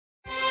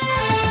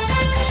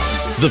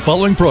The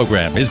following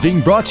program is being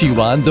brought to you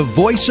on the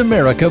Voice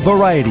America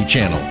Variety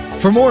Channel.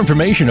 For more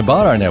information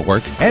about our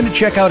network and to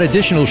check out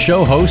additional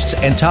show hosts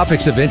and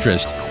topics of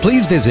interest,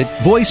 please visit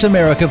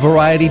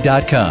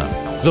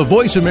voiceamericavariety.com. The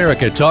Voice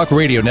America Talk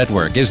Radio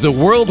Network is the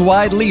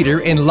worldwide leader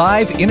in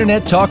live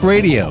Internet talk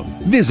radio.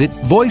 Visit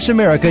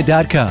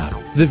voiceamerica.com.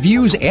 The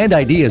views and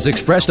ideas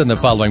expressed on the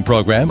following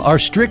program are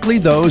strictly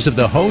those of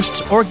the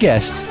hosts or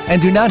guests and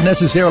do not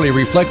necessarily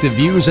reflect the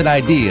views and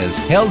ideas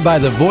held by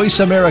the Voice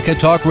America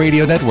Talk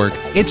Radio Network,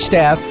 its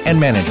staff, and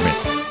management.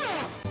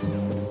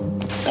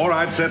 All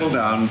right, settle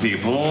down,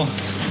 people.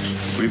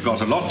 We've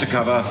got a lot to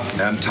cover,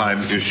 and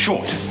time is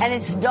short. And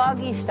it's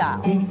doggy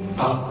style.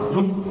 Oompa,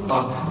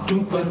 loompa,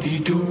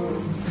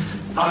 doompa-dee-doo.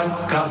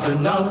 I've got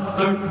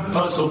another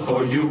puzzle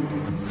for you.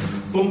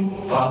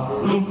 Oompa,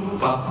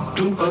 loompa,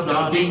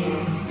 doompa-da-dee.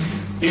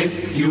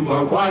 If you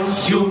are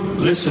wise, you'll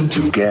listen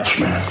to Gas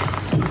Man.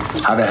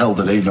 How the hell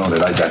do they know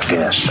that I got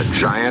gas? A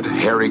giant,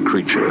 hairy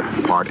creature,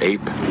 part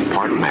ape,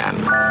 part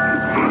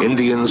man.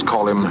 Indians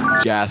call him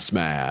Gas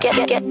Man. Get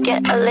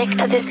a lick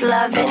of this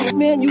lovin'.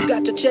 Man, you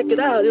got to check it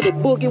out. It'll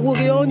boogie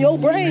woogie on your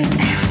brain.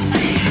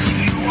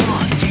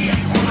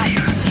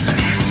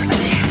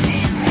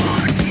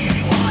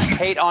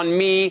 Hate on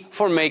me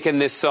for making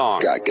this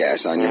song. Got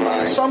gas on your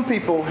mind. Some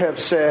people have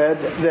said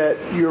that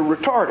you're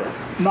retarded,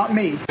 not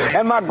me.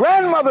 And my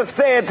grandmother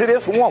said to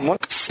this woman,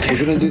 we're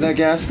gonna do that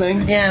gas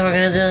thing? Yeah, we're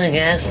gonna do the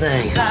gas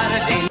thing.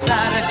 Saturday.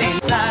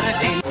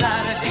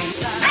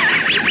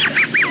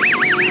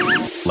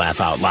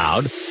 Laugh out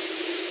loud.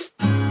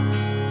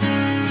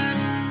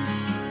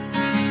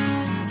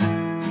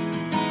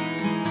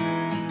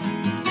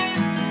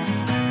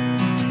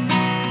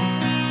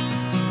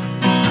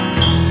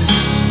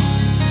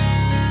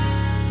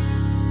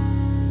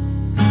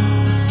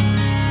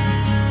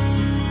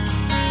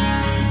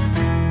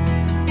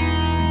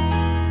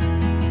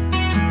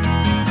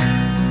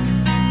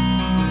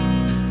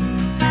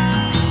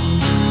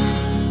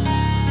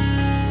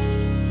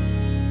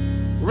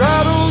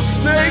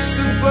 Rattlesnakes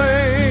and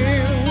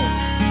flames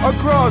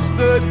across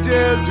the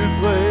desert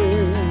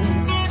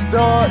plains.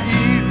 The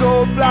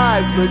eagle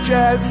flies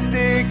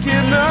majestic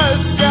in the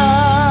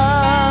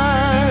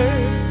sky.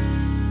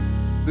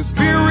 The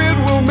spirit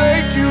will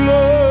make you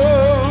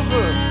love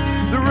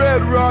the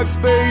red rocks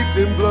bathed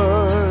in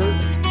blood,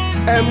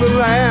 and the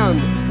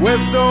land where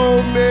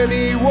so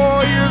many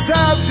warriors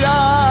have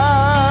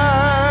died.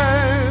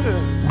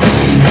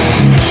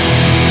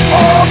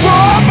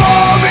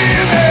 Above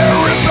in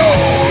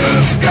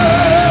Arizona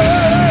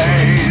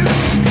skies,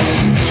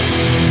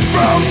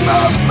 from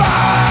the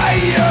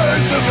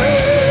fires of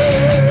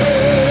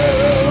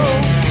hell,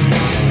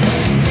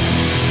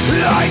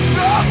 like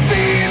the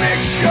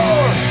phoenix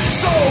your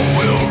soul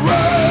will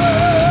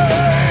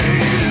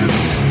rise.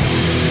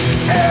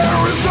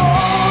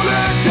 Arizona,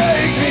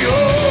 take me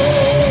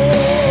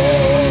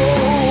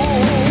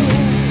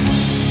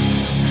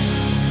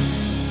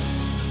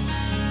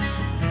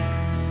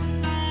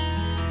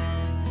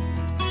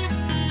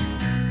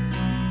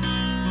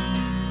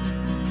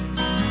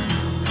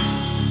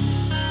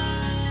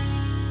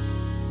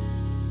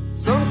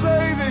Some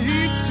say the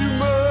heat's too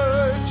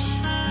much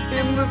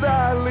in the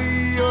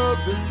valley of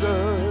the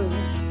sun,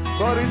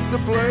 but it's a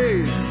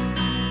place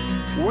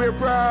we're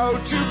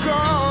proud to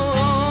call.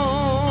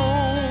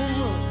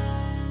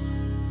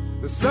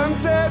 The sun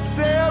sets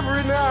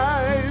every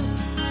night,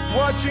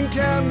 watching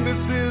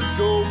canvases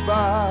go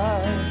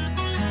by,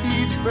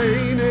 each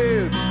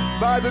painted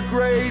by the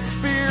Great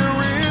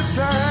Spirit's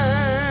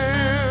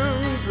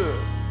hands.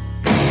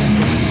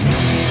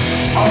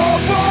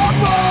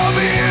 Above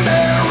in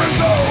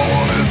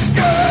Arizona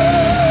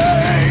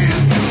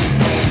skies,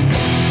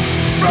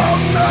 from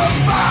the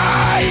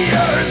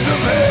fires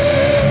of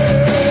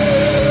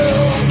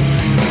hell,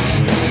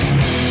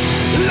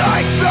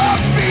 like the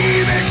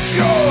phoenix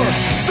your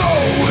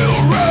soul will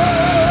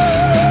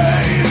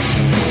rise.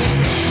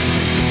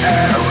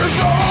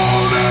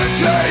 Arizona,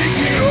 take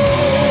me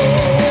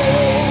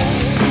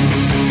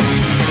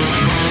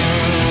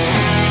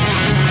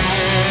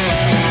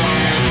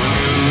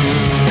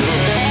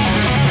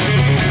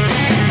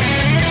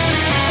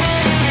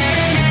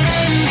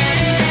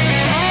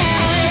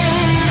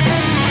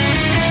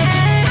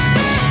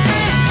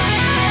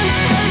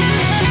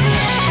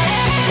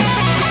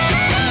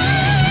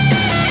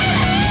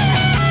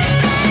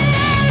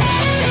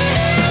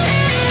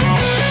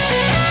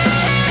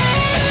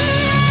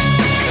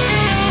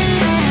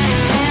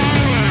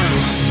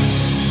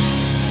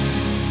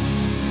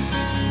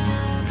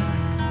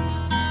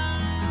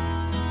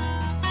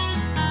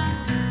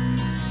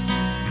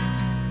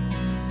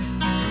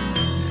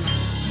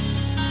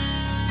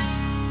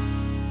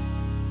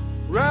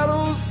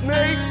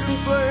Rattlesnakes and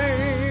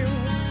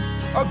flames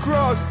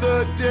across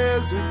the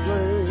desert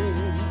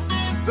plains.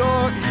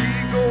 The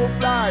eagle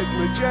flies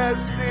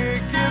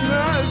majestic in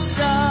the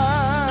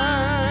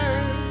sky.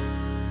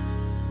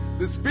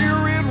 The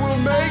spirit will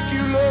make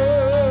you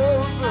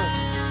love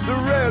the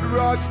red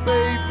rocks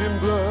bathed in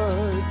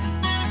blood,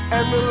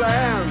 and the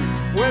land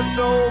where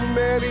so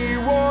many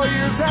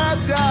warriors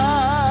have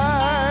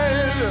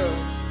died.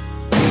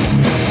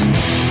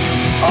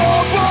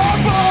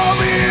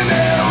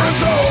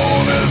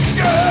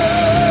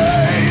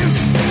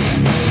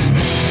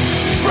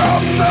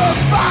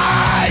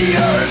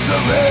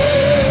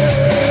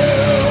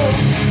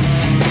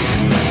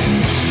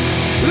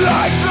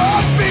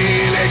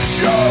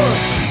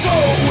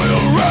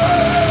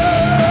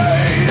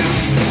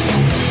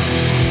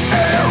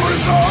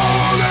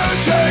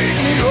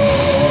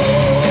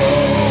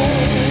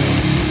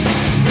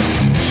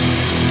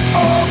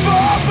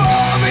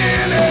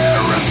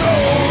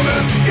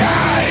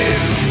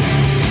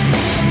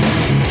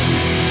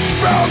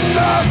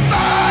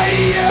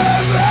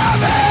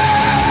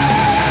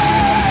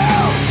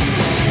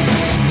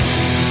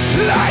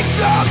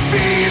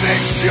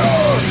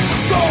 your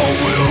soul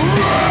will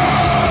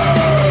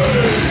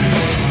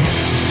rise.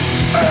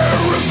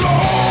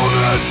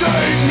 Arizona,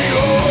 take me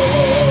home.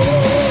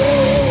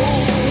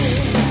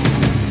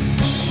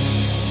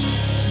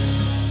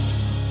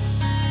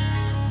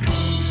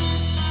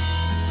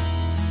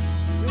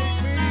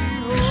 Take me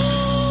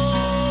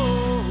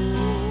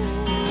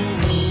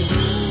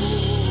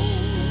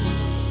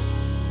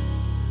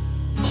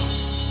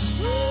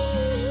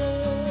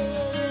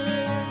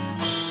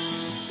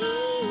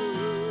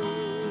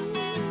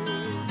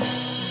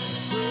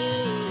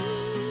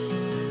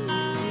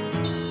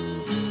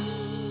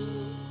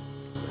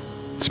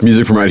It's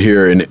music from right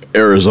here in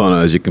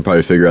Arizona, as you can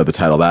probably figure out the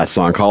title of that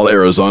song, called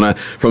Arizona,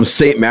 from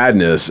St.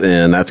 Madness,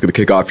 and that's going to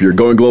kick off your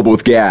Going Global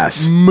with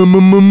Gas.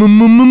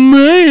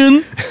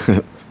 Man.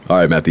 All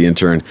right, Matt, the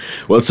intern.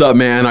 What's up,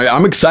 man?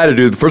 I'm excited,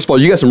 dude. First of all,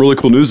 you got some really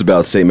cool news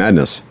about St.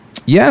 Madness.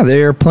 Yeah,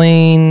 they're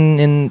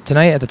playing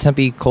tonight at the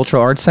Tempe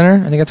Cultural Arts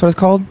Center. I think that's what it's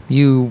called.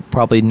 You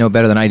probably know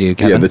better than I do,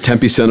 Kevin. Yeah, the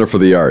Tempe Center for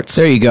the Arts.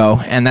 There you go,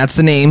 and that's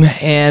the name.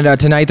 And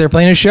tonight they're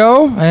playing a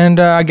show, and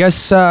I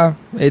guess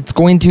it's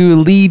going to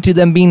lead to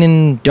them being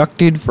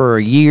inducted for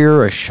a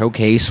year, a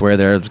showcase where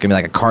there's going to be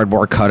like a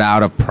cardboard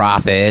cutout of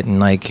Prophet, and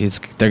like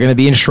they're going to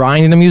be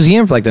enshrined in a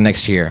museum for like the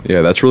next year.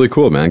 Yeah, that's really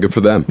cool, man. Good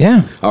for them.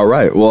 Yeah. All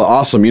right. Well,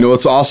 awesome. You know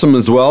what's awesome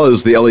as well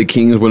is the LA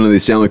Kings winning the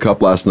Stanley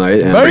Cup last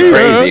night. And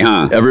crazy,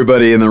 huh?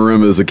 Everybody in the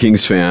room is a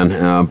Kings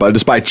fan, but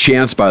just by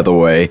chance, by the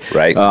way.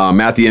 Right.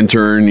 Matt, the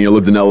intern, you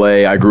lived in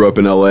LA. I grew up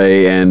in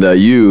LA, and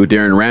you,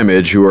 Darren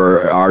Ramage, who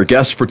are our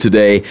guest for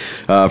today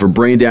from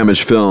Brain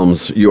Damage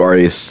Films, you are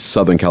a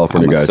Southern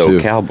California guy too.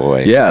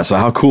 Cowboy. Yeah. So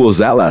how cool was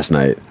that last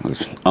night? It was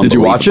Did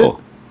you watch it?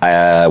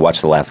 I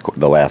watched the last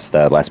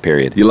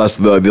period. You last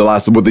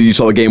you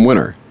saw the game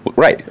winner.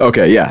 Right.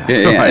 Okay. Yeah.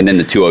 Right. And then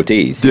the two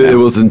OTs. Dude, it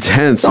was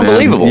intense. It's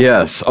unbelievable. Man.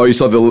 Yes. Oh, you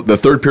saw the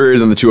third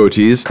period and the two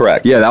OTs.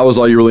 Correct. Yeah, that was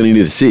all you really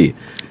needed to see.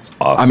 It's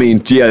awesome. I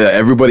mean, yeah,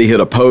 everybody hit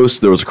a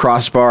post. There was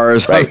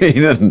crossbars. Right. I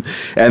mean,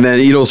 and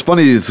then what's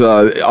funny is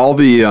all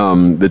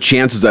the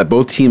chances that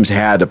both teams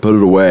had to put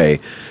it away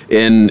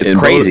in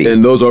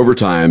those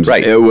overtimes.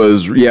 Right. It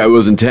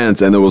was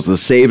intense, and the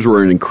saves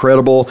were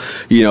incredible.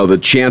 The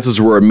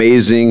chances were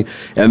amazing,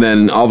 and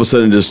then all of a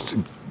sudden, just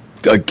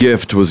a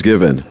gift was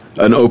given.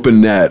 An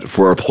open net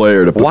for a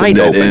player to put Wide the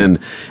net open. in,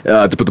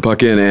 to put the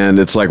puck in, and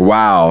it's like,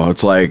 wow.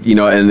 It's like,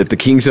 and if the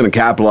Kings didn't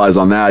capitalize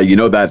on that,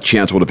 that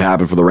chance would have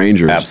happened for the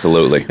Rangers.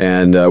 Absolutely.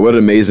 And what an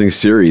amazing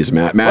series,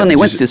 Matt. Well, and they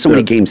went to so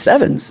many Game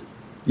 7s.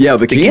 Yeah,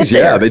 the Kings,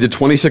 they did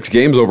 26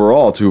 games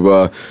overall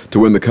to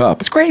win the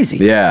Cup. It's crazy.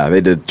 Yeah,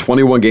 they did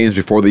 21 games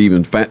before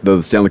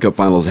the Stanley Cup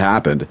Finals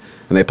happened,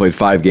 and they played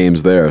 5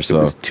 games there. So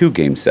it was 2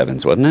 Game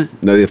 7s, wasn't it?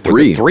 No, they had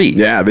 3. Was it 3?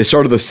 Yeah, they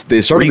started the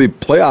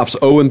playoffs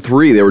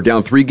 0-3. They were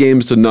down 3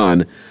 games to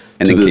none.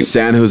 And to the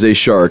San Jose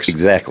Sharks.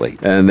 Exactly.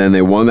 And then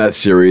they won that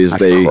series.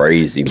 That's they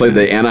crazy, played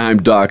man. the Anaheim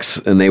Ducks,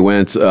 and they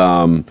went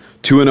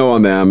 2-0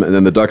 on them, and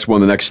then the Ducks won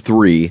the next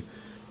 3,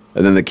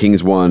 and then the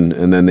Kings won,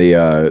 and then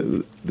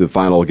the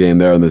final game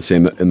there in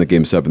the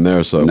Game 7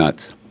 there. So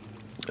nuts.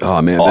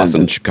 Oh, man.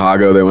 Awesome. In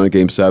Chicago, they won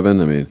Game 7.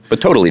 I mean,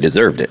 but totally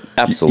deserved it.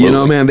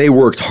 Absolutely. Man, they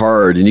worked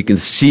hard, and you can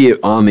see it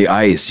on the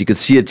ice. You could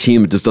see a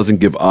team that just doesn't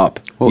give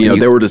up. Well,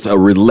 they were just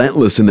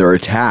relentless in their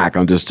attack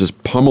on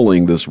just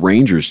pummeling this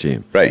Rangers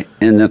team. Right.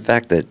 And the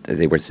fact that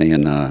they were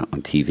saying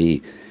on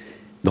TV,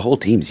 the whole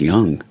team's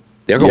young.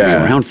 They're going to be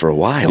around for a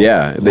while.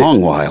 Yeah.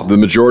 Long while. The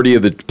majority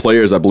of the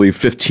players, I believe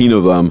 15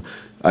 of them,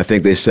 I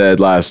think they said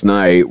last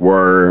night,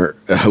 were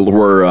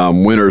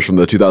winners from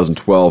the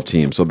 2012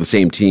 team, so the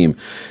same team.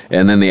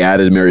 And then they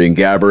added Marian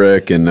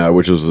Gaborik, and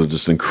which was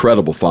just an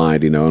incredible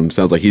find, and it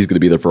sounds like he's going to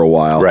be there for a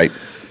while. Right.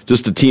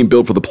 Just a team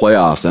built for the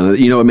playoffs. And,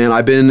 man,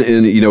 I've been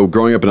in,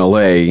 growing up in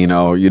L.A.,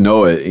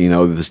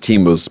 this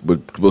team was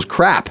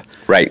crap.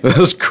 Right. It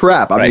was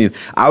crap. I mean,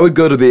 I would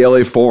go to the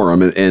LA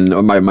Forum,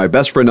 and my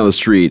best friend on the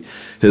street,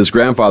 his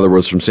grandfather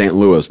was from St.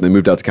 Louis, and they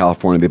moved out to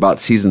California. They bought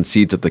season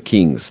seats at the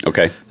Kings.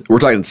 Okay. We're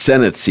talking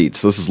Senate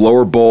seats. This is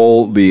lower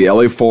bowl, the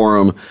LA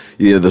Forum.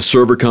 The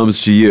server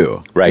comes to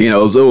you. Right. It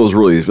was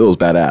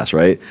badass,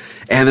 right?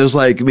 And there's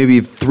like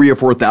maybe 3,000 or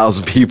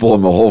 4,000 people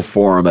in the whole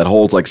forum that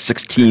holds like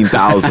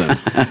 16,000.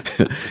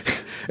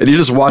 And you're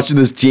just watching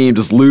this team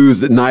just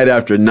lose night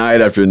after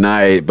night after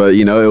night. But,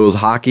 it was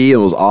hockey. It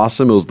was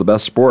awesome. It was the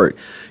best sport,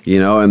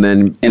 and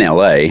then... In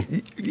L.A.,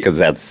 because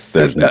what else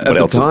is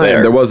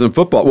there? There wasn't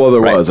football. Well,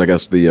 there was. I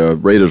guess the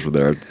Raiders were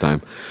there at the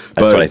time.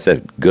 That's what I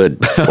said.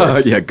 Good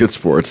sports. Yeah, good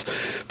sports.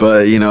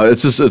 But,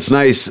 it's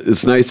nice.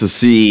 It's nice to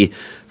see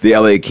the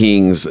L.A.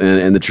 Kings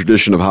and the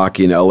tradition of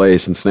hockey in L.A.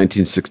 since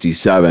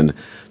 1967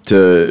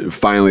 to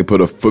finally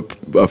put a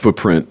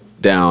footprint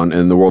down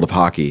in the world of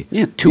hockey.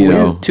 Yeah, two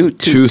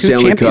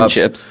Stanley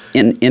championships Cups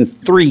in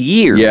 3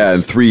 years. Yeah,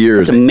 in 3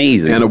 years. That's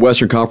amazing. And a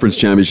Western Conference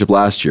championship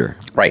last year.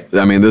 Right.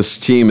 I mean, this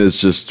team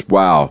is just,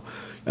 wow.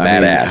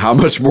 Badass. How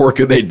much more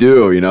could they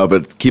do,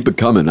 but keep it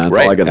coming. That's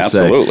all I got to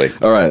say. Absolutely.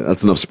 All right,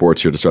 that's enough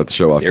sports here to start the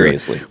show off.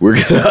 Seriously. We're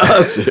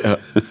gonna,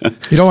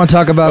 You don't want to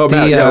talk about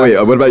wait,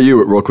 what about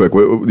you real quick?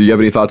 Do you have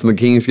any thoughts on the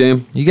Kings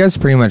game? You guys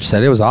pretty much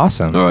said it was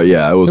awesome. All right,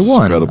 yeah, it was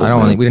incredible.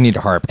 We didn't need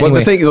to harp. But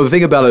Anyway. the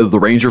thing about it, the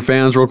Ranger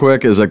fans real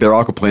quick is like they're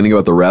all complaining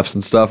about the refs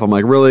and stuff. I'm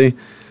like, really?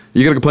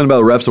 You're going to complain about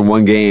the refs in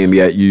one game,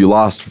 yet you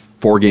lost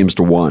 4 games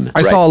to 1.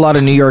 I saw a lot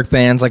of New York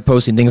fans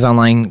posting things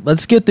online.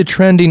 Let's get the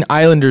trending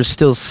Islanders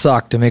still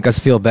suck to make us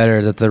feel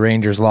better that the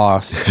Rangers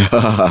lost.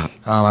 I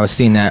was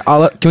seeing that.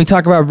 Can we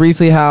talk about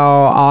briefly how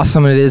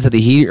awesome it is that the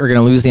Heat are going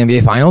to lose the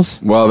NBA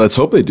Finals? Well, let's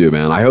hope they do,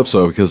 man. I hope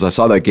so because I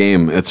saw that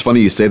game. It's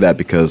funny you say that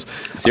because...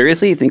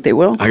 Seriously? You think they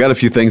will? I got a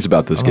few things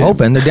about this game. I'm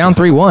hoping. They're down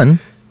 3-1.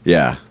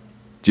 Yeah.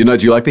 Do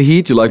you like the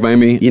Heat? Do you like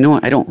Miami? You know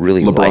what? I don't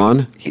really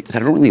LeBron? I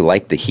don't really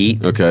like the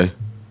Heat. Okay.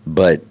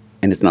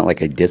 And it's not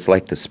like I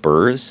dislike the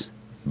Spurs,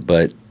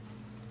 but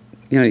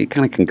you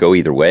kind of can go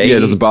either way. Yeah, it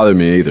doesn't bother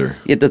me either.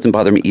 It doesn't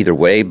bother me either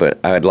way, but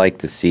I'd like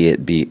to see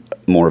it be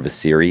more of a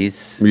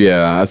series.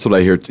 Yeah, that's what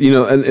I hear.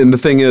 And the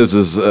thing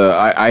is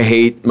I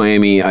hate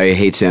Miami. I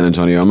hate San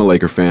Antonio. I'm a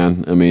Laker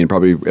fan. I mean,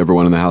 probably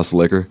everyone in the house is a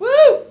Laker. Woo!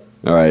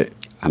 All right.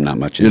 I'm not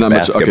much into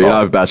basketball. Okay, you're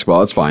not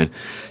basketball. That's fine.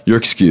 You're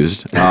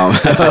excused.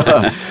 But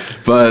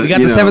we got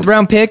the 7th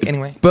round pick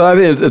anyway. But I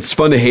think it's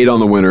fun to hate on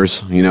the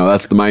winners.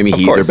 That's the Miami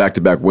Heat. They're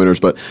back-to-back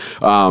winners. But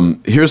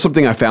here's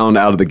something I found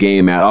out of the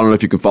game, Matt. I don't know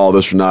if you can follow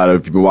this or not, or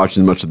if you've been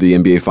watching much of the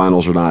NBA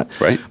Finals or not.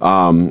 Right.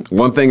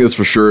 One thing is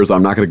for sure is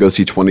I'm not going to go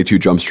see 22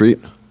 Jump Street.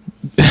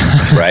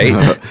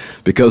 Right.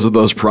 Because of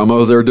those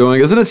promos they're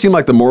doing. Doesn't it seem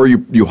like the more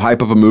you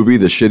hype up a movie,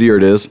 the shittier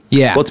it is?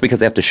 Yeah. Well, it's because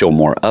they have to show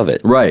more of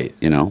it. Right.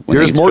 When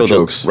here's more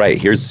jokes.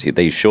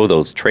 They show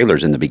those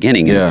trailers in the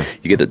beginning, and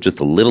you get just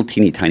a little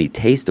teeny tiny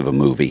taste of a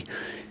movie,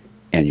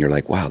 and you're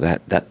like, wow,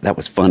 that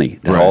was funny.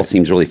 That all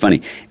seems really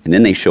funny. And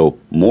then they show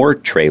more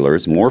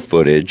trailers, more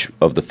footage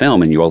of the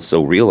film, and you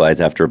also realize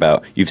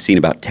you've seen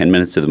about 10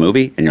 minutes of the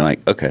movie, and you're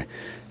like, okay,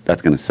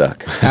 that's going to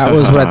suck. That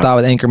was what I thought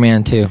with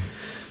Anchorman, too.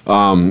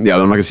 I'm not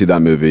going to see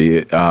that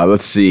movie.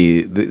 Let's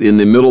see. In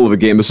the middle of the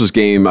game, this was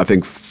game, I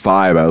think,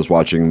 5 I was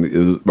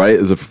watching, right?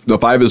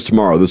 5 is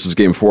tomorrow. This is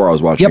game 4 I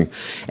was watching. Yep.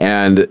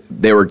 And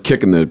they were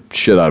kicking the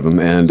shit out of them.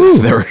 And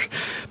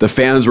the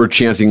fans were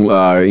chanting,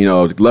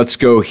 let's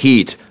go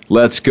Heat,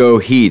 let's go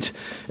Heat.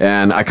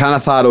 And I kind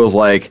of thought it was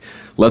like,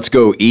 let's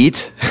go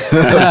eat.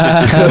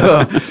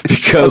 Because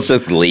let's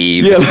just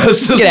leave. Yeah,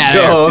 let's just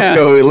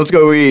go. Let's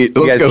go eat.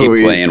 You guys keep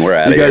playing. We're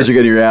out of here. You guys are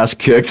getting your ass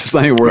kicked. It's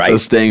not even worth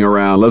us staying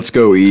around. Let's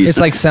go eat. It's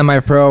like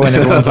semi-pro and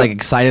everyone's like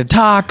excited.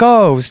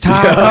 Tacos.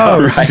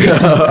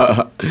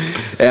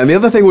 And the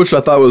other thing which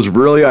I thought was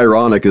really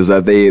ironic is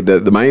that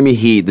the Miami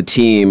Heat, the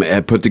team,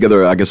 had put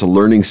together, I guess, a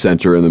learning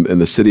center in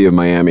the city of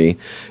Miami.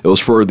 It was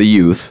for the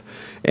youth.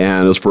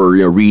 And it was for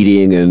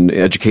reading and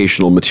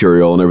educational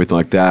material and everything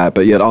like that.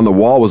 But yet on the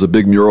wall was a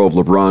big mural of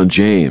LeBron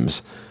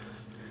James,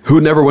 who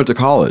never went to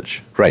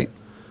college. Right.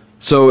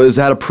 So is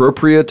that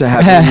appropriate to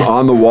have him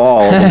on the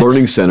wall of the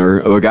learning center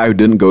of a guy who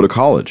didn't go to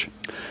college?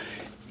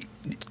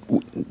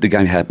 The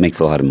guy makes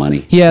a lot of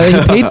money. Yeah,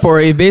 he paid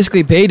for it. He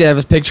basically paid to have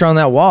his picture on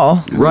that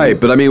wall. Right,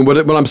 but I mean,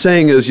 what I'm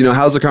saying is,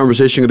 how's the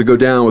conversation going to go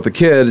down with a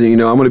kid? I'm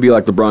going to be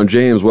like LeBron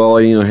James. Well,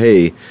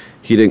 hey,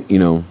 he didn't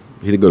go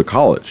to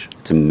collge.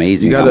 It's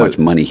amazing how much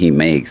money he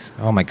makes.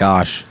 Oh my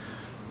gosh!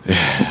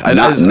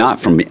 not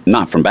from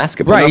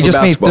basketball. Right, he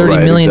just made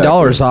 $30 million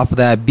off of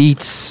that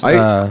Beats.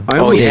 I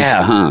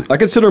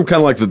consider him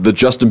kind of like the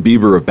Justin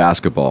Bieber of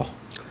basketball.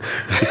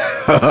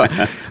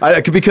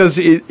 Because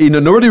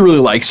nobody really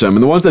likes him,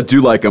 and the ones that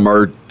do like him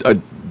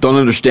don't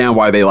understand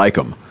why they like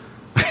him.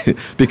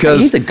 Because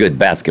he's a good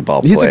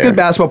basketball player. He's a good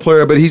basketball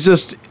player, but he's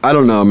just, I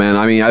don't know, man.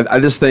 I mean, I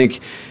just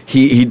think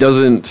he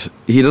doesn't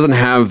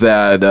have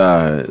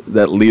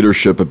that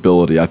leadership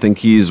ability. I think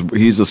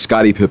he's a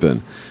Scottie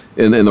Pippen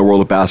in the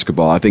world of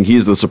basketball. I think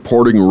he's the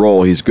supporting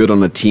role. He's good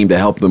on a team to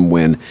help them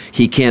win.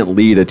 He can't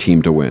lead a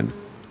team to win.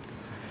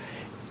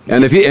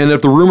 And if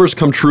the rumors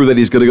come true that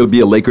he's going to go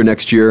be a Laker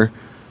next year,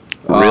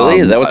 really,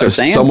 is that what they're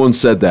saying? Someone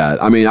said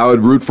that. I mean, I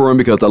would root for him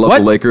because I love the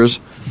Lakers.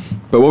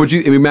 But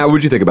Matt, what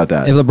would you think about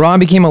that? If LeBron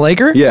became a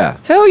Laker? Yeah.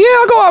 Hell yeah,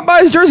 I'll go out and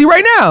buy his jersey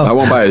right now. I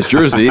won't buy his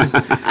jersey.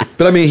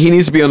 But I mean, he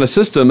needs to be on a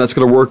system that's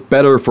going to work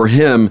better for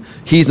him.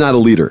 He's not a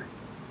leader.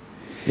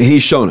 And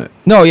he's shown it.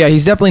 No, yeah,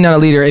 he's definitely not a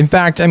leader. In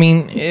fact, I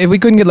mean, if we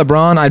couldn't get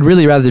LeBron, I'd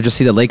really rather just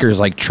see the Lakers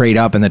trade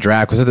up in the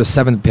draft because they're the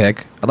 7th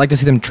pick. I'd like to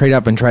see them trade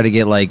up and try to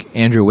get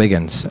Andrew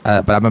Wiggins.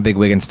 But I'm a big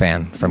Wiggins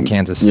fan from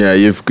Kansas. Yeah,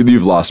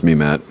 you've lost me,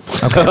 Matt.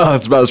 Okay,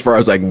 that's about as far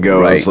as I can go.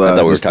 Right. I thought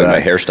we were talking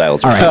about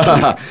hairstyles. All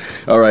right.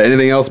 All right.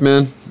 Anything else,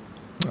 man?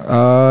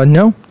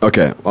 No.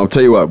 Okay, I'll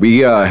tell you what.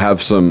 I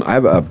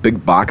have a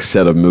big box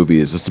set of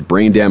movies. It's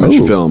brain damage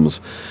films,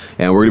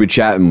 and we're gonna be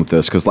chatting with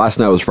this because last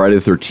night was Friday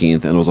the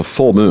 13th, and it was a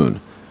full moon.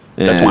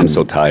 That's why I'm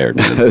so tired,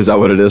 man. Is that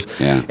what it is?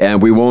 Yeah.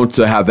 And we won't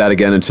have that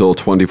again until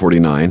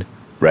 2049.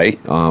 Right.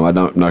 I'm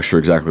not sure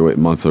exactly what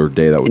month or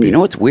day that would be. You know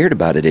what's weird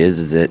about it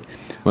is that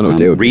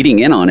reading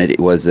in on it,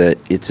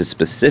 it's a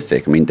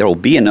specific. I mean, there will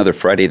be another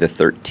Friday the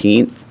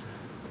 13th,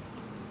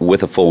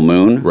 with a full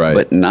moon, Right.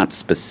 but not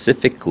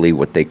specifically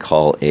what they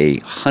call a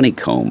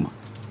honeycomb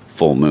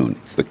full moon.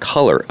 It's the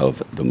color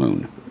of the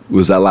moon.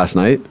 Was that last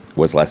night?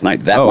 Was last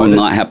night. That will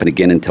not happen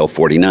again until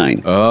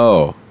 49.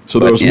 Oh. So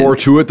there was more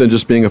to it than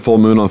just being a full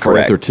moon on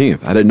Friday Correct.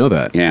 13th. I didn't know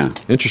that. Yeah.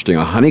 Interesting.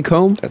 A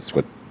honeycomb? That's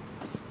what...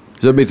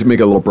 Does that make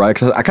it a little bright?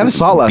 'Cause I kind of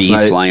saw it last bees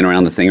night. flying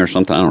around the thing or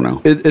something. I don't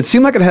know. It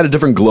seemed like it had a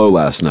different glow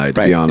last night,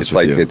 to be honest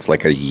with you. It's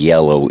like a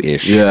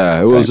yellowish.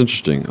 Yeah, it was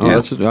interesting. Oh,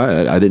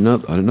 Yeah. I didn't know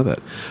that.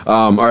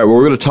 All right, well,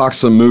 we're going to talk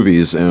some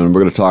movies, and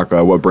we're going to talk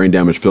what Brain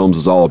Damage Films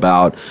is all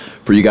about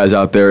for you guys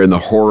out there in the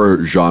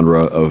horror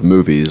genre of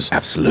movies.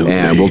 Absolutely.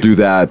 And we'll do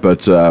that,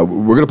 but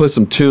we're going to play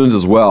some tunes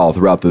as well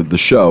throughout the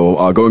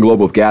show. Going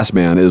Global with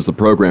Gasman is the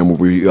program where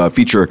we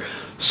feature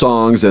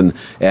songs and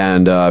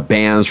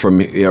bands from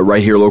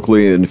right here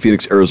locally in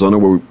Phoenix, Arizona,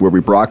 where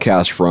we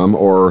broadcast from,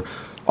 or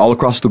all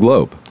across the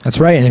globe. That's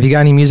right. And if you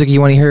got any music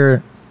you want to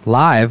hear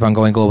live on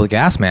Going Global with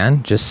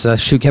Gasman, just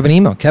shoot Kevin an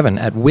email, Kevin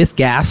at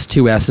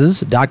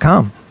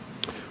withgas2s's.com.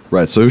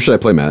 Right, so who should I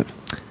play, Matt?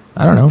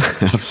 I don't know.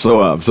 I'm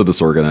so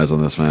disorganized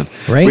on this, man.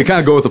 Right? We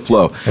kind of go with the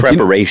flow.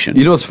 Preparation.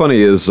 You know what's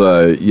funny is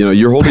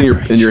you're holding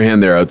in your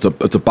hand there. It's a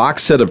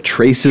box set of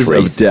Traces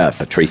of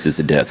Death. Traces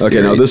of Death. Okay,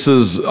 series. now this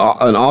is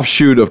an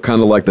offshoot of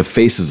kind of like the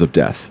Faces of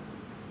Death.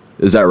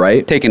 Is that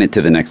right? Taking it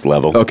to the next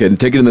level. Okay, and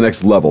taking it to the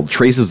next level.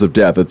 Traces of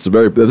Death. This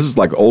is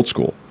like old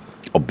school.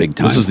 Oh, big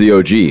time. This is the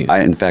OG.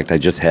 In fact, I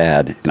just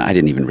had, and I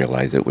didn't even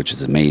realize it, which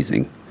is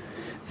amazing,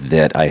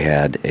 that I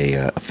had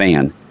a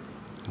fan,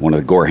 one of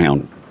the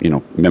Gorehound,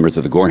 members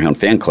of the Gorehound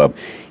fan club,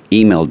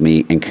 emailed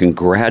me and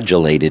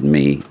congratulated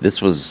me.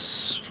 This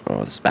was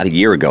about a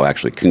year ago,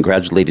 actually.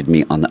 Congratulated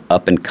me on the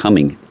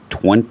up-and-coming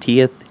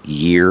 20th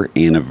year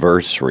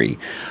anniversary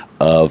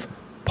of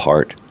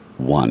Part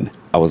 1.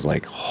 I was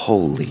like,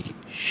 holy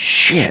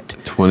shit.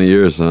 20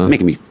 years, huh?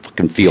 Making me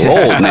fucking feel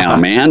old now,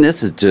 man.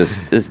 This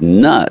is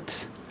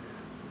nuts.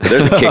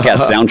 There's a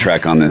kick-ass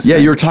soundtrack on this. Yeah,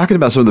 thing. you were talking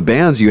about some of the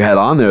bands you had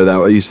on there.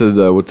 That you said,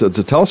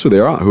 tell us who they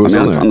are. Who was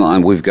on there?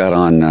 We've got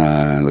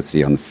on, let's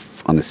see, on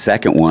the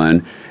second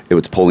one, it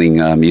was pulling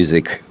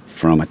music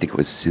from, I think it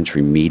was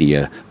Century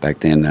Media back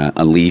then,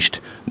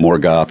 Unleashed,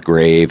 Morgoth,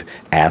 Grave,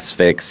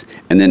 Asphyx,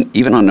 and then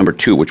even on number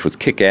 2, which was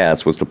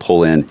Kick-Ass, was to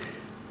pull in,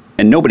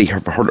 and nobody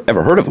ever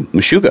heard of them,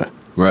 Meshuggah.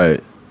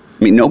 Right.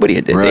 I mean, nobody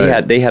had.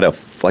 Right. They had a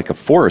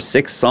 4 or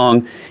 6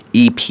 song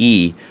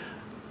EP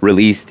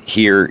released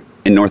here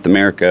in North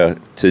America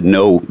to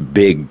no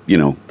big,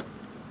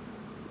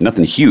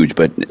 nothing huge,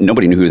 but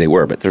nobody knew who they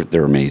were. But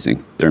they're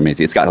amazing. They're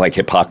amazing. It's got like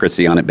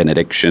Hypocrisy on it,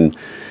 Benediction,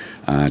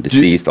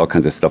 Deceased, all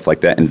kinds of stuff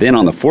like that. And then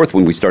on the 4th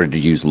one, we started to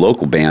use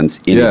local bands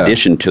in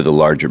addition to the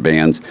larger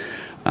bands.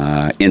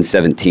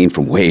 N17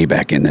 from way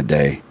back in the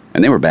day,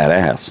 and they were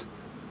badass.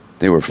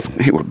 They were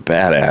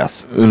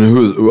badass. And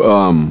who's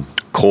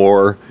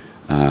Core?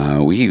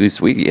 We used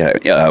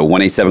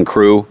 1A7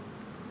 Crew.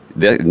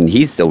 And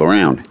he's still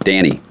around.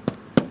 Danny.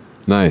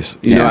 Nice.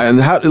 You know, and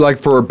how, like,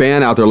 for a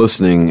band out there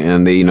listening,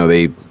 and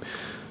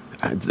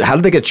how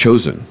did they get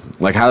chosen?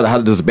 Like,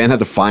 how does the band have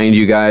to find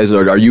you guys,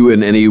 or are you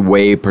in any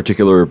way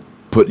particular?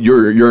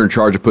 You're in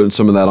charge of putting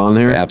some of that on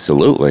there?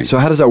 Absolutely. So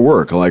how does that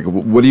work? Like,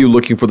 what are you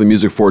looking for the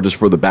music for? Just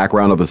for the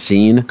background of a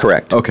scene?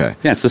 Correct. Okay.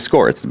 Yeah, it's the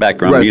score. It's the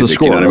background right, music. the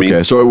score. You know what okay. I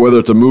mean? So whether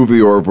it's a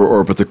movie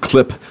or if it's a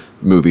clip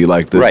movie,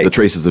 like the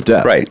Traces of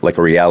Death. Right, like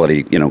a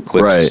reality,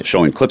 clips,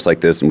 showing clips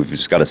like this, and we've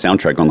just got a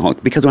soundtrack on the whole.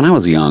 Because when I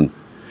was young,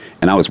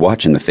 and I was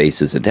watching the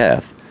Faces of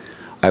Death,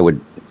 I would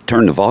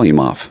turn the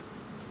volume off.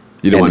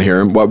 You don't want to hear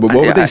them? What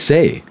would they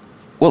say?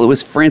 Well, it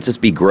was Francis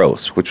B.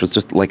 Gross, which was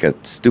just like a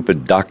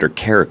stupid doctor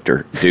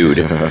character dude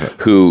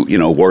who,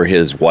 wore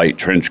his white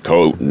trench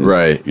coat and,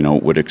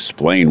 would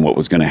explain what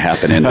was going to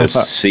happen in this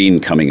scene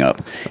coming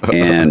up.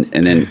 And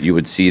then you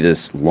would see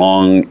this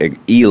long,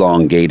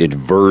 elongated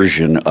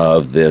version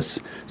of this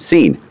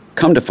scene.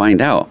 Come to find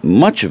out,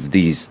 much of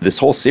this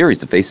whole series,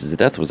 The Faces of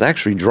Death, was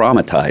actually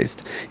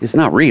dramatized. It's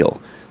not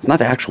real. It's not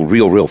the actual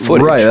real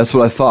footage. Right, that's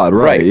what I thought.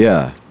 Right,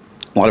 yeah.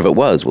 A lot of it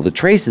was. Well, the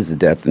Traces of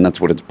Death, and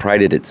that's what it's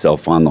prided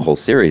itself on, the whole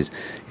series,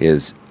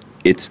 is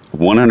it's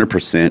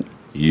 100%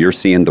 you're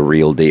seeing the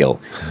real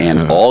deal.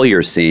 And all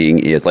you're seeing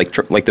is, like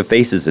the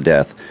Faces of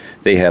Death,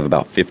 they have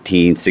about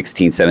 15,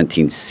 16,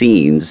 17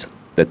 scenes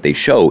that they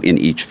show in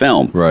each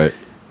film. Right.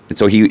 And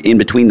so in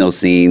between those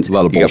scenes, you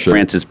got bullshit.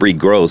 Francis B.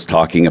 Gross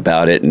talking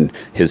about it and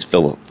his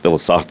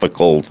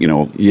philosophical,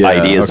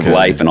 ideas of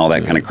life and all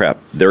that kind of crap.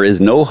 There is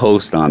no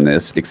host on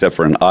this except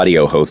for an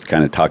audio host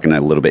kind of talking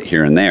a little bit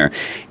here and there.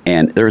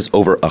 And there's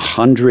over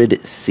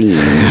 100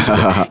 scenes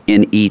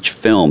in each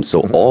film.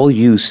 So all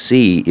you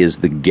see is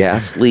the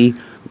ghastly,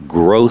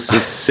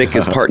 grossest,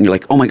 sickest part, and you're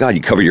like, oh my God,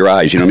 you cover your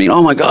eyes, you know what I mean?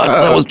 Oh my God,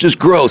 that was just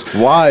gross.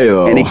 Why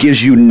though? And it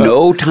gives you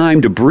no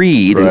time to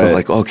breathe, and you're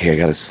like, okay, I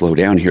got to slow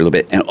down here a little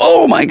bit, and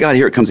oh my God,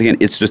 here it comes again.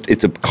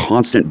 It's a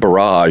constant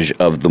barrage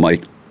of the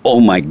like, oh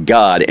my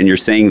God, and you're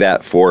saying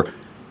that for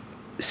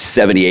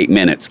 78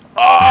 minutes.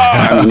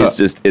 I mean,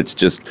 it's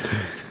just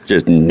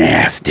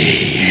nasty.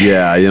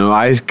 Yeah,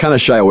 I kind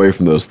of shy away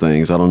from those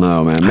things. I don't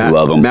know, man. I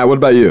love them. Matt, what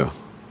about you?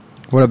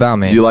 What about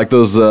me? Do you like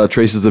those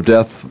Traces of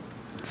Death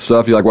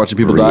stuff? You like watching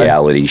people die?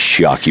 Reality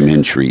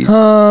shockumentaries.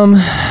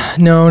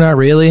 No, not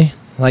really.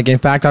 Like, in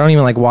fact, I don't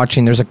even like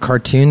watching. There's a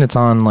cartoon that's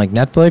on like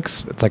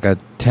Netflix. It's like a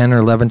 10 or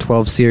 11,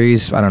 12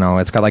 series. I don't know.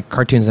 It's got like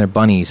cartoons and they're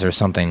bunnies or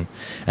something.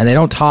 And they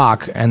don't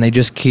talk, and they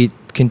just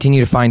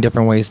continue to find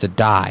different ways to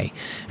die.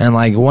 And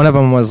like one of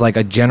them was like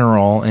a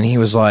general, and he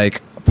was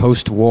like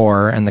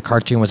post-war, and the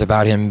cartoon was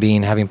about him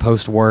having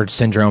post-war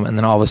syndrome, and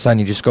then all of a sudden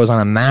he just goes on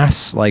a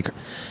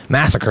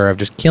massacre of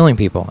just killing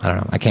people. I don't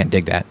know. I can't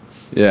dig that.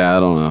 Yeah, I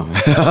don't know.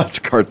 It's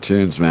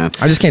cartoons, man.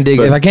 I just can't dig.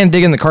 If I can't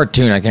dig in the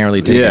cartoon, I can't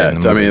really dig. Yeah,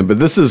 I mean, but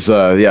this is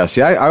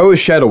See, I always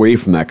shied away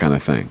from that kind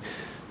of thing,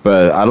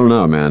 but I don't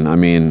know, man. I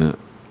mean,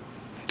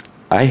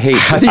 I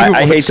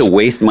hate to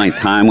waste my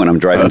time when I'm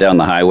driving down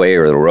the highway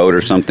or the road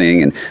or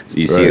something, and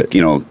you see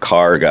a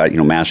car got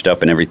mashed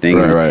up and everything.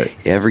 Right.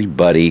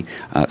 Everybody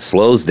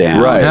slows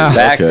down,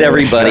 backs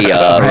everybody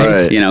up,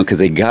 because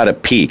they got to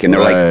peek, and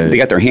they're like they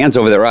got their hands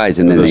over their eyes,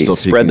 and then they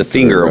spread the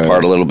finger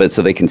apart a little bit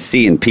so they can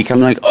see and peek.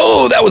 I'm like,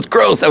 oh, that was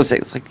gross.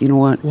 It's like, you know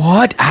what?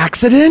 What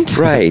accident?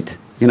 Right.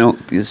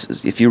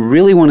 If you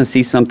really want to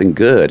see something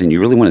good and you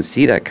really want to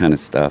see that kind of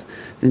stuff,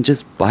 then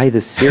just buy the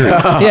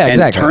series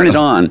and turn it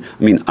on.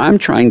 I mean, I'm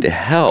trying to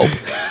help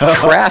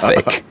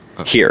traffic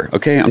here,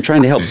 okay? I'm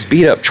trying to help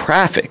speed up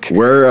traffic.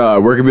 Where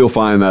can people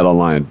find that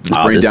online? This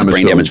is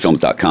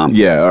braindamagefilms.com.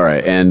 Yeah, all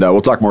right. And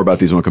we'll talk more about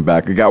these when we come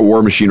back. We got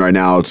War Machine right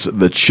now. It's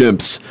the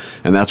Chimps,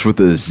 and that's with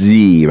the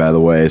Z, by the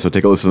way. So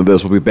take a listen to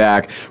this. We'll be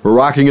back. We're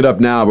rocking it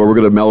up now, but we're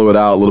going to mellow it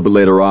out a little bit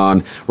later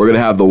on. We're going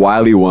to have the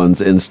Wiley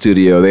ones in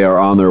studio. They are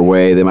on their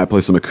way. They might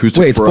play some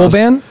acoustic for us. Wait, full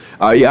band?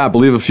 Yeah, I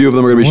believe a few of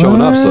them are going to be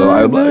showing up.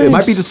 So it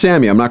might be just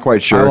Sammy. I'm not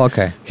quite sure. Oh,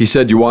 okay. He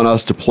said, you want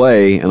us to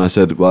play? And I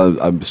said,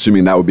 well, I'm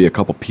assuming that would be a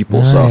couple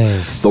people. So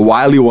the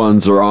Wiley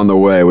ones are on their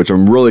way, which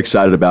I'm really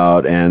excited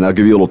about. And I'll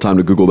give you a little time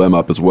to Google them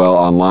up as well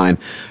online.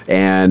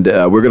 And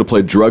we're going to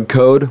play Drug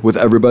Code with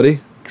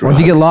everybody. Or if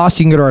you get lost,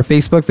 you can go to our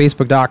Facebook,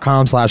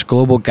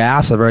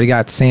 facebook.com/globalgas. I've already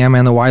got Sam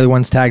and the Wiley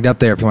ones tagged up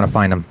there if you want to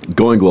find them.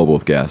 Going global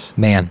with gas.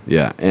 Man.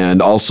 Yeah. And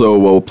also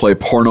we'll play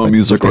porno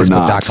music or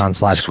not.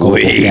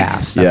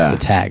 Facebook.com/globalgas. That's the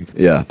tag.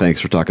 Yeah.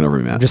 Thanks for talking over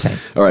me, Matt. I'm just saying.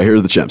 All right,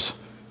 here's the Chimps.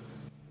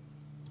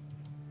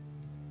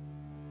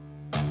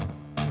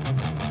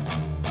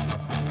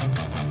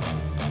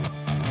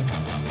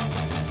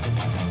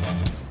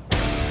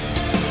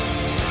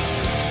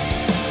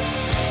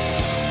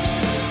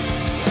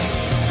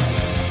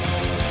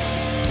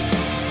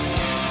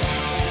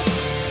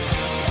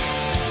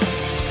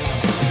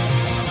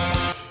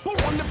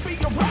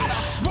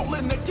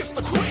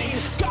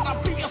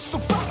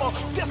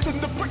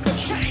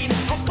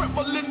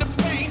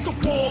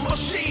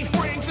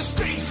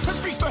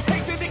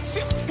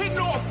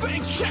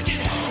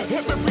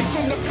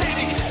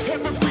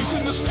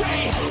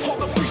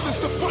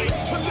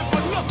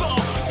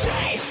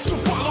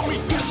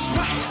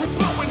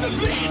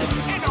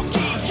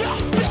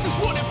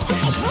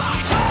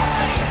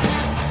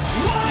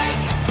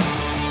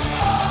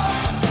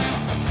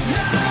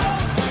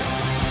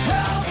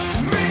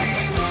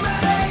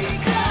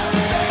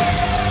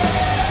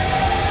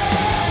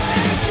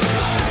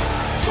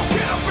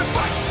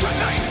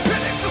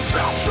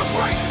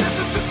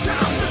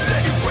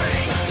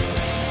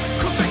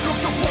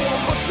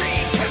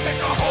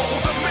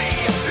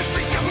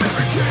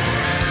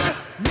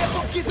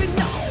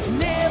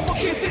 Never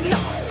giving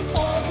up,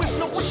 always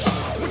know what's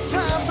up when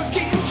times are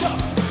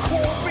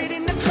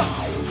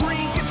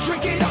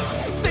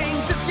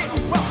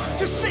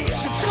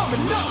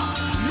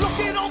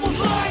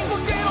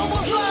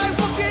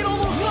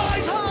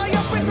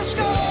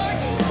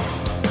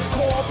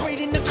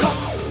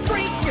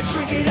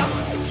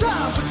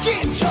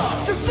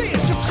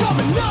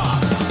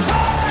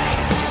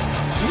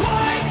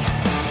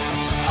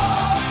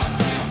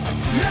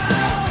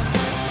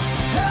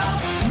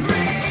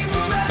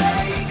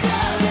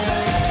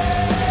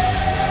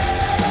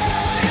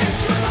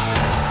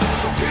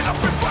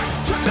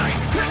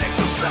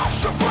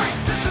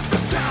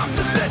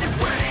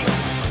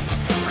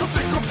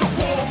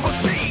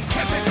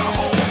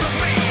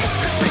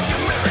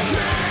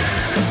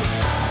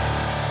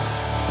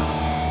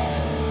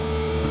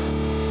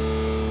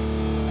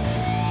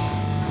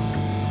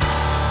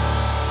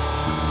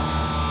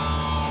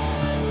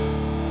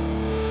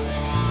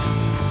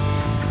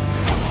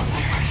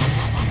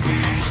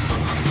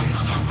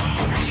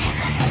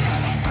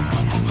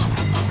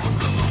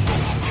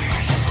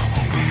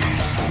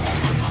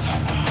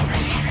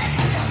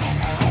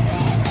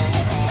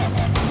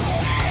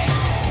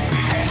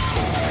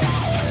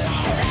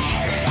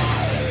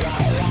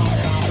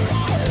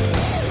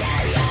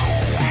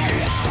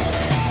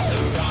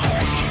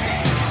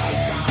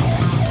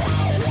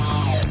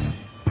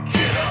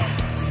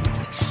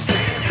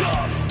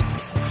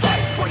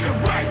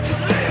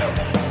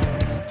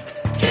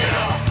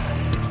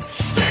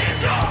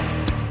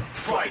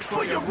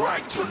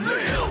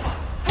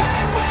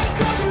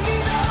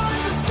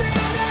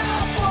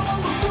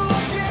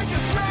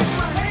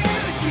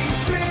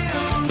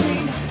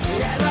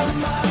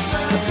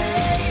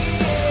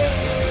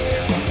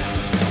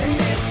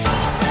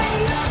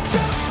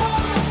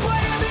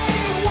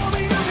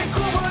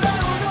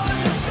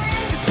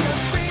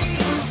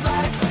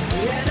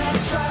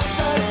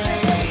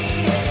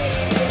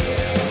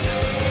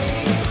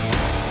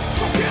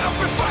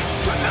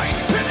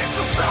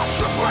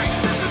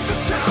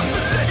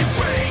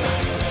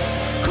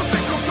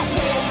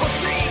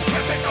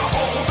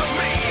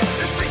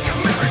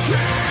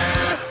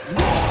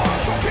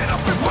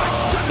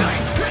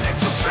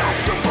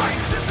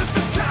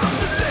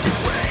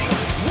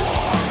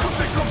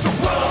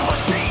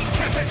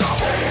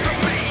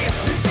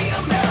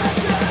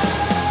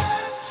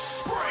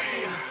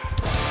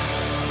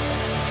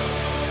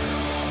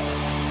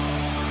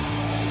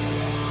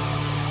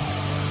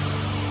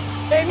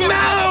Hey,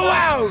 mellow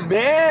out,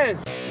 man!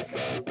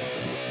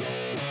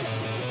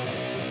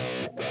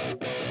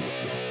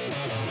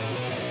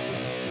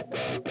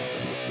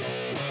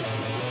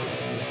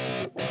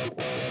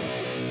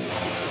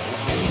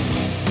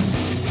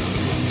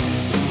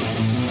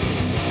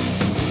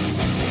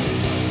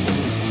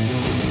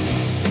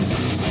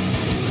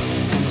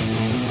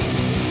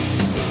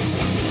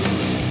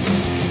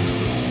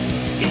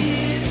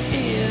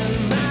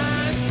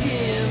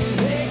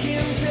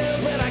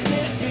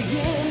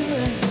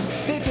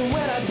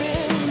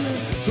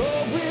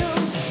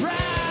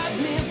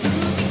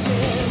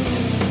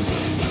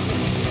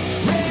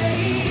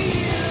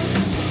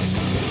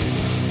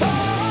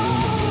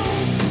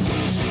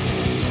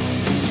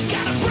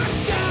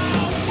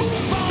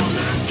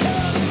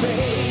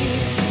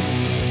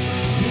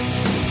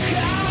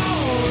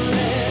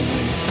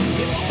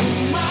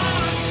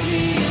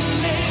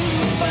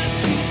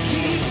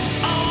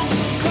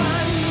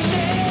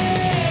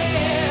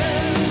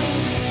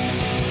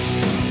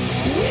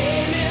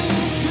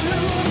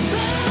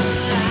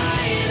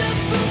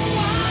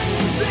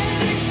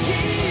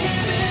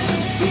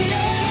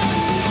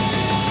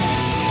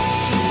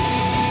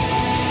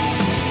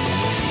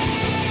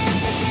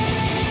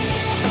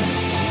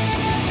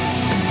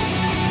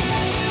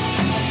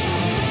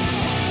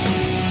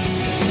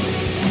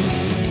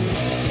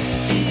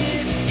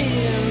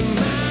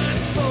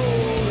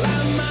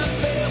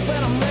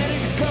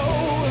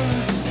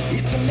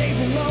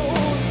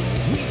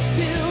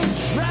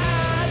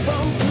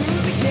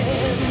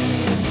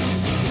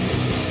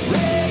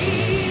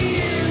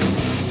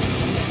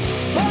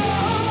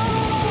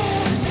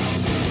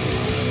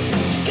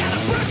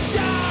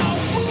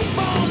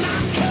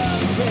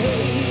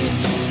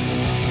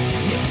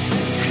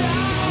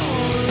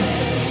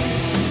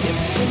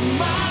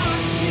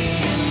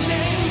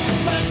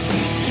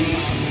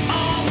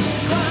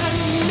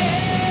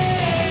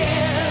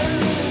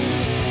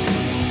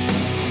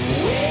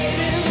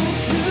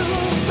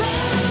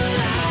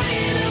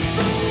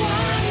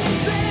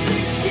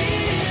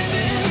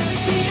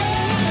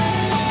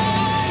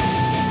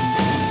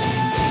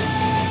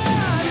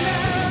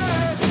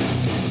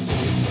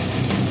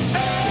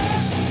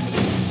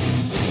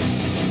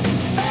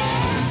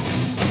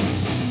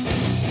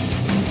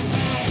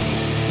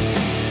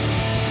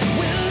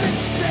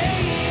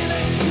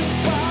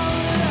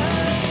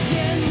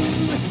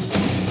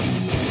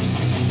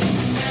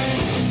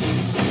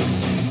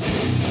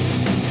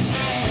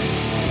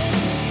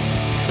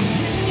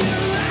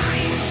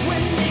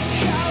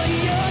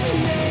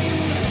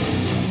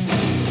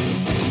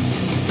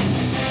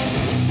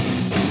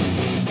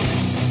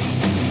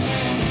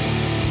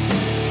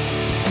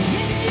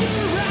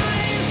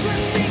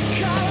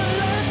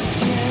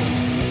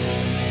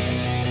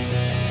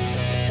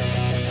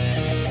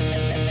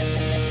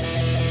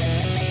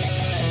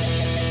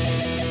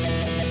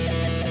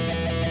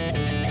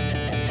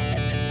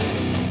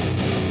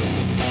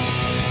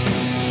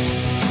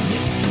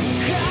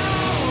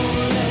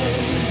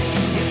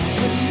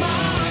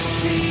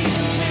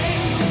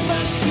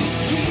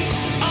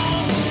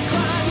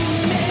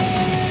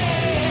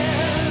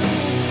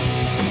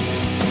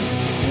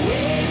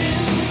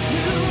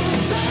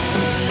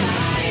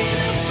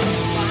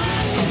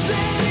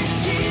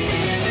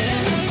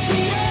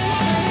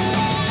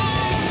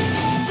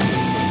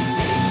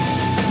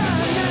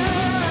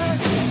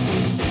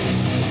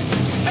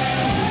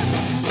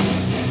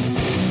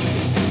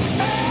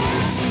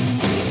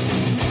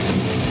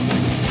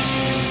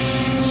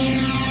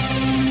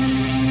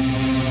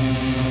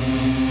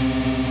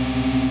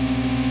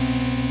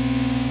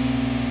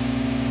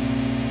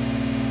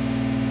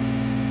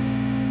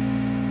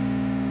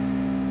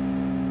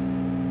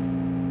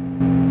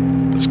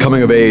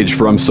 Coming of Age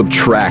from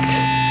Subtract,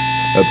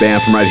 a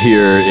band from right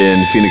here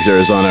in Phoenix,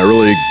 Arizona. I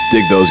really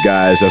dig those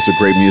guys. That's some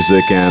great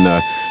music.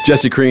 And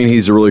Jesse Crean,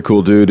 he's a really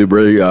cool dude.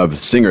 Really,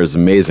 singer is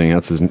amazing.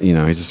 That's his, he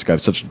just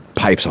got such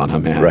pipes on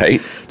him, man.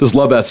 Right. Just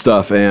love that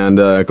stuff. And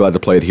glad to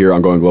play it here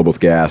on Going Global with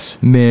Gas.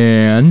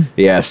 Man.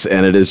 Yes,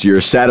 and it is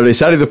your Saturday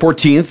the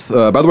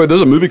 14th. By the way,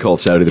 there's a movie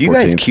called Saturday the 14th. You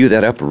guys cue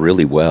that up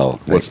really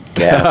well. What's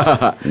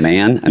Gas?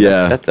 Man.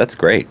 Yeah. That's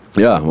great.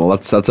 Yeah, well,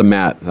 that's a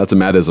Matt. That's a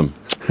Mattism.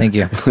 Thank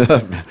you.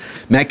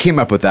 Matt came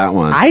up with that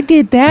one. I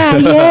did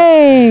that.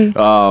 Yay.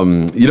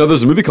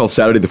 There's a movie called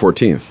Saturday the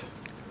 14th.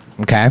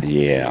 Okay.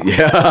 Yeah.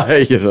 Yeah.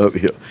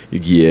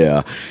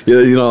 Yeah.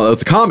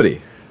 It's a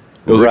comedy.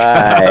 It was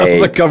right.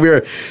 Like, come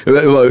here.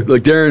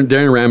 Like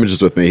Darren Ramage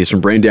is with me. He's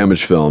from Brain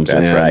Damage Films.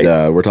 That's and,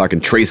 right. We're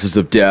talking Traces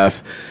of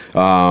Death.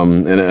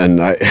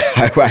 And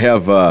I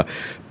have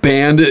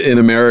Band in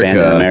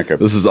America.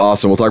 This is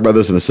awesome. We'll talk about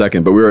this in a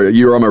second. But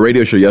you were on my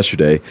radio show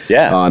yesterday.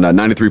 Yeah. On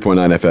 93.9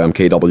 FM,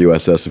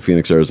 KWSS in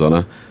Phoenix,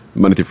 Arizona.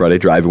 Monday through Friday,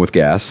 driving with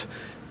gas.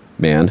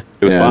 Man.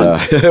 It was fun.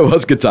 It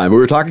was a good time. We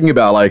were talking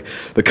about like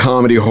the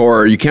comedy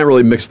horror. You can't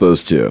really mix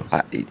those two.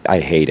 I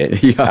hate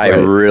it. Yeah, I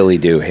really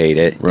do hate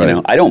it.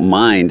 Right. I don't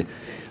mind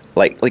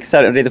like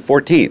Saturday the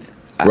 14th.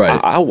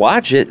 Right. I'll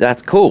watch it.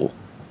 That's cool.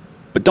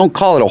 But don't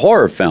call it a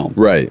horror film.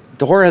 Right.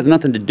 The horror has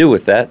nothing to do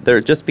with that.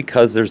 Just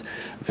because there's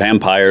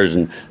vampires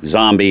and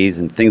zombies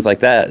and things like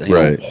that. You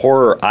know,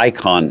 horror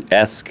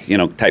icon-esque,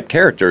 type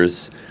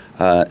characters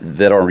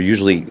that are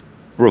usually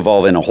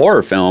revolve in a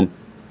horror film,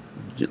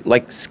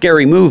 like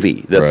Scary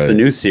Movie. That's the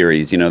new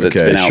series, that's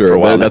been out for a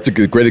while. That's a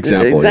great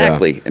example.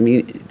 Exactly. Yeah. I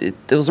mean,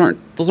 those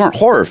aren't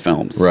horror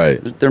films.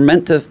 Right. They're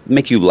meant to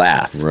make you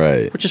laugh.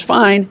 Right. Which is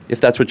fine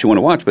if that's what you want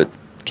to watch, but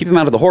keep them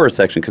out of the horror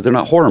section because they're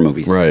not horror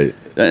movies. Right.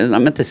 They're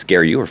not meant to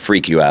scare you or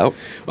freak you out.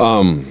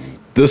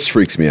 This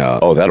freaks me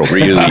out. Oh, that'll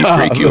really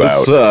freak you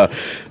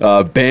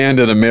out. Banned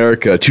in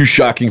America, Too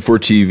Shocking for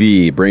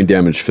TV. Brain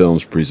Damage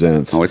Films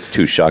presents. Oh, it's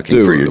too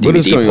shocking for your DVD what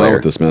is going player. on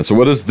with this, man? So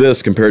what is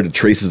this compared to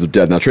Traces of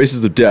Death? Now,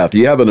 Traces of Death,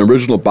 you have an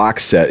original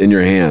box set in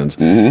your hands.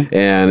 Mm-hmm.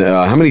 And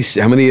how many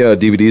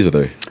DVDs are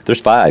there?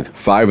 There's 5.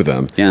 5 of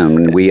them. Yeah,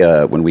 and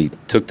when we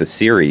took the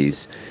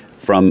series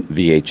from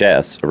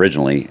VHS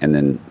originally and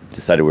then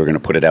decided we were going to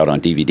put it out on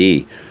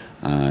DVD,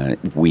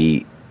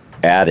 we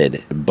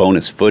added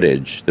bonus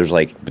footage. There's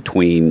like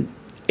between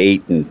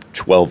 8 and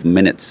 12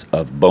 minutes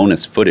of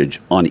bonus footage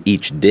on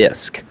each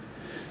disc.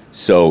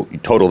 So you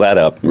total that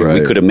up.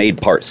 We could have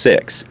made part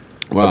 6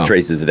 of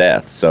Traces of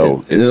Death.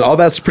 So and all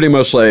that's pretty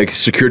much like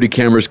security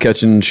cameras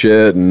catching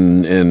shit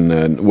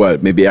and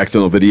what, maybe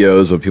accidental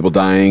videos of people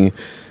dying.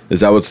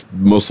 Is that what's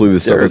mostly the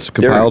stuff that's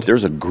compiled?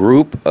 There's a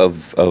group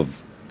of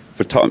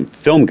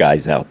film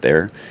guys out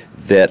there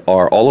that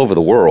are all over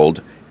the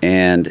world,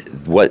 and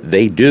what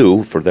they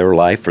do for their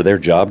life, for their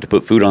job, to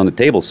put food on the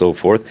table, so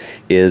forth,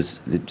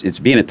 is it's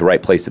being at the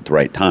right place at the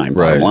right time,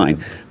 bottom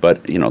line.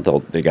 But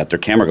they got their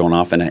camera going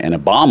off, and a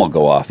bomb will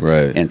go off,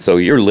 and so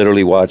you're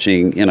literally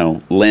watching,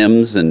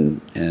 limbs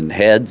and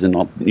heads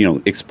and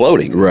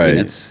exploding. Right, I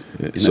mean, it's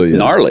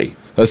gnarly.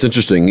 That's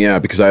interesting, yeah,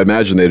 because I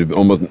imagine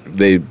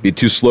they'd be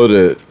too slow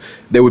to.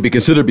 They would be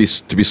considered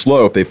to be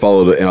slow if they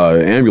followed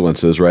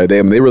ambulances, right? They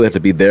really have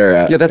to be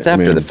there. That's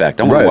after the fact.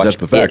 I want to watch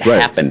it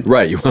happen.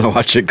 Right, you want to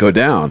watch it go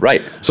down.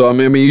 Right. So I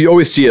mean, you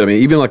always see it. I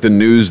mean, even like the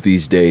news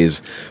these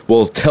days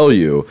will tell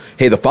you,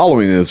 hey, the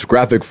following is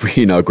graphic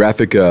footage.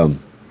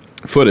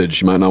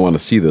 You might not want to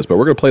see this, but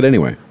we're going to play it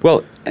anyway.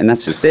 Well, and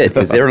that's just it.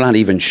 Is they're not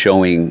even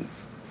showing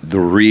the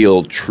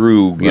real,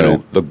 true,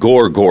 the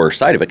gore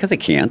side of it, because they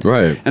can't.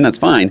 Right. And that's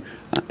fine.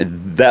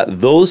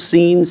 Those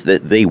scenes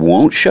that they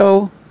won't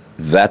show,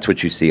 that's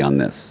what you see on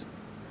this.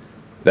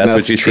 That's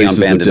what you see on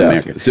Banned in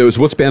America. So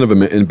what's Banned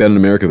in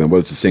America then?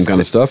 What's the same kind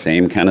of stuff?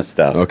 Same kind of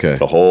stuff. Okay.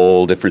 It's a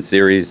whole different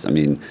series. I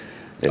mean,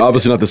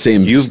 obviously not the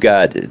same. You've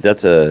got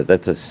that's a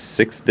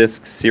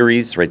 6-disc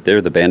series right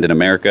there, the Banned in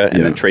America,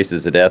 and then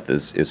Traces of Death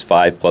is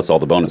 5 plus all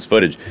the bonus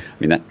footage. I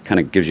mean, that kind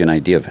of gives you an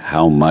idea of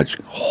how much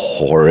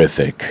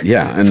horrific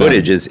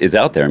footage is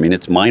out there. I mean,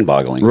 it's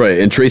mind-boggling. Right.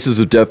 And Traces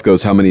of Death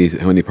goes how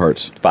many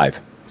parts? 5.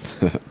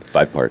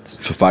 5 parts.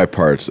 5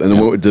 parts. And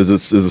then is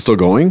it still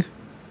going?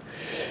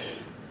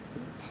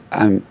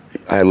 I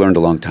learned a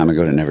long time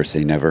ago to never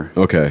say never.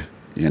 Okay.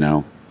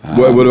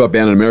 What about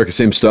Banned in America?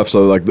 Same stuff.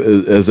 So like,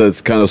 is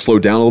it kind of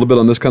slowed down a little bit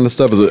on this kind of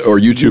stuff? Is it, or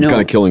YouTube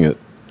kind of killing it?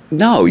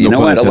 No, you know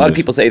what? A lot of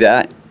people say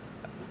that.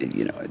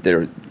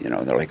 They're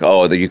like,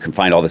 oh, you can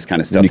find all this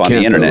kind of stuff on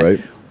the internet. Though,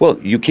 right? Well,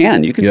 you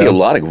can. You can see a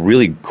lot of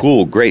really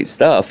cool, great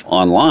stuff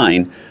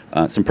online.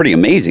 Some pretty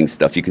amazing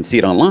stuff. You can see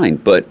it online.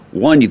 But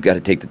one, you've got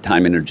to take the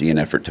time, energy, and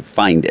effort to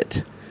find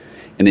it.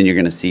 And then you're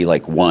going to see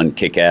like one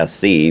kick-ass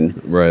scene.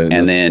 Right.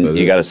 And then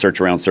you got to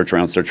search around.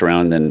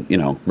 And then,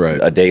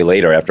 a day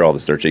later after all the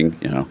searching,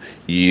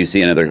 you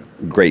see another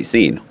great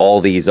scene.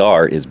 All these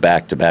is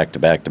back to back to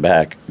back to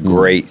back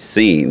great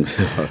scenes.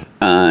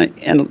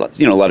 And,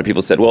 a lot of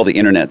people said, well, the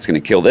internet's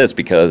going to kill this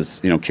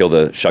because, kill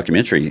the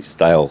shockumentary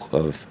style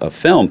of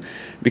film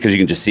because you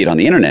can just see it on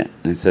the internet.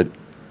 And I said,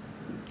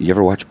 you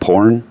ever watch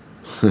porn?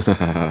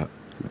 The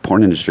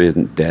porn industry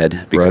isn't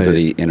dead because of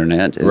the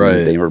internet.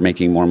 And they were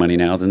making more money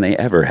now than they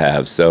ever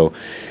have. So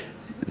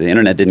the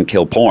internet didn't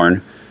kill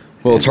porn.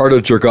 Well, it's hard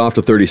to jerk off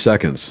to 30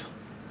 seconds.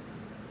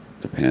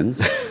 Depends.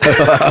 You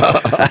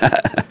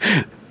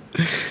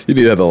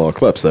need to have the little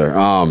clips there.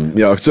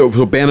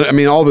 So Bandit, I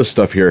mean, all this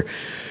stuff here.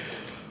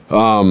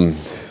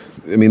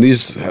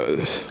 These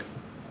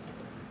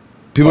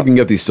people can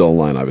get these still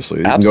online,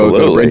 obviously. You Absolutely.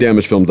 Can go to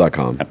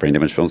braindamagefilms.com. At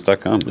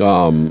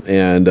braindamagefilms.com.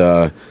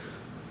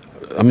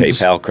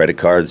 PayPal, credit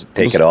cards,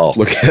 take it all.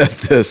 Look at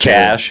this.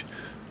 Cash.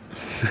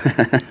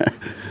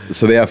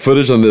 So they have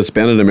footage on this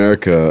Banned in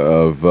America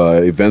of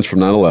events from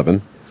 9/11.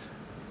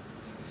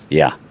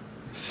 Yeah.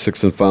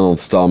 6th and final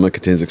installment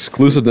contains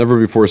exclusive,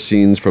 never-before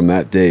scenes from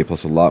that day,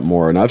 plus a lot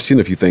more. And I've seen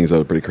a few things that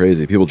are pretty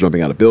crazy. People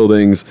jumping out of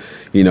buildings,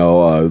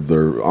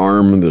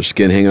 their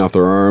skin hanging off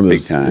their arm,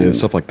 big time,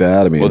 stuff like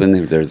that. I mean, well,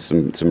 then there's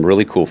some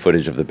really cool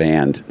footage of the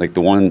band. Like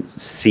the one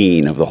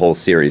scene of the whole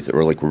series that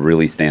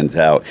really stands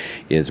out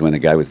is when the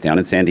guy was down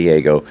in San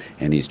Diego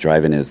and he's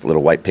driving his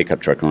little white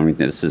pickup truck. I mean,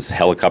 this is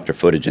helicopter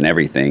footage and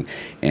everything.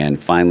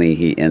 And finally,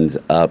 he ends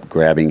up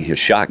grabbing his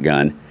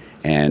shotgun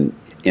and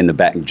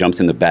jumps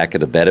in the back of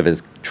the bed of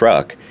his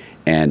truck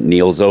and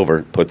kneels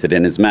over, puts it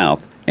in his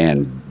mouth,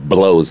 and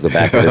blows the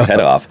back of his head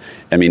off.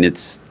 I mean,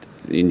 it's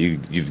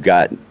you've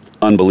got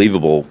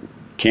unbelievable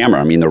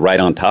camera. I mean, they're right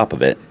on top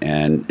of it,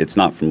 and it's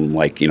not from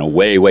like,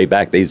 way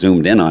back. They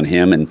zoomed in on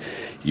him, and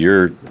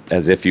you're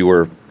as if you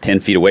were 10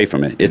 feet away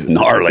from it. It's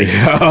gnarly.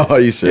 Oh, are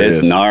you serious?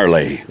 It's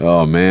gnarly.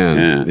 Oh,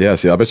 man. Yeah,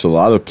 see, I bet you a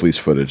lot of police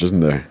footage,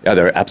 isn't there? Yeah,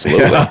 there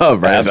absolutely. Yeah,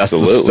 right,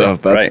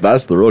 absolutely.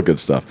 That's the real good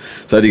stuff.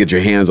 So how do you get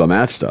your hands on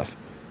that stuff?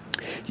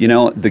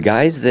 The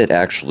guys that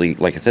actually,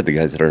 like I said, the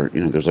guys that are,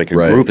 there's like a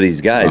group of these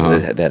guys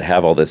that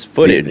have all this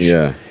footage.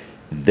 Yeah.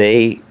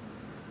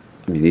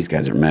 These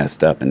guys are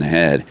messed up in the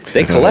head.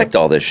 They collect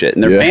all this shit,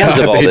 and they're fans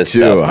of all this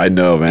stuff. I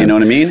know, man. You know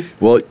what I mean?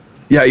 Well,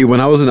 yeah,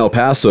 when I was in El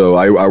Paso,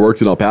 I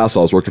worked in El Paso.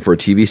 I was working for a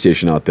TV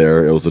station out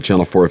there. It was a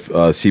Channel 4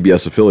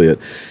 CBS affiliate,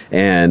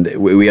 and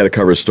we had to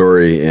cover a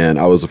story, and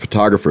I was a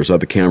photographer, so I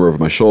had the camera over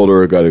my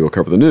shoulder, got to go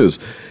cover the news,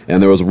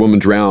 and there was a woman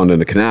drowned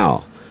in a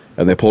canal,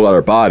 and they pulled out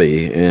her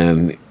body,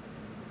 and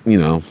we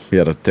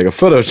had to take a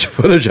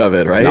footage of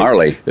it, right?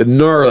 It's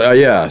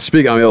gnarly. Yeah.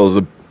 It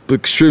was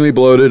extremely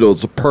bloated. It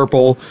was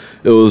purple.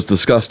 It was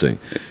disgusting.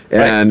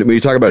 And when you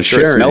talk about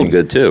sharing, it smelled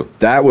good too.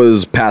 That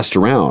was passed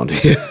around.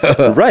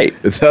 Right.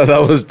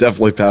 That was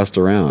definitely passed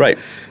around. Right.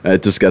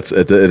 It just gets.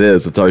 It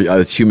is.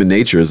 It's human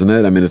nature, isn't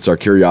it? I mean, it's our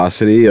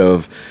curiosity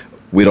of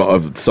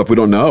stuff we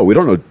don't know. We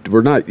don't know.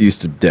 We're not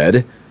used to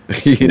dead.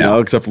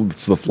 Except for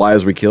the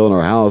flies we kill in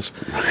our house,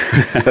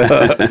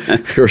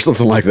 or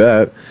something like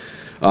that.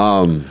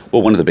 Well,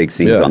 one of the big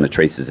scenes on the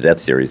Traces of Death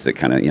series that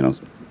kind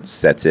of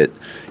sets it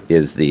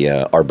is the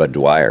R. Bud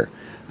Dwyer.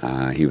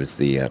 He was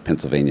the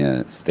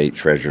Pennsylvania state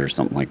treasurer,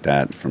 something like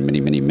that, from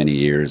many, many, many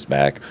years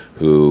back,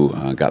 who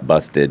got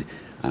busted.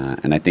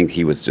 And I think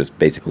he was just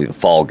basically the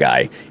fall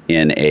guy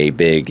in a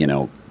big,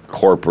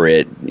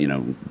 corporate,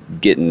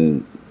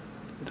 getting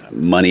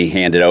money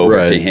handed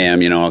over to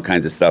him, all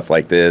kinds of stuff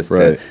like this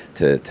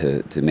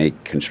to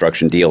make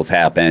construction deals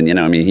happen.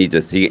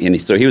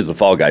 So he was the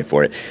fall guy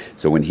for it.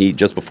 So when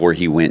just before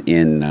he went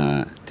in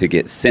to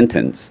get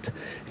sentenced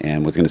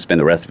and was going to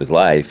spend the rest of his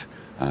life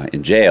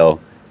in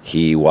jail,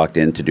 he walked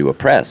in to do a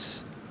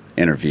press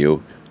interview,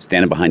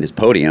 standing behind his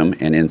podium,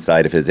 and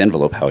inside of his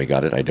envelope, how he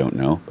got it, I don't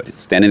know, but it's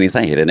standing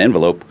inside, he had an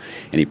envelope,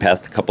 and he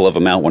passed a couple of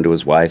them out, one to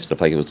his wife,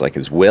 stuff like it was like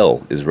his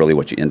will is really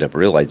what you end up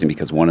realizing,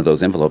 because one of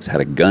those envelopes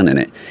had a gun in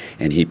it,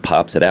 and he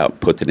pops it out,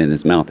 puts it in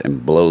his mouth,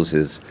 and blows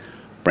his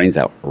brains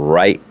out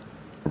right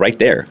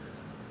there.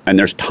 And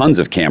there's tons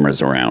of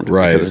cameras around.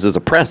 Right. Because this is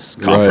a press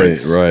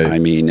conference. Right. I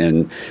mean,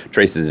 in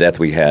Traces of Death,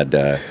 we had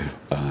an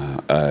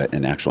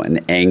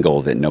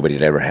angle that nobody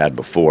had ever had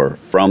before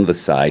from the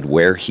side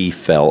where he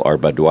fell, R.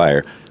 Bud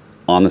Dwyer,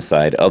 on the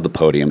side of the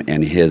podium,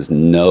 and his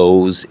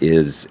nose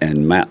he's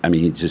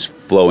just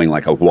flowing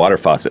like a water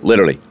faucet,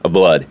 literally, of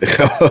blood.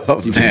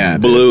 Oh,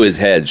 man. Blew his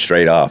head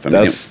straight off.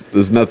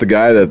 Isn't that the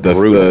guy that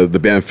the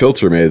band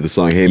Filter made the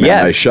song, Hey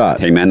Man, Nice Shot?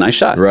 Hey Man, Nice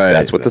Shot. Right.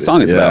 That's what the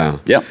song is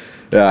about. Yep.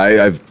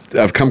 Yeah,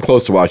 I've come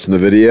close to watching the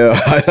video.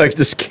 I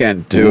just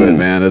can't do it,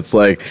 man. It's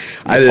like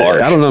I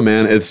don't know,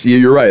 man.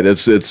 You're right.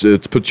 It's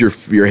put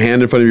your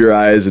hand in front of your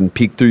eyes and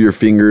peek through your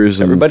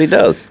fingers. Everybody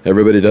does.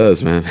 Everybody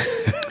does, man.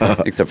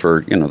 Except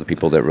for the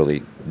people that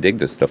really dig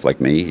this stuff like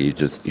me.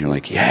 You're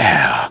like,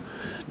 yeah,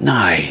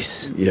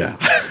 nice. Yeah.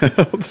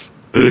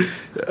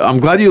 I'm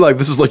glad you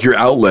this is like your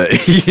outlet,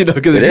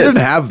 because if you didn't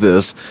have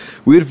this,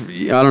 I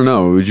don't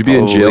know, would you be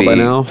in jail by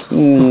now?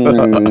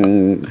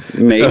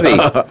 Maybe,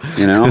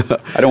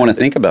 I don't want to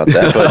think about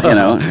that, but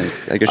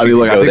I guess I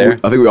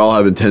think we all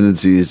have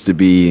tendencies to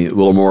be a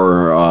little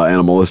more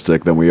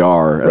animalistic than we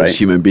are as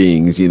human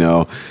beings,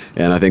 and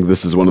I think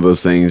this is one of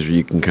those things where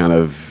you can kind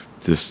of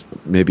just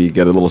maybe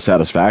get a little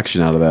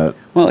satisfaction out of that.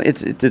 Well,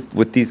 it's just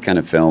with these kind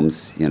of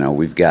films,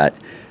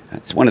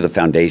 it's one of the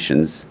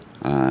foundations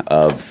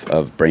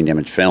of brain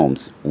damage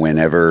films.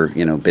 Whenever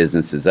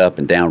business is up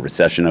and down,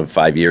 recession of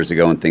 5 years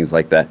ago and things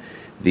like that,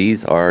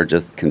 these are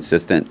just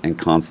consistent and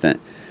constant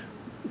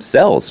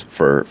sells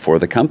for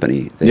the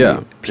company.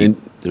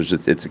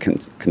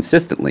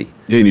 Consistently.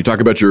 Yeah, and you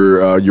talk about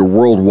your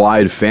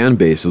worldwide fan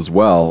base as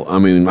well. I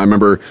mean, I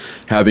remember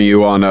having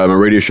you on a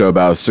radio show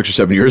about 6 or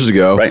 7 years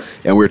ago,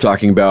 and we were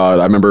talking about.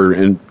 I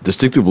remember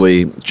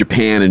distinctively,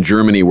 Japan and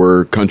Germany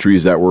were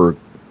countries that were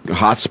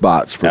hot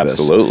spots for this.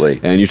 Absolutely.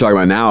 And you're talking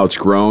about now it's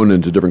grown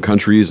into different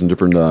countries and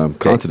different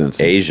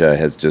continents. Asia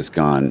has just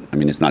gone,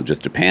 it's not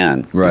just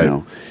Japan. Right.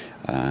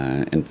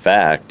 In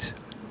fact,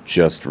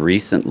 just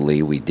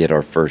recently we did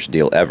our first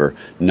deal ever,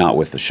 not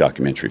with the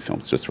shockumentary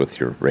films, just with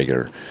your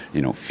regular,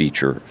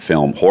 feature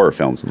film, horror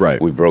films. Right.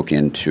 We broke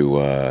into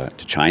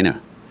to China.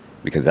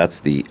 Because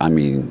it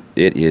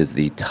is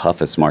the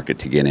toughest market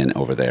to get in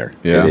over there.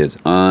 Yeah. It is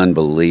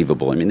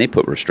unbelievable. They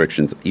put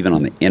restrictions even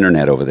on the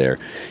internet over there.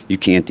 You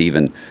can't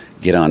even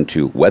get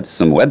onto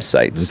some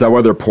websites. Is that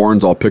why their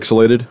porn's all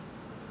pixelated?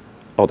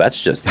 Oh,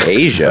 that's just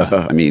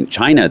Asia.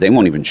 China, they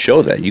won't even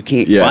show that. You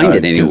can't find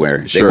it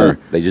anywhere. Sure.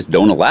 They just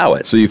don't allow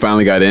it. So you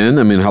finally got in?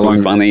 How long?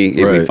 We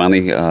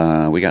finally,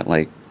 we got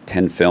like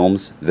 10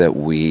 films that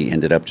we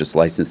ended up just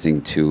licensing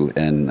to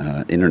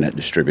an internet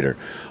distributor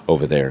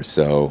over there.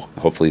 So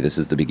hopefully this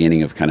is the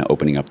beginning of kind of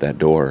opening up that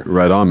door.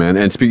 Right on, man.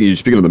 And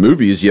speaking of the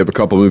movies, you have a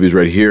couple movies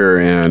right here,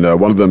 and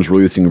one of them is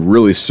releasing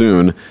really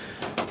soon.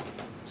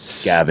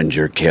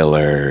 Scavenger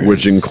Killers,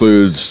 which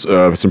includes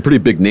some pretty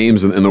big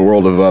names in the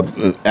world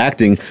of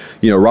acting.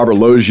 You know, Robert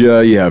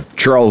Loggia, you have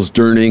Charles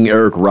Durning,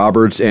 Eric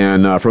Roberts,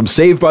 and from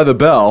Saved by the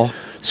Bell,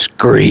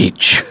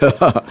 Screech.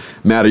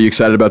 Matt, are you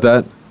excited about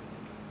that?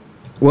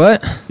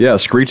 What? Yeah,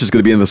 Screech is going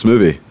to be in this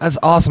movie. That's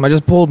awesome. I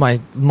just pulled my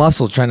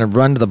muscle trying to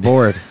run to the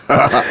board.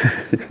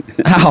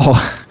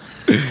 Ow.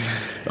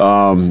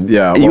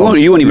 Yeah. You won't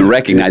even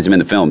recognize him in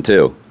the film,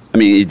 too. I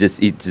mean, he just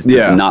does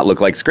not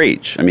look like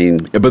Screech. I mean,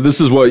 but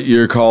this is what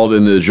you're called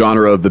in the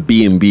genre of the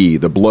B&B,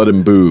 the blood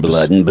and boobs.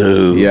 Blood and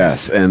boobs.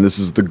 Yes, and this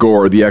is the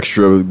gore, the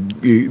extra,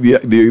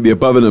 the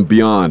above and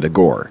beyond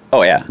gore.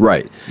 Oh yeah,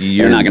 right.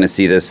 You're not going to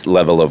see this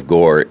level of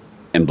gore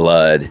and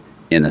blood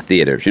in the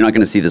theaters. You're not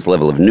going to see this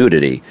level of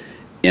nudity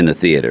in the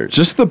theaters.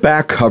 Just the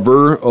back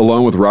cover,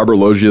 along with Robert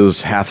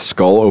Loggia's half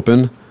skull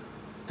open.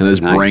 And his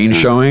brain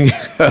showing.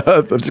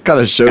 That just kind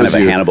of shows kind of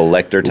you a Hannibal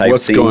Lecter type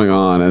what's scene. going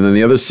on. And then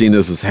the other scene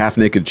is this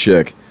half-naked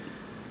chick.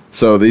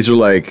 So these are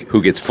like... Who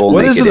gets full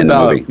naked in the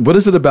movie. What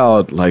is it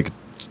about, like,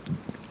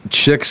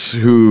 chicks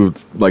who,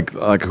 like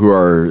who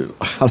are,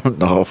 I don't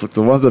know,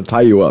 the ones that tie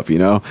you up, you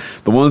know?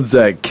 The ones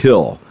that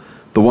kill.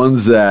 The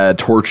ones that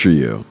torture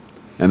you.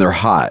 And they're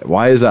hot.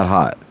 Why is that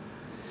hot?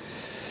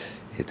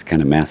 It's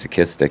kind of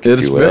masochistic,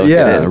 if you will. Right.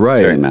 It's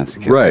very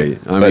masochistic.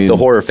 Right. But the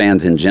horror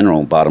fans in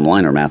general, bottom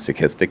line, are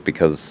masochistic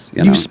because,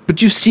 you know.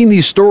 But you've seen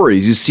these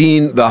stories. You've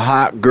seen the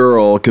hot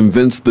girl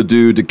convince the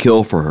dude to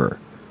kill for her.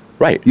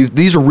 Right.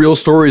 These are real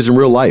stories in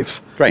real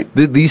life. Right.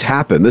 These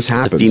happen. This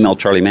happens. It's a female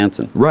Charlie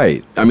Manson.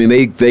 Right. I mean,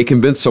 they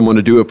convince someone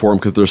to do it for them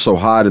because they're so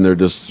hot and they're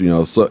just, you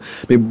know, so.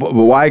 I mean, but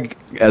why,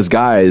 as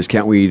guys,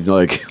 can't we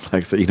like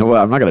say, you know what?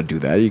 I'm not going to do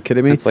that. Are you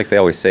kidding me? It's like they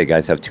always say,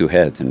 guys have two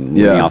heads, and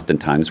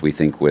oftentimes we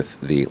think with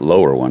the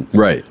lower one.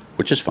 Right.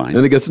 Which is fine.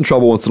 And it gets in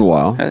trouble once in a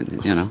while.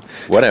 You know,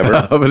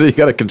 whatever. But you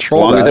got to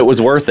control as long that. as it was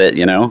worth it,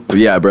 you know.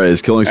 Yeah, but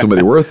is killing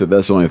somebody worth it?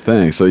 That's the only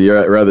thing. So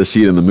you'd rather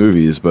see it in the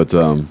movies, but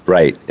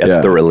right.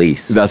 That's the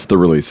release. That's the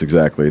release,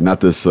 exactly. Not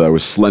this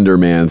with Slender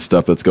Man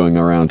stuff that's going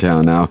around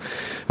town now.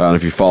 I don't know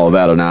if you follow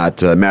that or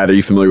not. Matt, are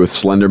you familiar with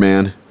Slender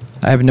Man?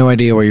 I have no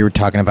idea what you were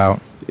talking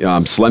about.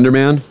 Slender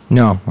Man?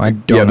 No, I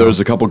don't. Yeah, there was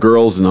a couple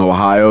girls in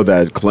Ohio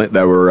that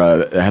were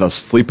had a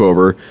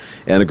sleepover,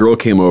 and a girl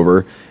came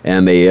over,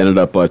 and they ended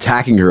up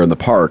attacking her in the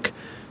park.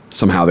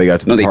 Somehow they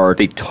got to the park.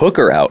 They took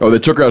her out. Oh, they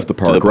took her out to the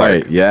park,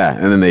 right? Yeah,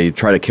 and then they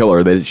try to kill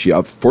her. She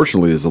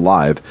fortunately is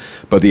alive,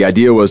 but the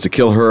idea was to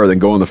kill her, then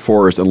go in the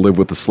forest and live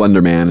with the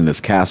Slender Man in his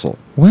castle.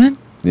 What?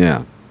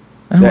 Yeah.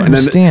 I don't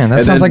understand.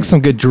 That sounds like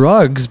some good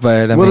drugs,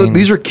 but I mean...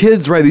 these are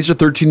kids, right? These are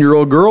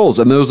 13-year-old girls,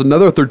 and there was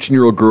another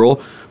 13-year-old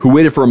girl who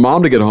waited for her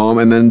mom to get home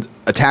and then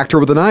attacked her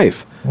with a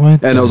knife.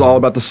 What? And it was all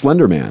about the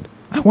Slender Man.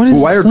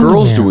 Why are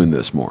girls doing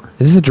this more?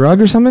 Is this a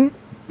drug or something?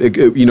 It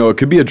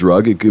could be a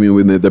drug. It could be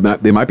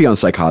they might be on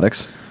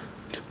psychotics.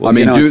 Well, I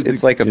mean,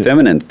 it's like a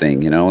feminine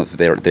thing, you know.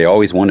 They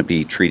always want to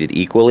be treated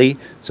equally,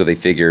 so they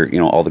figure, you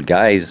know, all the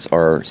guys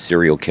are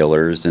serial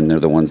killers, and they're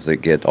the ones that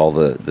get all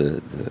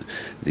the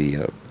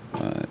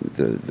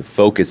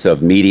focus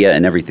of media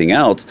and everything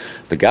else.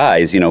 The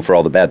guys, you know, for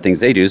all the bad things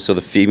they do. So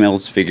the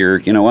females figure,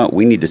 you know what,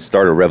 we need to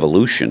start a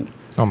revolution.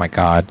 Oh my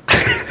God.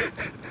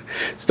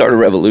 Start a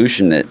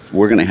revolution that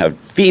we're going to have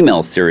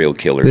female serial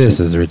killers.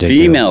 This is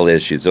ridiculous. Female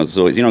issues.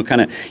 So you know,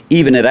 kind of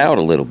even it out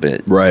a little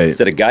bit. Right.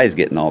 Instead of guys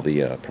getting all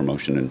the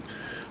promotion. And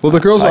well, the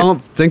girls, I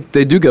don't think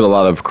they do get a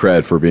lot of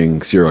cred for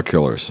being serial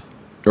killers.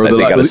 Or they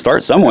got to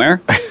start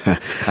somewhere.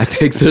 I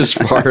think as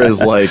far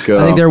as like...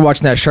 I think they were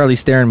watching that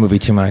Charlize Theron movie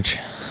too much.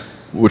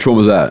 Which one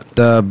was that?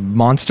 The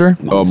Monster.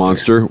 Oh,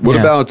 Monster. What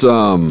about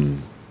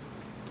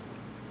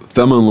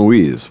Thelma and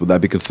Louise? Would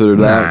that be considered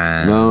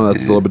that? No,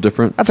 that's a little bit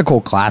different. That's a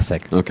cool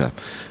classic. Okay,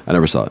 I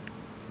never saw it.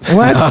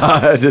 What?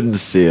 I didn't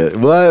see it.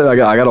 What? I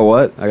got a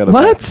what? I got a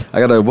what? I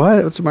got a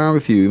what? What's wrong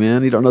with you,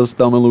 man? You don't know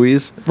Thelma and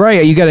Louise?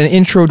 Right. You got an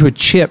intro to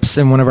Chips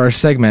in one of our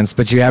segments,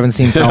 but you haven't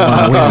seen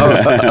Thelma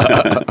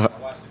and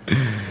Louise.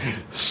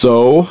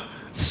 So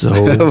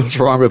what's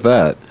wrong with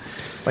that?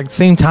 It's like the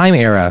same time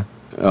era.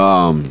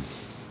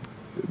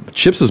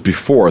 Chips is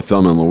before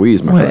Thelma and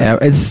Louise, my friend.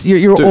 It's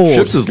you're Dude, old.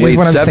 Chips is Here's late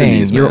what I'm 70s, saying.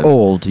 man. You're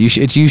old. You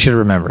should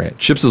remember it.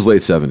 Chips is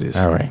late 70s.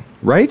 All right.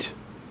 Right?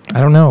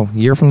 I don't know.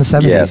 You're from the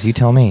 70s. Yes. You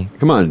tell me.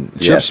 Come on.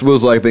 Chips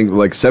was like, I think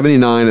like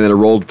 79 and then it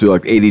rolled to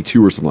like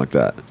 82 or something like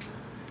that.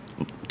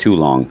 Too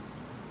long.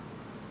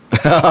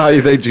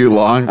 You think too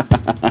long?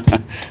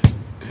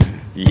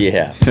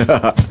 Yeah.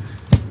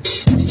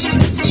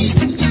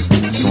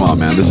 Come on,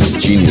 man. This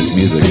is genius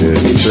music, dude.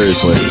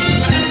 Seriously.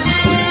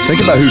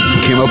 Think about who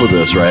came up with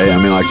this, right? I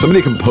mean, like,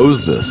 somebody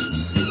composed this.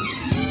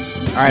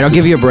 All right, I'll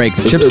give you a break.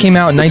 Chips came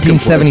out in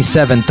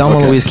 1977. Thelma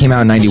and Louise came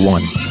out in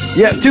 91.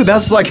 Yeah, dude,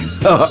 that's like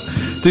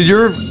Dude,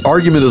 your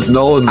argument is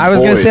null and void. I was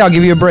going to say I'll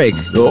give you a break.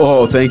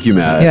 Oh, thank you,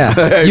 Matt.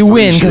 Yeah, you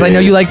win because I know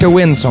you like to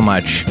win so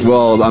much.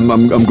 Well,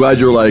 I'm glad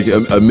you're like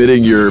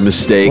admitting your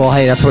mistake. Well,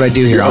 hey, that's what I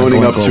do here. You're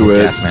owning up to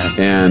it,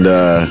 and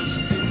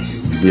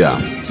yeah.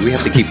 Do we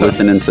have to keep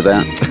listening to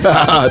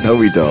that? No,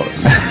 we don't.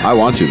 I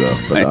want to though,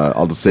 but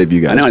I'll just save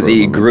you guys. I know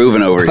it's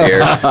grooving over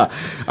here.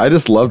 I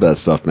just love that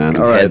stuff, man.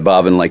 All right, head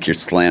bobbing like you're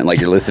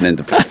listening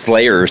to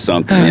Slayer or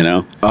something, you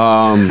know.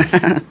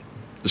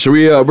 Should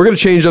we? We're going to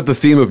change up the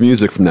theme of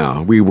music from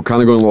now. We were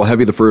kind of going a little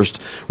heavy the first.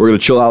 We're going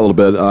to chill out a little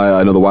bit.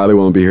 I know the Wiley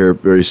one will be here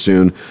very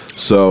soon.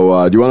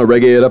 So, do you want to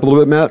reggae it up a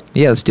little bit, Matt?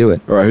 Yeah, let's do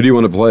it. All right, who do you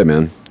want to play,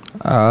 man?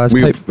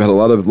 We've had a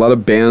lot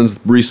of bands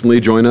recently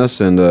join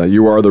us, and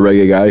you are the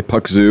reggae guy.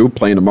 Puck Zoo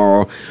playing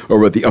tomorrow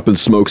over at the Up and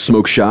Smoke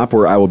Shop,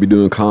 where I will be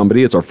doing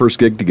comedy. It's our first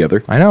gig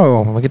together. I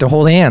know. We get to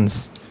hold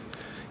hands.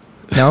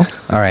 No?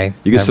 All right.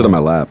 You can sit on my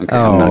lap. Okay,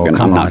 I'm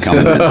not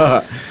coming.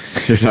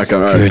 You're not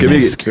coming. All right, give me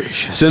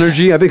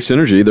Synergy. I think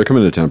Synergy. They're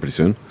coming to town pretty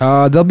soon.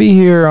 They'll be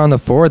here on the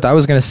 4th. I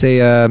was going to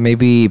say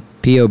maybe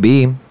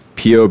POB.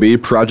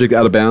 POB, Project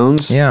Out of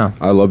Bounds. Yeah.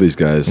 I love these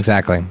guys.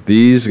 Exactly.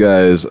 These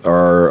guys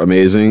are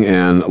amazing,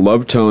 and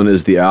Love Tone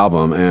is the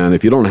album, and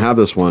if you don't have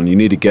this one, you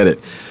need to get it.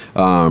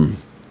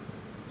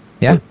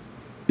 Yeah.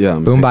 Yeah.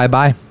 Boom Bye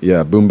Bye.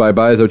 Yeah, Boom Bye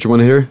Bye. Is that what you want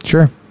to hear?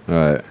 Sure. All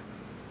right.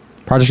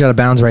 Project Out of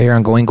Bounds right here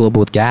on Going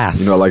Global with Gas.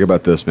 You know what I like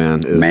about this,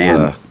 man?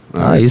 Is,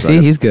 you see?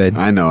 He's good.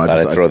 I know.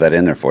 I'd throw that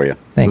in there for you.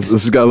 Thanks.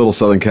 This has got a little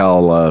Southern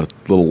Cal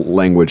little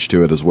language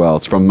to it as well.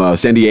 It's from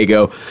San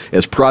Diego.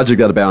 It's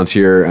Project Out of Bounds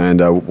here.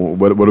 And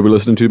what are we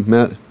listening to,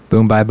 Matt?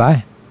 Boom Bye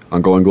Bye.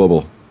 On Going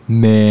Global.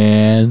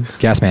 Man.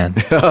 Gas Man.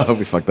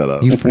 We fucked that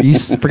up. You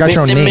forgot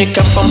your own name.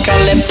 From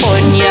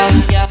California.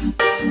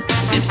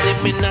 Them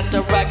say me not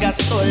a raga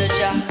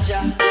soldier,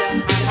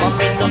 but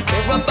me no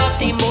care about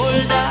the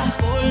molder.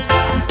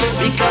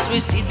 Because we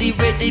see the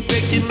way they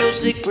break the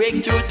music,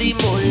 break through the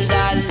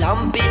molder.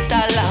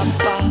 Lampita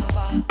lampa,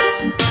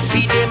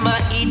 feed them a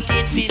eat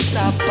it fi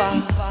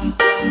supper.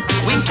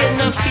 We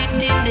cannot fit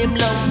in them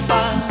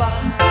lampa,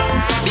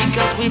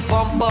 because we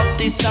pump up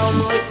the sound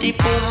with the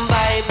boom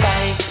bye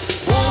bye,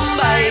 boom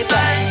bye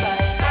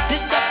bye.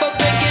 This type of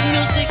reggae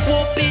music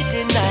won't be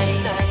denied.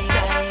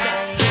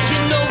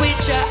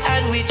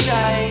 We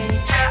try,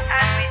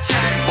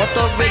 but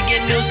the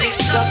reggae music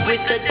stuck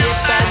with the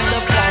deaf and the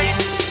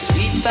blind.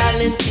 Sweet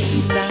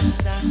Valentina,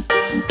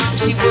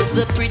 she was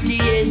the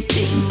prettiest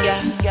thing.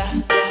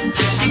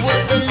 She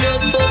was the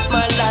love of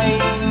my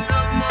life,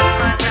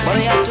 but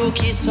I had to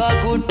kiss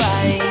her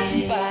goodbye.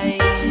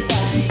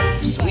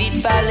 Sweet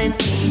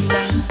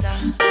Valentina,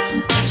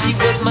 she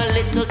was my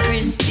little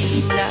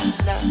Christina.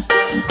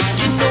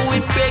 You know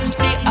it breaks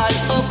me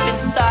all up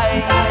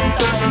inside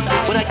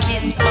when I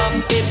kiss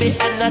my baby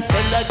and I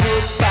tell her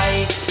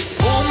goodbye.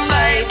 Boom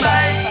bye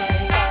bye.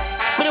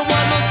 But I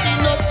wanna see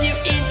no tear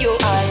in your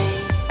eye.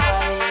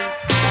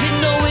 You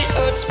know it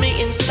hurts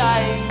me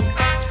inside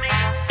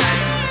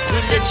to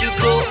let you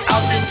go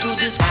out into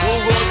this cool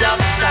world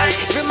outside.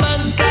 Every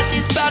man's got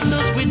his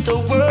battles with the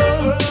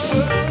world.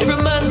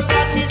 Every man's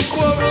got his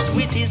quarrels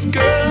with his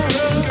girl.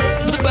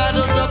 But the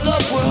battles of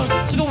the world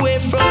took away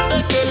from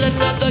the girl, and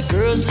now the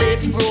girls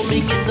left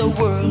roaming in the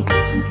world.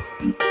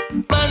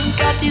 Man's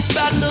got his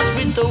battles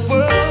with the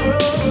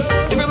world.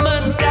 Every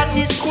man's got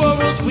his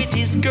quarrels with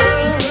his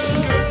girl.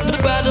 But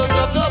the battles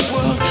of the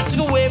world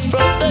took away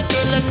from the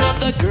girl, and now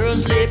the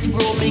girls left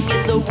roaming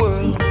in the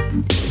world.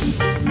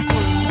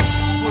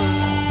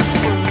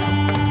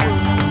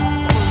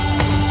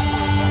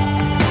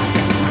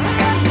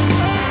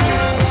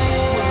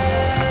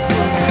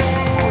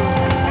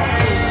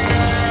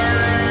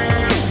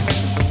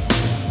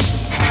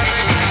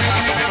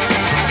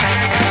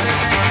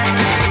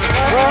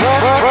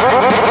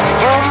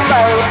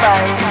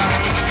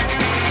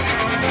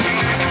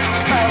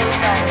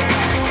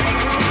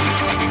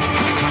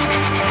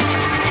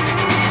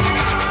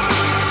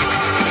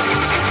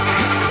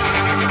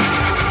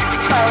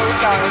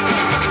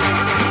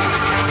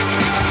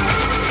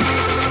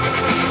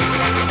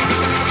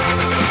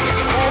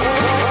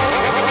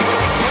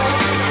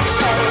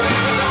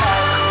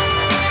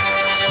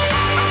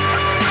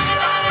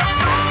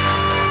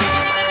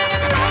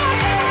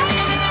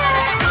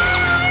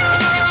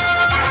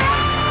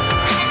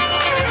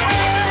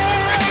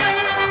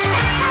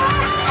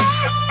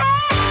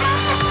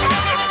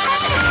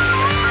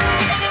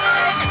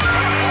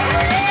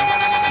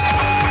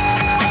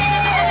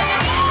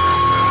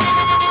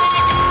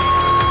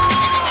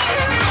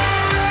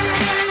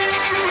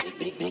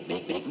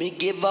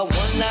 Give her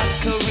one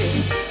last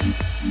caress.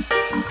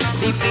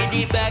 Me feel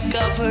the back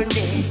of her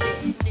neck.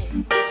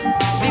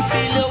 Me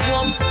feel her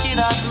warm skin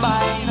on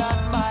mine.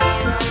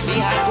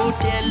 Me I go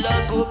tell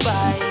her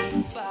goodbye.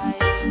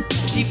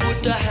 She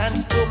put her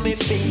hands to me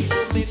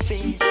face.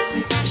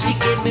 She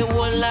gave me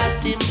one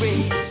last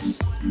embrace.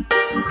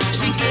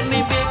 She gave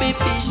me baby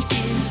fish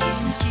kiss.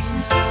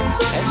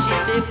 And she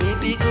said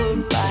baby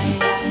goodbye.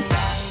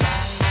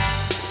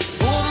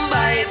 Boom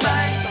bye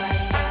bye.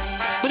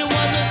 But I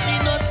wanna see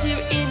no tear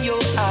in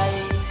your eye.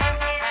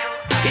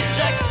 It's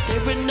like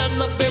staring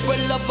on a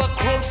barrel of a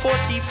Chrome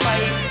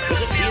 45.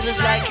 Cause it feels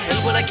like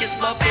hell when I kiss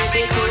my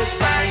baby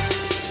goodbye.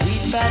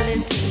 Sweet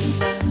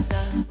Valentina,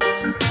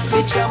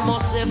 me try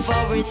myself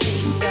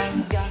everything.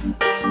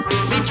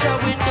 Me try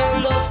with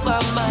all of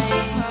my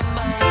mind,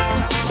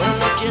 but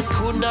love just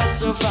could not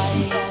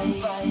survive.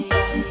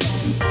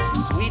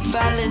 Sweet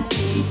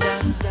Valentina,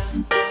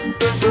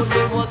 don't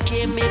know what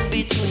came in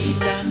between.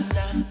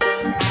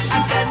 I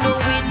got no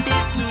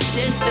witness to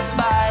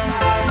testify.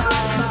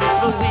 Makes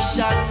me wish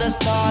on the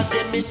star,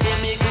 then me say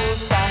me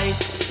goodbyes.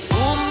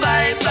 Boom,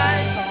 bye,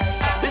 bye.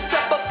 This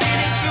type of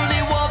feeling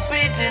truly won't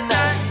be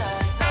denied.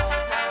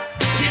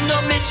 You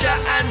know me try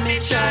and me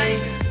try,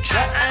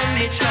 try and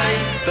me try,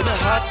 but my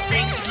heart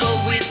sinks low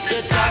with the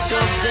dark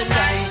of the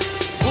night.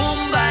 Boom,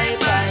 bye,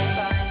 bye.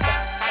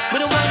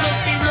 But I wanna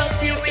see no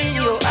tear in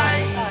your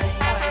eye.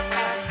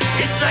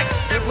 It's like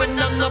staring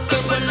on the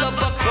purple of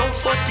a Chrome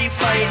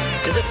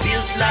 45. Cause it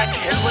feels like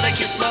hell when I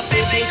kiss my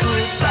baby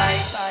goodbye.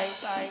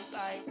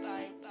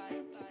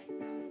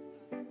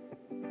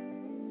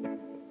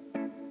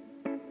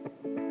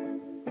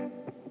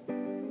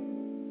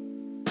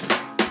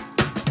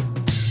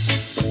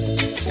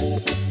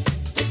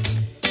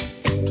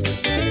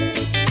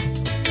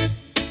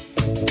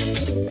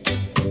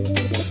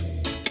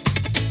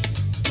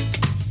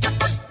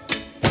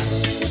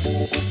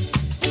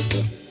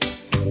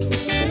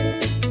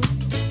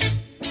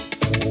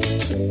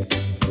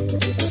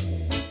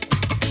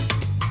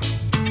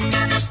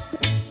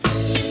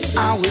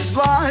 I was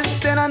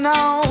lost and I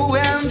now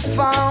am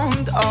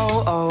found.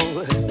 Oh,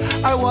 oh,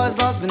 I was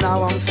lost but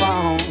now I'm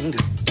found.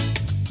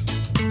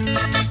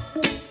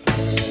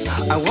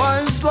 I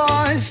was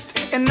lost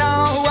and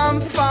now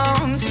I'm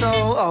found. So,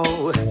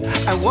 oh,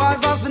 I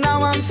was lost but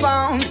now I'm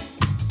found.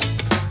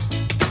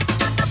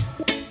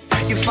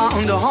 You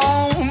found a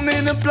home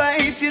in a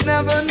place you'd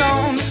never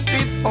known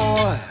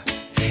before.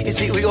 You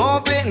see, we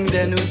opened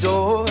a new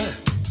door.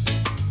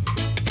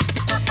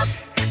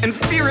 And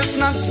fear us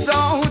not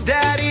so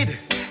that it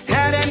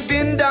hadn't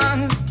been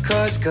done.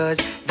 Cause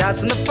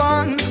that's in the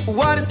fun,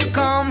 what is to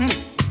come.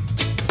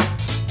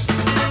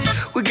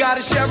 We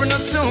gotta share a new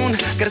tune,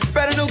 gotta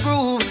spread a new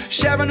groove,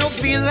 share a new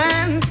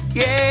feeling,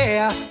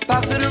 yeah.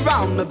 Pass it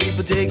around, the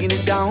people taking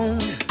it down.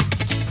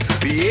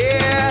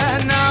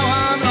 Yeah, now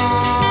I'm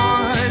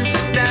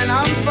lost and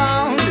I'm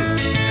found.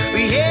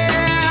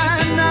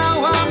 Yeah,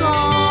 now I'm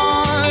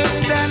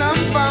lost and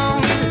I'm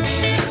found.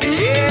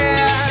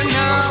 Yeah,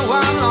 now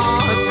I'm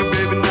lost, so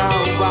baby,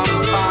 now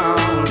I'm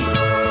found.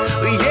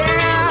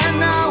 Yeah,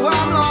 now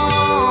I'm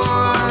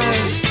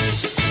lost.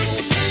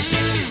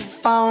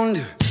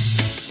 Found.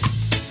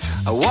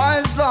 I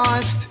was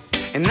lost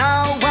and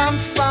now I'm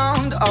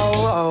found.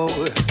 Oh,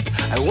 oh.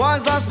 I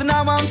was lost but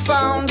now I'm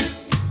found.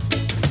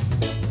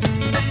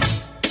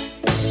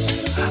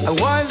 I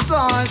was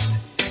lost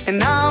and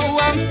now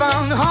I'm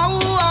found. Oh,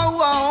 oh,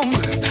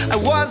 oh. I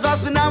was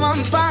lost but now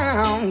I'm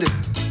found.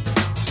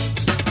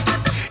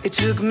 It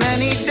took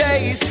many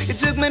days, it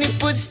took many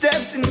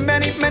footsteps and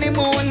many, many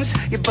moons.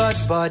 Yeah,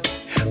 but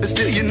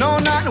still you know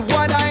not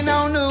what I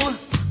now knew.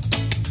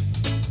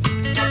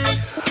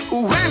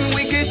 When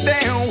we get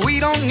there, we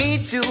don't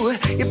need to.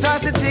 You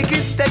pass the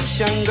ticket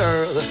station,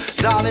 girl.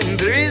 Darling,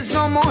 there is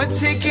no more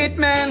ticket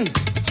man.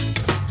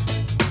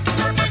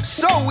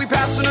 So we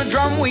passed from the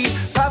drum, we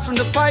passed from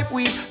the pipe,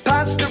 we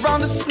passed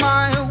around the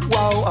smile.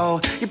 Whoa,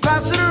 oh, you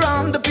passed it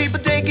around, the people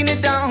taking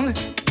it down.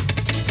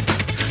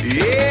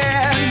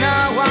 Yeah,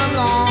 now I'm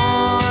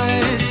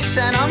lost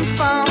and I'm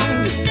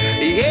found.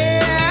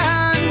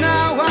 Yeah,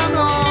 now I'm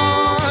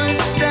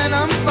lost and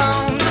I'm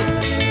found.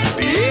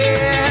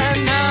 Yeah,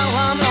 now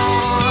I'm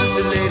lost,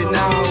 lady,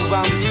 now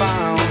I'm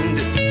found.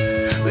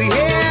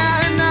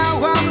 Yeah,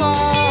 now I'm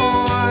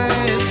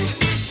lost.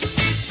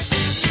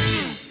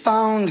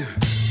 Found.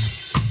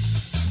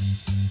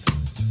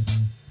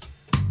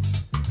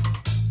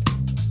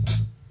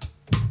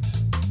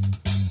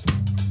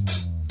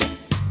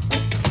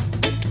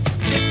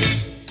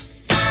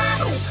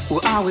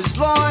 Well, I was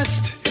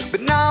lost,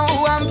 but now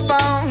I'm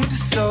found.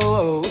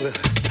 So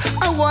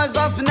I was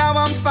lost, but now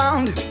I'm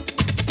found.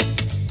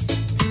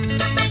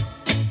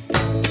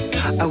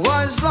 I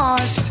was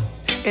lost,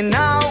 and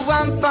now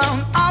I'm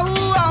found. Oh,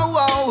 oh,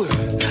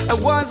 oh. I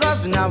was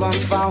lost, but now I'm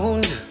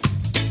found.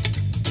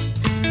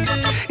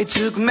 It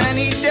took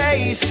many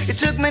days, it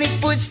took many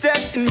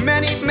footsteps and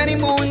many, many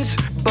moons.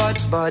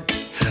 But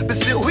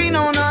still we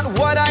know not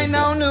what I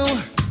now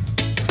knew.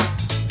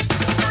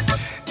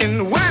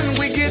 And when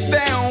we get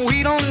there,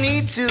 we don't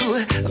need to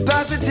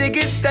pass the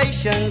ticket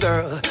station,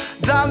 girl.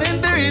 Darling,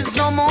 there is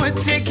no more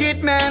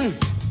ticket man.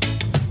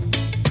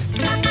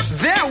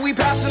 There we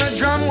passed on a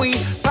drum, we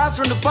passed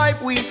from the pipe,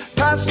 we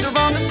passed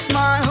around a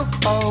smile.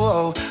 Oh,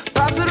 oh,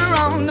 pass it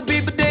around, the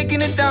people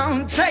taking it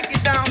down, take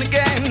it down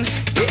again.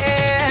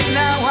 Yeah,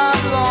 now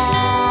I'm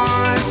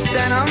lost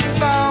and I'm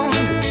found.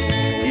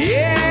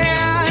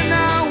 Yeah,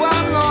 now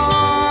I'm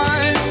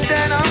lost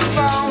and I'm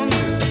found.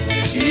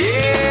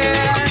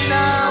 Yeah,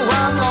 now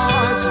I'm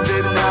lost,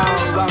 baby,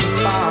 now I'm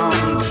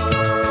found.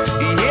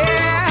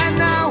 Yeah,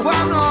 now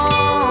I'm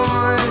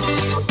lost.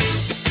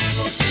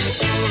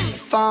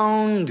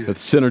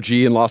 It's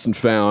Synergy and Lost and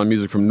Found,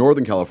 music from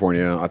Northern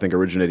California, I think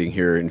originating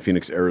here in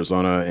Phoenix,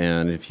 Arizona.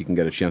 And if you can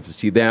get a chance to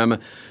see them,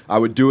 I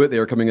would do it. They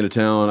are coming into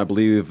town, I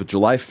believe,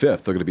 July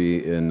 5th. They're going to be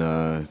in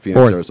Phoenix,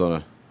 4th.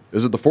 Arizona.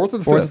 Is it the 4th or the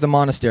 5th? 4th at the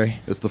monastery.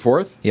 It's the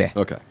 4th? Yeah.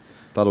 Okay.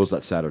 Thought it was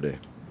that Saturday.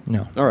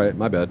 No. All right,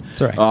 my bad.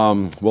 It's all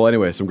right. Well,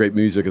 anyway, some great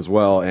music as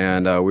well,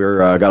 and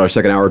we're got our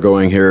second hour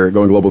going here,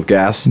 going global with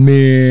gas.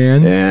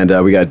 Man.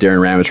 And we got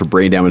Darren Ramage from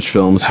Brain Damage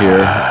Films here.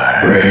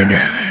 Brain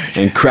Damage.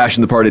 And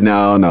crashing the party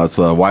now. No, it's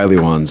the Wiley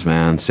ones,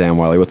 man. Sam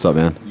Wiley, what's up,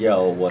 man?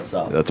 Yo, what's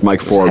up? That's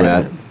Mike 4,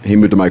 Matt. He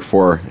moved to Mike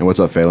 4. And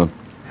what's up, Phelan?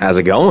 How's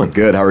it going?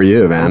 Good. How are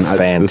you, man?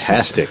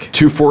 Fantastic.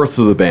 2/4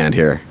 of the band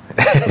here.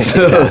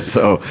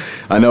 so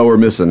I know we're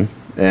missing.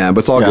 But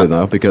it's all good,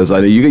 though, because I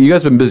know you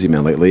guys have been busy,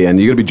 man, lately, and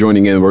you're going to be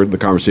joining in the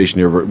conversation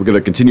here. We're going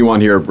to continue on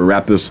here,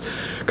 wrap this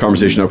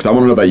conversation up, because I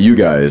want to know about you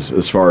guys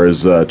as far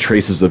as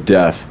Traces of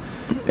Death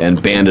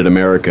and Bandit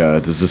America.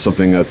 Is this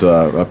something that's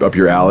up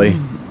your alley?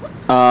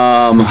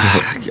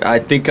 I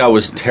think I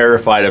was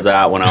terrified of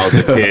that when I was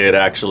a kid,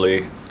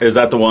 actually. Is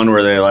that the one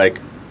where they,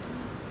 like...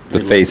 The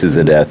Faces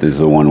of Death is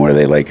the one where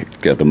they, like,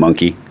 got the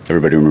monkey.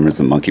 Everybody remembers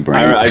the monkey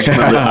brain.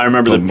 I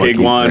remember the pig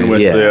one with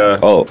the...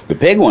 Oh, the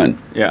pig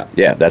one? Yeah.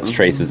 Yeah, that's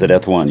Traces of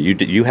Death 1.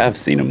 You have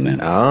seen them then.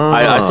 Oh.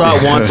 I saw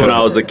it once when I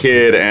was a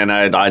kid, and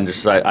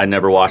I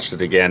never watched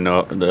it again.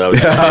 No,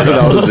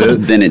 that was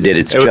it. Then it did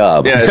its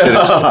job. Yeah,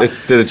 it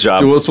did its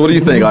job. So what do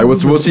you think? Like,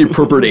 what's the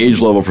appropriate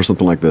age level for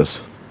something like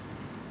this?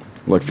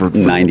 Like for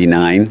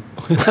 99.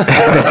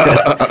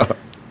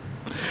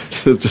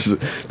 So just,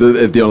 if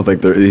you don't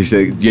think you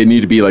say you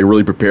need to be like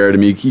really prepared. I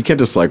mean, you can't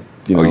just like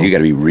you know. You got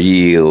to be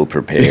real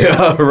prepared.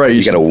 Yeah, right.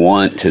 You got to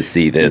want to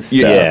see this. Stuff.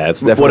 Yeah,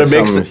 it's definitely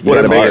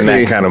what it makes me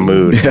in that kind of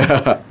mood.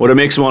 Yeah. What it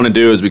makes me want to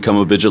do is become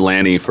a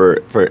vigilante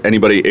for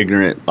anybody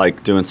ignorant,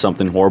 like doing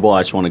something horrible.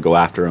 I just want to go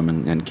after them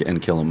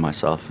and kill them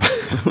myself.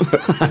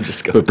 I'm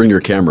just But bring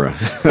your camera.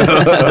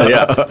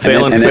 Yeah,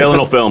 Phelan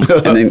will film,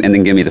 and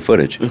then give me the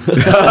footage.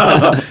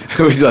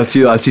 I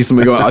see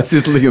something going. I see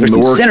something in There's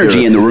the some works synergy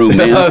here. in the room,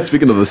 man.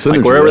 Speaking of the synergy,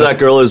 like wherever that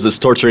girl is that's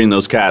torturing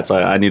those cats,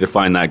 I need to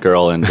find that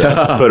girl and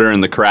put her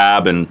in the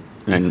crab and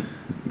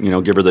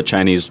give her the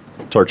Chinese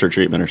torture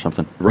treatment or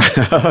something.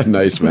 Right.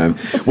 Nice, man.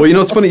 Well,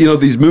 it's funny.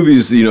 These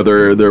movies.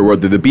 They're what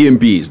the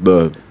B&Bs,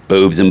 the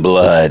boobs and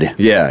blood.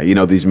 Yeah,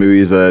 these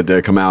movies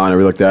that come out and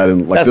everything like that,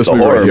 and like that's this the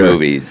movie horror right here.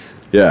 movies.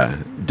 Yeah,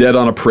 Dead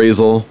on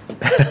Appraisal.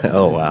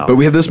 Oh wow! But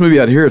we have this movie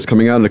out here. It's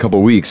coming out in a couple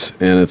of weeks,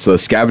 and it's a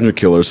scavenger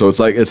killer. So it's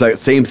like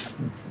same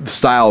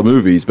style of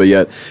movies, but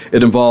yet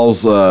it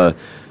involves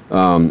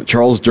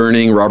Charles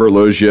Durning, Robert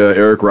Loggia,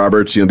 Eric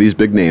Roberts. These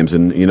big names,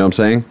 and you know what I'm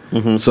saying.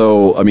 Mm-hmm.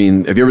 So I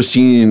mean, have you ever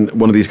seen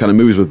one of these kind of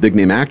movies with big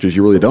name actors?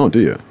 You really don't,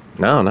 do you?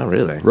 No, not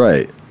really.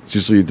 Right. It's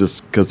usually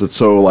just because it's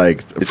so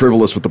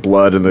frivolous with the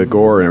blood and the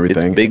gore and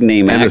everything. It's big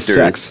name and actors. The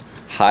sex.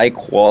 High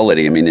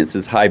quality. I mean, it's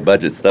this high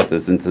budget stuff.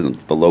 This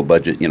isn't the low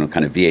budget,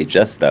 kind of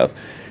VHS stuff.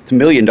 It's $1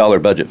 million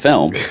budget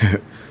film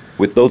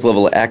with those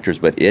level of actors,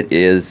 but it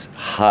is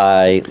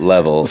high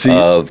level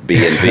of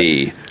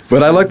B&B.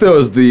 But I like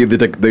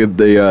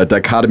the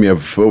dichotomy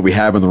of what we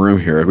have in the room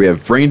here. We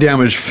have Brain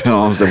Damage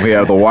Films, and we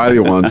have the Wiley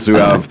ones who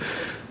have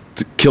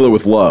to kill it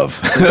with love.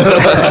 So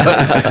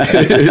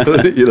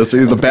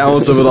the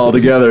balance of it all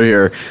together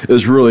here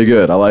is really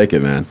good. I like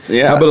it, man.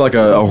 Yeah. How about like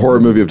a horror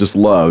movie of just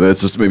love? It's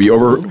just maybe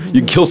you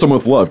can kill someone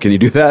with love. Can you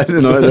do that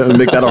and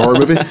make that a horror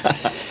movie?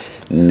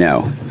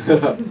 No.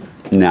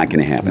 Not going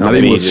to happen. Not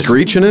even with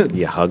Screech in it?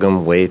 You hug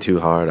them way too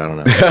hard. I don't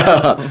know.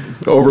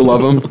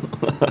 Overlove them.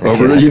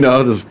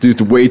 Just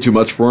do way too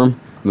much for them.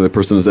 And the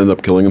person has ended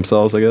up killing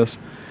themselves, I guess.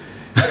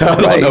 I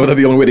don't know. That's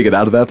the only way to get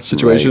out of that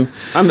situation.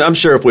 Right. I'm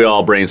sure if we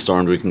all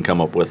brainstormed, we can come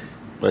up with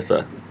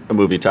a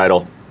movie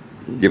title.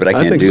 Yeah, but I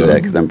can't do that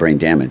because I'm brain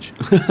damaged.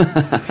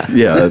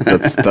 Yeah,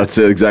 that's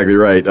it, exactly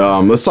right.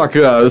 Let's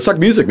talk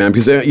music, man.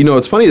 Because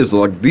what's funny is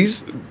like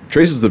these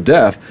Traces of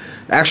Death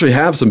actually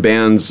have some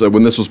bands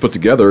when this was put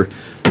together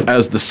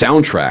as the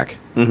soundtrack.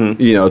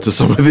 Mm-hmm. To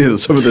some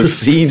of the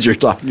scenes you're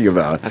talking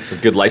about. That's a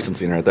good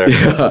licensing right there.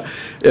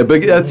 Yeah,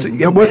 but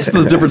what's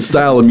the different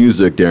style of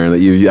music, Darren, that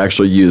you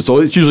actually use? So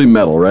it's usually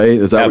metal,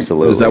 right?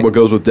 Absolutely. Is that what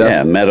goes with Death?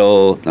 Yeah,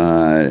 metal.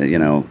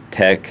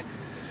 Tech,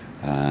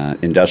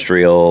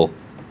 industrial.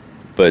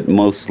 But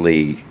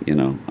mostly,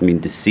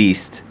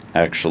 Deceased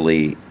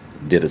actually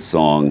did a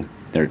song.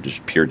 They're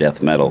just pure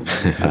death metal.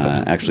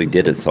 Actually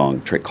did a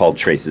song called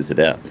Traces of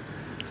Death.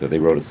 So they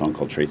wrote a song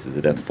called Traces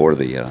of Death for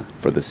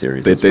the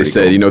series. They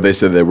said, cool. They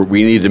said that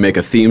we need to make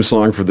a theme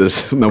song for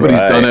this.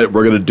 Nobody's done it.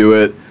 We're going to do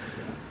it.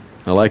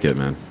 I like it,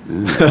 man.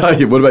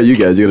 What about you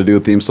guys? You going to do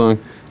a theme song?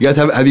 You guys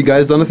have you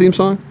guys done a theme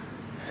song?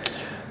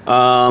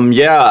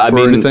 Yeah.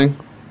 Anything?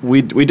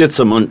 We did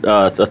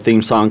a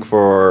theme song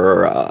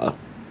for...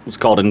 it's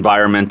called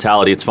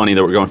Environmentality. It's funny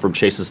that we're going from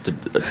Chases to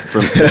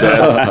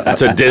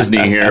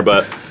Disney here,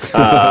 but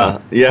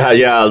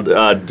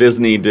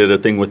Disney did a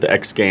thing with the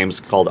X Games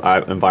called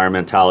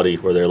Environmentality,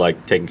 where they're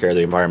like taking care of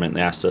the environment. And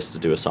they asked us to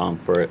do a song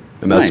for it.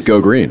 And that's Go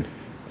Green.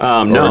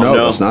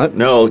 No, it's not.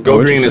 No, Go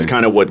Green is interesting.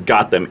 kind of what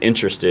got them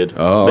interested.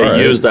 Oh, they all right.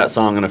 used that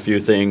song in a few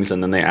things,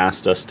 and then they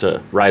asked us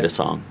to write a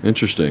song.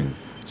 Interesting.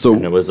 So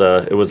And it was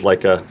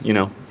like a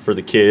for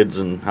the kids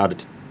and how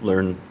to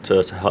learn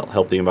to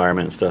help the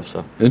environment and stuff.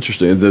 So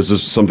interesting. Is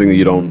this something that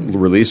you don't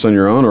release on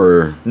your own,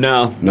 or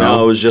no,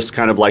 it was just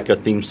kind of like a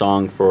theme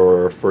song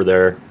for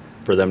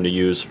them to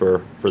use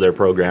for their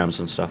programs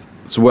and stuff.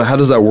 So how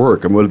does that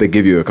work? And what did they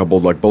give you? A couple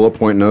of like bullet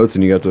point notes,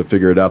 and you have to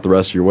figure it out the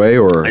rest of your way,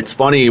 or? It's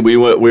funny. We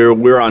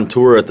were on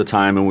tour at the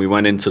time, and we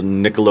went into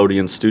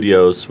Nickelodeon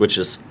Studios, which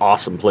is an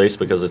awesome place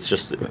because it's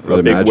just a big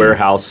imagine.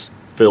 warehouse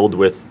filled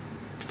with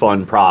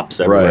fun props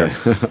everywhere.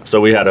 Right. So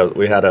we had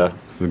a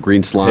the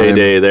green slime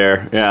heyday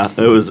there. Yeah,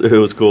 it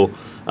was cool.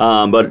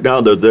 But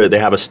no, they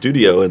have a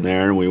studio in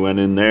there, and we went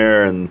in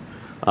there, and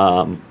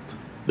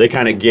they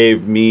kind of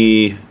gave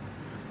me.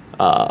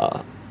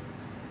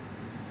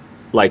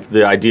 Like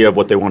the idea of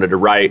what they wanted to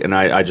write, and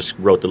I just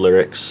wrote the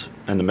lyrics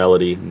and the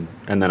melody,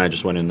 and then I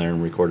just went in there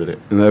and recorded it.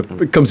 And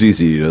that it comes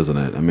easy, doesn't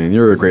it? I mean,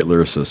 you're a great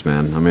lyricist,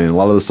 man. I mean, a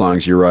lot of the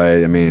songs you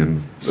write, I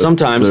mean...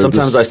 Sometimes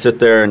I sit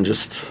there and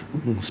just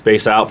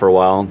space out for a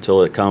while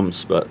until it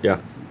comes, but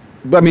yeah.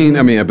 But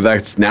but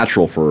that's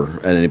natural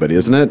for anybody,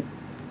 isn't it?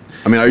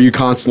 I mean, are you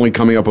constantly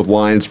coming up with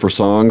lines for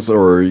songs,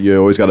 or you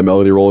always got a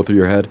melody roll through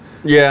your head?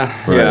 Yeah,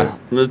 right.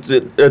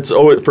 Yeah. It's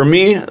always, for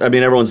me, I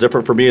mean, everyone's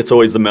different. For me, it's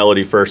always the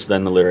melody first,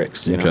 then the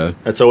lyrics. You know?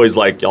 It's always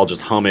like I'll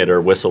just hum it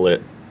or whistle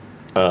it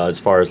as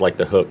far as like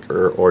the hook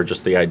or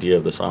just the idea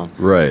of the song.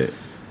 Right.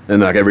 And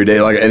like every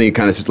day, like any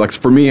kind of like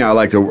for me, I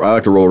like to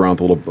roll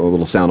around with a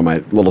little sound of my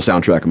little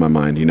soundtrack in my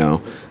mind. You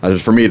know,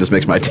 for me, it just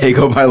makes my day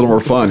go by a little more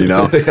fun. You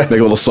know, make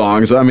little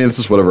songs. I mean, it's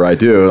just whatever I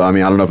do. I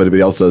mean, I don't know if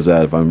anybody else does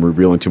that. If I'm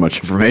revealing too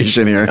much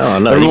information here, Oh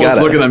no, everyone's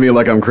looking at me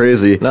like I'm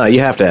crazy. No, you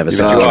have to have a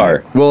sound. You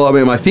are. Well, I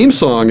mean, my theme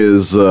song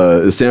is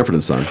Sanford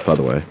and Son. By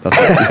the way,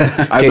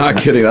 I'm not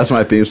kidding. That's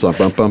my theme song.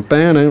 Bum bum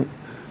bam.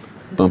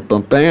 Bum,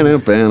 bum, bam,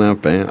 bam,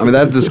 bam. I mean,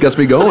 that just gets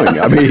me going.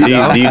 I mean,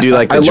 do you do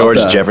like the George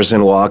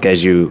Jefferson walk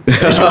as you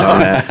hum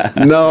that?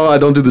 No, I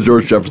don't do the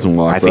George Jefferson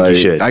walk. I think you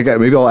should.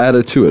 Maybe I'll add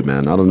it to it,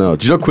 man. I don't know.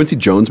 Did you know Quincy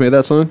Jones made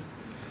that song?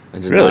 I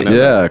did not know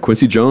Yeah,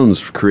 Quincy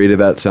Jones created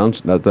that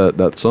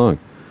that song.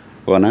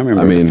 Well, and I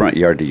remember the front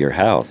yard to your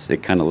house.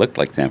 It kind of looked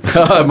like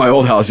Sanford. My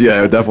old house,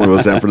 yeah, it definitely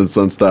was Sanford and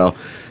Son style.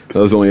 I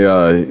was the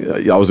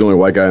only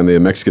white guy in the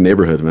Mexican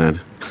neighborhood,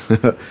 man.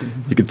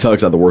 You could tell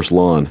because I had the worst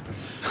lawn.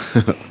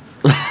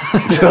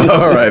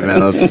 All right,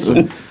 man. That's just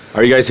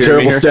Are you guys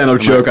hearing me terrible here?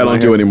 stand-up joke I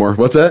don't do anymore.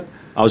 What's that?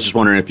 I was just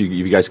wondering if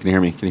you guys can hear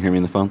me. Can you hear me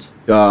in the phones?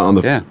 On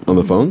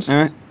the phones? All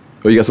right.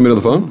 Oh, you got somebody on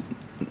the phone?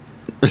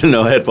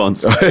 No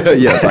headphones.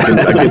 Yes, I can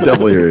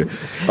definitely hear you.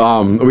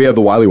 We have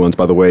the Wiley ones,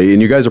 by the way,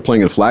 and you guys are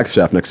playing in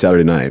Flagstaff next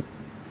Saturday night.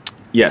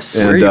 Yes.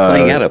 Where are you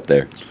playing at up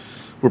there?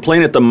 We're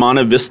playing at the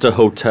Monte Vista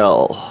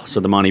Hotel, so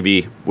the Monte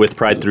V, with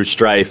Pride Through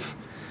Strife.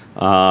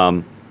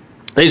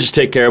 They just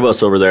take care of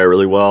us over there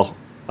really well.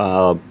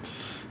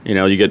 You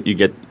know, you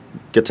get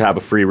to have a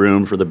free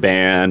room for the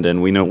band,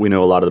 and we know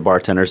a lot of the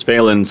bartenders.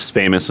 Phelan's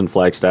famous in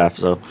Flagstaff,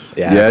 so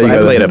yeah,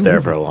 I played up there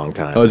for a long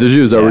time. Oh, did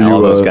you? Is that where you?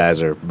 All those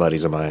guys are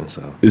buddies of mine.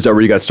 So is that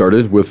where you got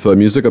started with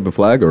music up in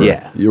Flag? Or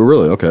yeah, you were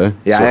really okay.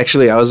 Yeah,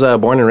 I was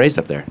born and raised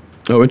up there.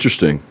 Oh,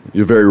 interesting.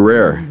 You're very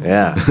rare.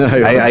 Yeah,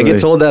 I get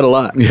told that a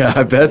lot. Yeah,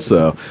 I bet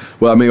so.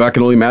 Well, I mean, I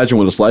can only imagine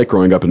what it's like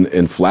growing up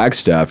in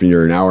Flagstaff, and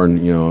you're an hour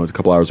and a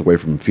couple hours away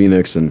from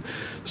Phoenix. And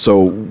so,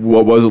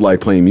 what was it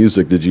like playing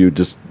music? Did you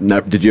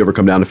ever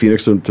come down to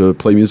Phoenix to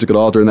play music at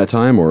all during that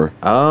time, or?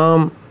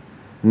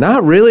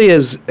 Not really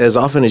as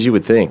often as you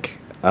would think.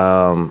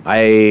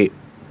 I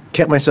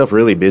kept myself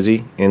really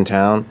busy in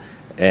town,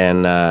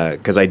 and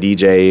because I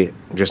DJ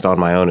just on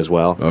my own as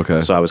well.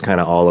 Okay. So I was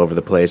kind of all over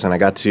the place, and I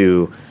got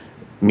to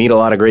meet a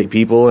lot of great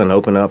people and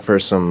open up for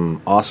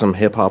some awesome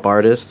hip hop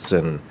artists.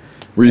 And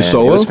were you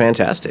solo? It was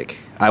fantastic.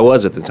 I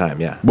was at the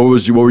time, yeah. What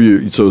were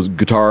you? So it was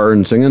guitar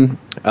and singing?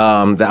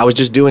 I was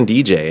just doing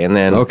DJ, and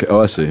then okay.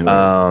 Oh, I see.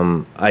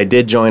 Okay. I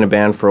did join a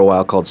band for a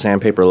while called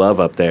Sandpaper Love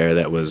up there.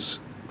 That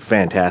was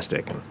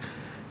fantastic,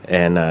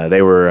 and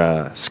they were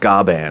a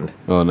ska band.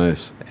 Oh,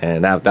 nice.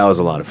 And that was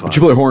a lot of fun. But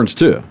you play horns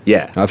too.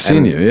 Yeah, I've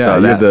seen you. Yeah,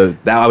 so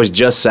I was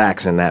just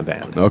sax in that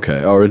band.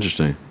 Okay. Oh,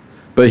 interesting.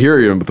 But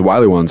here with the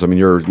Wiley ones, I mean,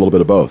 you're a little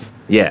bit of both.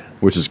 Yeah.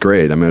 Which is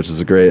great. I mean,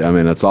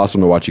 it's awesome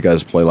to watch you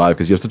guys play live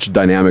because you have such a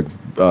dynamic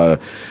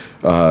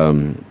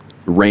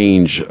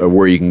range of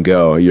where you can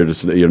go. You're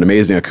an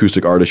amazing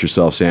acoustic artist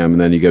yourself, Sam, and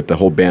then you get the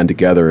whole band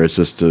together. It's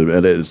just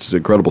it's an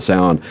incredible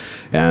sound,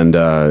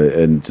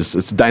 and just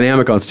it's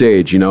dynamic on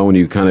stage. You know, when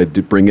you kind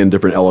of bring in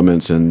different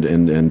elements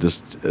and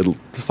just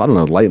I don't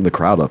know, lighten the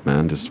crowd up,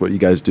 man. Just what you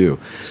guys do.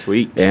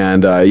 Sweet.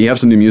 And you have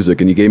some new music,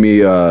 and you gave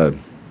me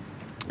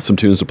some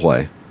tunes to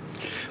play.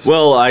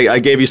 Well, I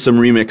gave you some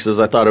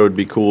remixes. I thought it would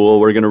be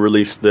cool. We're going to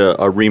release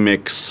a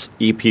remix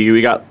EP.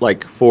 We got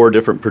like 4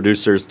 different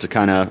producers to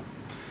kind of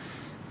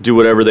do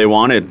whatever they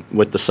wanted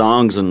with the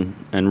songs and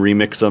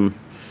remix them.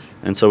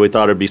 And so we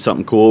thought it'd be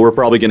something cool. We're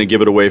probably going to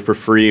give it away for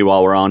free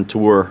while we're on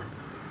tour.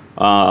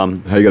 How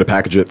you going to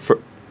package it?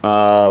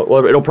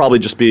 Well, it'll probably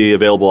just be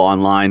available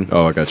online.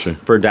 Oh, I gotcha.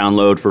 For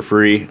download for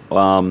free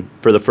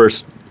for the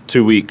first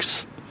 2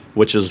 weeks,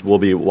 which will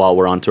be while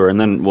we're on tour, and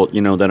then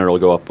then it'll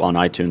go up on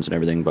iTunes and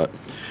everything. But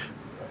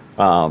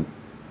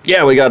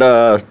yeah, we got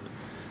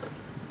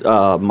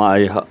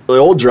the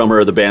old drummer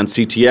of the band,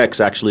 CTX,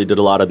 actually did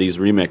a lot of these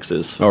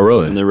remixes. Oh,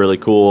 really? And they're really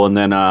cool. And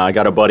then I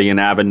got a buddy in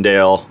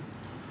Avondale.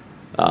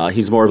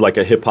 He's more of like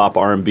a hip hop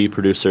R&B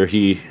producer.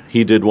 He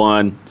did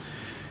one.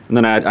 And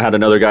then I had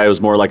another guy who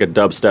was more like a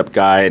dubstep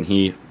guy, and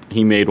he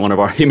made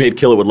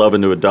 "Kill It With Love"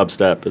 into a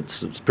dubstep.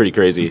 It's pretty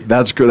crazy.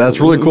 That's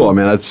really cool. I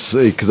mean, that's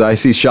because I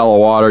see "Shallow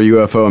Water,"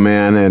 "UFO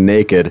Man," and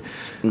 "Naked"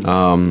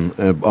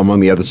 among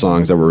the other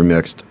songs that were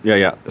remixed.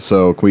 Yeah.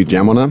 So can we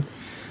jam on them?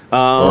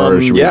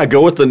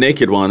 Go with the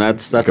Naked one.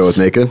 That's go with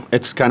Naked.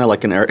 It's kind of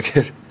like an Eric.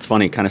 It's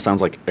funny. It kind of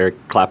sounds like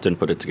Eric Clapton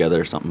put it together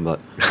or something.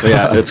 But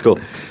yeah, it's cool.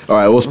 All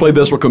right, let's play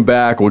this. We'll come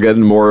back. We'll get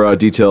into more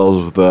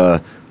details with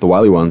the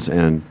Wiley ones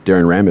and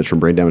Darren Ramage from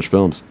Brain Damage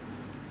Films.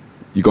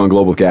 You going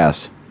global with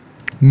gas?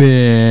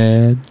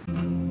 Man.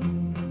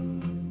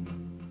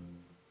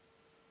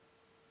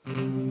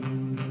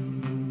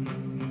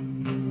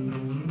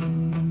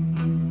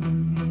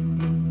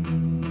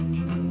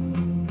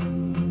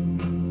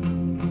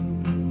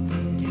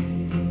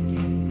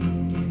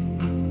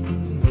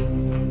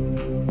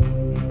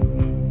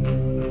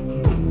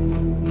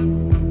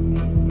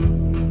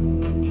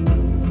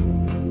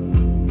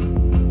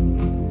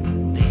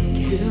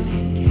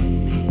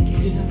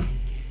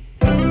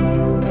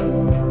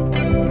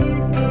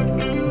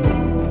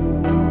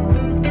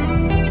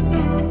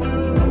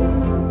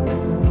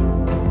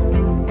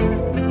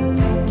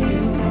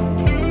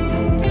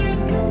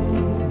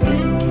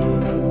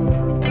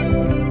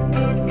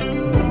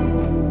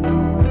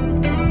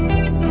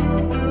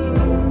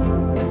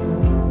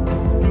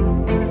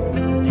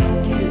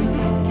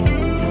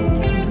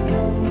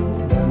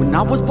 When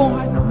I was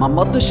born, my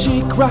mother,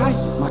 she cried.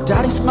 My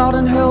daddy smiled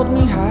and held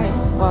me high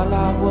while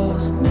I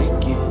was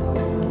naked.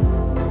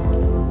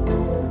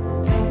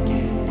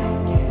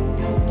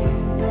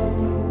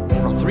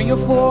 From 3 or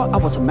 4, I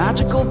was a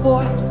magical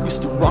boy.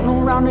 Used to run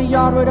around the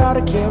yard without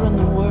a care in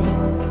the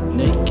world.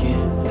 Naked.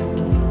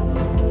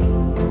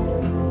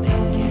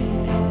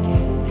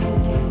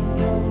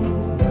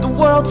 The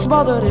world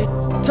smothered it,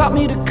 taught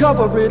me to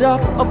cover it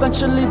up.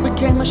 Eventually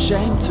became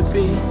ashamed to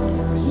be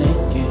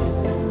naked.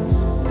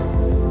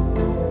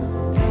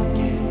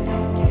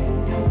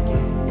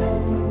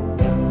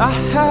 I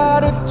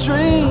had a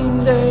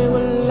dream, they were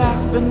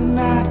laughing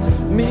at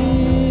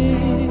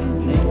me.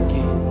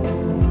 Naked.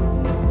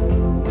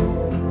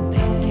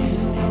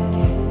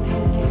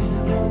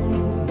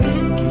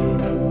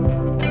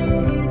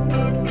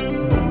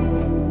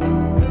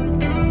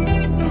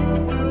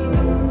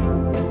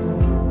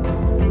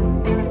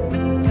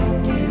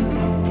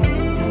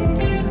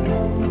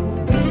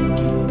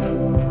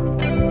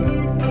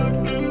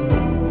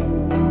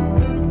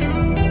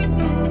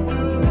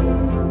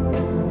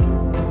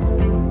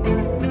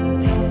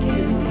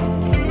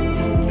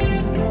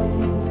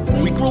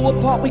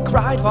 We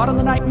cried, fought in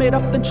the night, made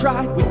up and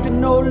tried. We could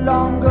no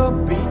longer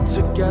be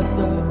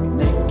together.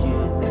 Naked.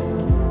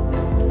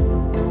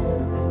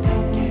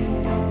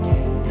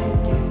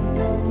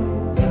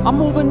 I'm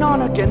moving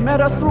on again,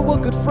 met her through a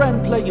good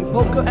friend, playing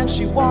poker and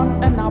she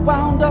won, and I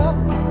wound up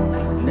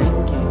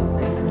naked.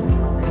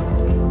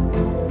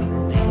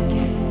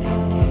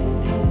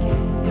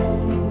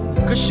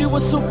 Cause she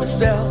was super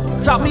stale,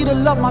 taught me to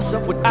love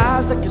myself with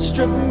eyes that could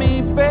strip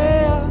me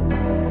bare.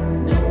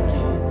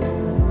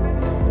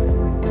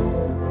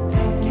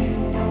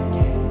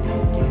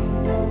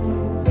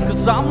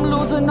 Cause I'm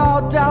losing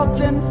all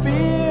doubt and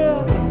fear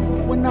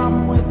when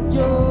I'm with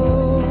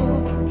you.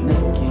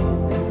 Naked.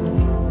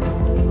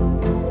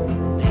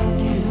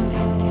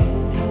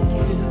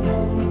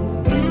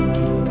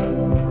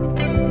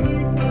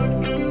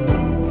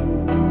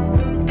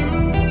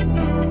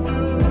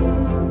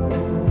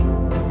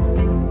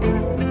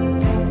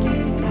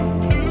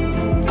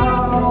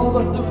 Oh,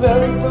 but the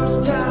very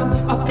first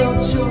time I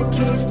felt your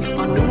kiss,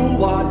 I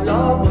knew our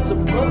love was a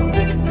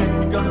perfect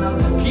fit. Gonna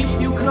keep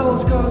you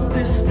close cause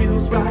this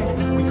feels right.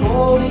 We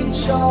hold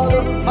each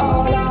other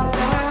all our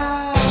lives.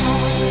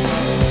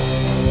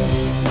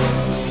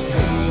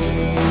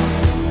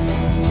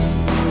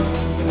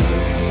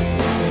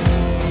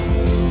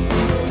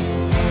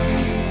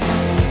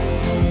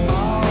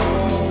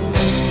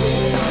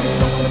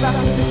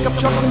 Pick up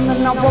trouble and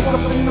then I woke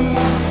up in the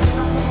morning.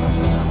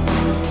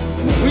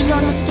 We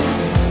understood.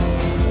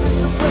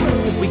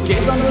 We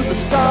gaze under the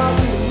stars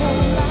in the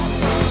moonlight.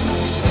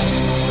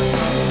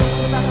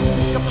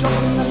 Pick up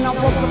trouble and then I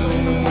woke up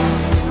in the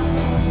morning.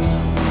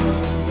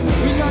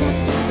 We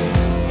understood.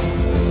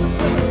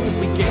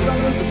 We gaze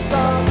under the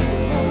stars in the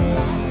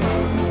moonlight.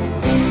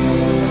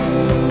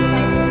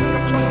 Pick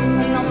up trouble and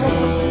then I woke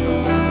up in the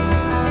morning.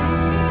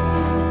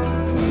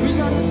 We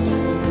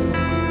understood.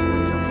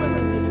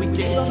 We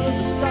gaze under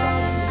the stars.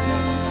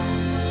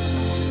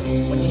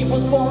 When he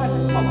was born,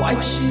 my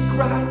wife she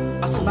cried.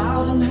 I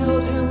smiled and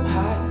held him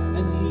high,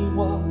 and he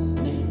was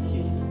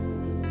naked.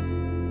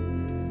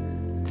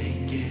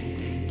 Naked.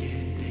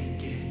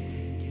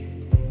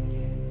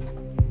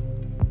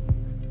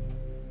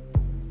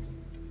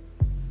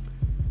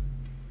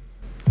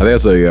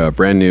 think that's a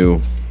brand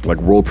new like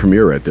world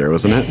premiere right there,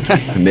 wasn't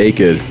it?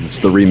 Naked. It's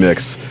the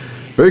remix.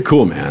 Very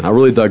cool, man. I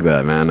really dug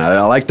that, man.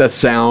 I like that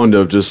sound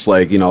of just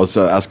like, I was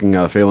asking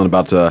Phelan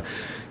about,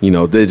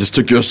 they just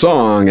took your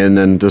song and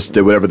then just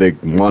did whatever they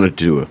wanted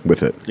to do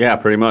with it. Yeah,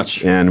 pretty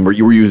much. And were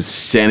you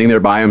standing there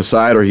by his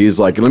side, or he's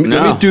like, let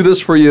me do this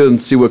for you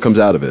and see what comes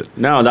out of it?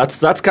 No,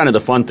 that's kind of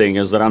the fun thing,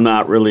 is that I'm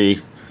not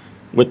really,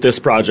 with this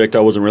project, I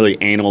wasn't really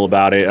anal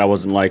about it. I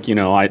wasn't like,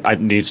 it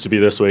needs to be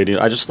this way.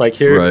 I just like,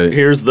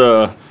 here's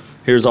all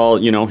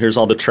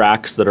the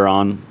tracks that are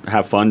on.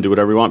 Have fun, do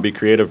whatever you want, be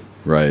creative.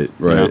 Right.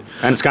 And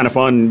it's kind of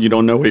fun. You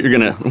don't know what you're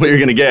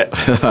gonna get.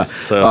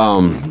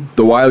 So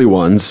the Wiley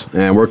ones,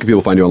 and where can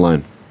people find you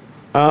online?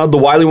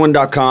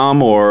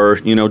 TheWileyOne.com, or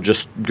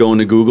just go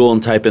into Google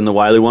and type in the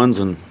Wiley ones,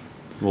 and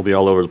we'll be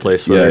all over the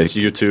place. Whether it's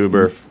YouTube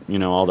or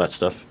all that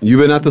stuff. You've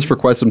been at this for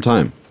quite some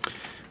time.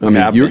 I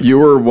mean, you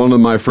were one of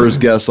my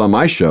first guests on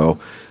my show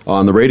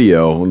on the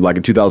radio, like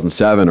in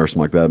 2007 or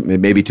something like that.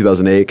 Maybe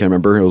 2008. Can't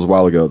remember. It was a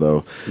while ago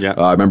though. Yeah.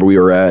 I remember we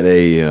were at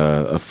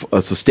a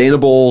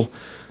sustainable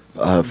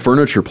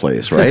furniture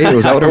place, right?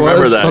 Was that what it was? I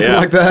remember that, something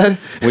like that.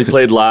 We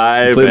played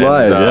live.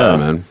 Yeah,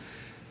 man.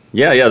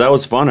 Yeah, that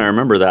was fun. I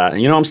remember that.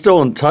 I'm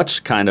still in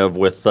touch, kind of,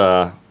 with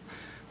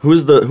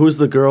who's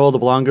the girl, the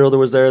blonde girl that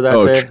was there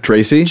that day?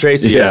 Tracy.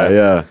 Tracy,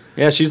 yeah.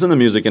 Yeah, she's in the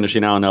music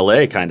industry now in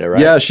L.A., kind of,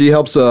 right? Yeah, she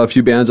helps a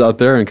few bands out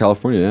there in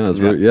California.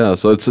 Yeah,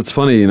 so it's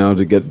funny,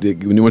 to get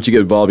once you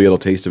get involved, you get a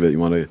taste of it. You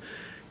want to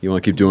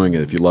keep doing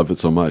it if you love it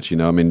so much. We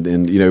had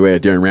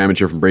Darren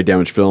Ramager from Brain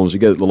Damage Films. You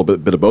get a little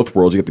bit of both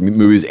worlds. You get the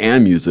movies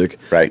and music.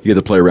 Right. You get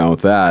to play around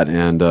with that.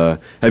 And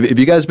have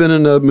you guys been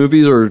in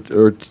movies or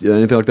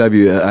anything like that? Do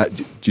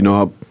you know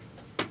how?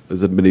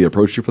 Has anybody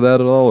approached you for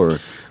that at all, or?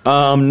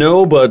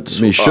 No, but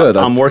you should.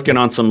 I'm working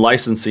on some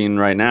licensing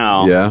right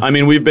now. Yeah. I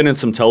mean, we've been in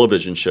some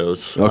television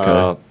shows.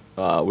 Okay.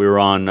 We were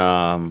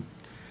on,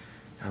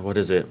 what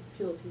is it?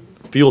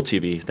 Fuel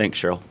TV. Thanks,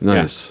 Cheryl.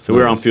 Nice. Yeah. So we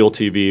were on Fuel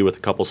TV with a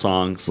couple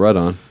songs. Right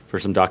on. For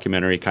some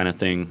documentary kind of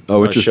thing.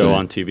 Oh, interesting. Show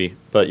on TV.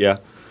 But yeah,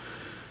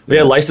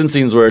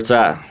 licensing's where it's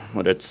at.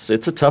 But it's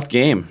a tough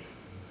game.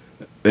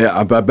 Yeah,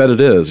 I bet it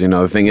is.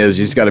 The thing is,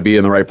 you just got to be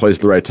in the right place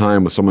at the right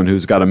time with someone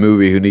who's got a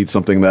movie who needs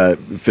something that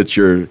fits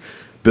your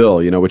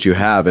bill. What you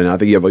have, and I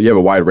think you have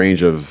a wide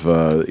range of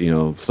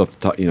stuff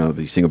that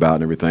you sing about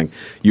and everything.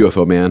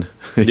 UFO Man,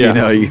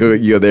 Yeah.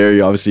 you're there.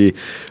 You obviously,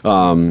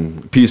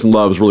 peace and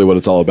love is really what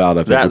it's all about.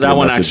 I think that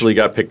one actually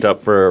got picked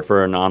up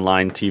for an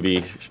online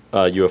TV.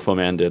 UFO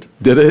Man did.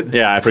 Did it?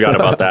 Yeah, I forgot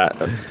about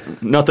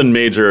that. Nothing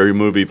major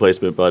movie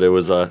placement, but it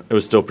was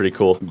still pretty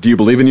cool. Do you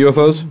believe in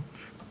UFOs?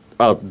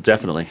 Oh,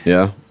 definitely.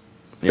 Yeah.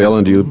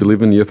 Phelan, do you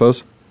believe in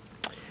UFOs?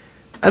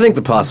 I think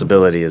the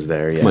possibility is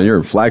there, yeah. Come on, you're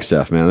in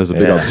Flagstaff, man. There's a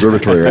big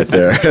observatory right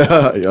there.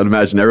 I'd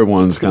imagine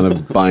everyone's kind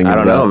of buying into I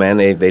don't know, man.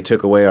 They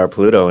took away our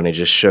Pluto, and it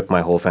just shook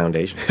my whole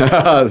foundation.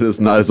 It's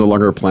no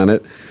longer a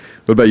planet.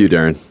 What about you,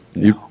 Darren?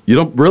 No. You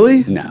don't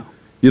really? No.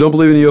 You don't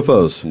believe in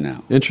UFOs?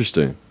 No.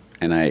 Interesting.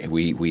 And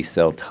we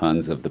sell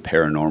tons of the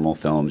paranormal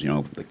films,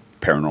 like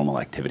Paranormal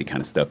Activity kind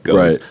of stuff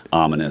goes,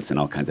 Ominous and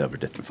all kinds of other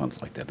different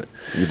films like that. But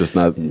you're just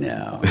not.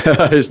 No.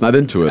 You're just not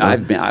into it.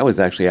 I was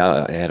actually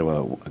out. I had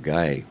a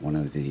guy, one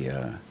of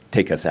the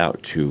take us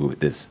out to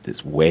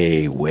this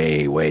way,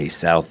 way, way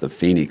south of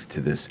Phoenix,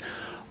 to this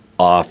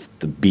off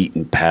the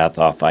beaten path,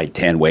 off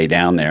I-10, way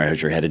down there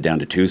as you're headed down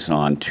to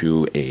Tucson,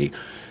 to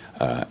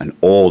an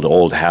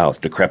old house,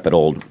 decrepit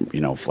old,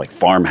 like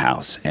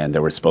farmhouse, and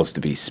there were supposed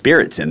to be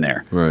spirits in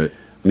there. Right.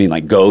 I mean,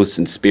 like ghosts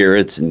and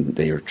spirits, and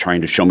they were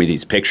trying to show me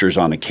these pictures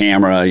on the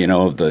camera,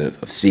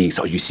 of seeing.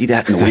 So you see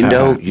that in the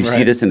window? You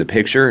see this in the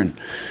picture? And,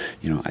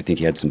 I think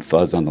you had some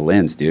fuzz on the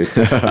lens, dude.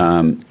 Just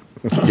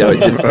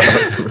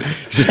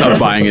not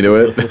buying into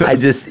it.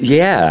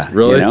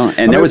 Really?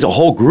 And there was a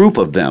whole group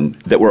of them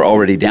that were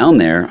already down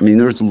there. I mean,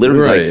 there was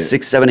literally like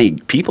 6, 7,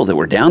 8 people that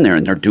were down there,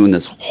 and they're doing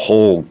this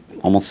whole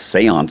almost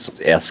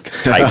seance-esque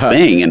type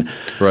thing, and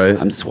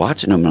I'm just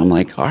watching them, and I'm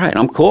like, all right,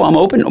 I'm cool, I'm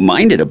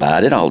open-minded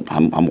about it.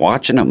 I'm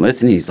watching, I'm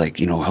listening. He's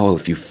like,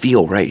 if you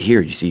feel right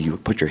here, you see, you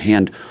put your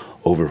hand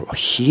over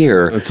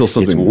here until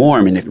something it's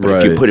warm, and if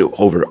you put it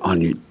over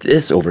on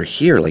this over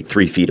here, like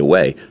 3 feet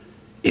away,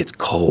 it's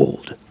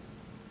cold.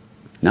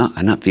 No,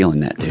 I'm not feeling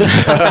that, dude.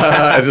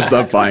 I'm just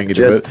not buying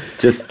into it.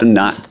 Just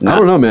not. I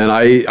don't know, man.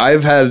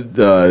 I've had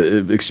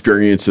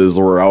experiences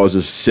where I was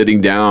just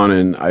sitting down,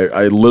 and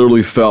I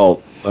literally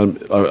felt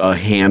a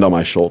hand on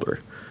my shoulder.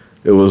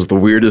 It was the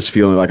weirdest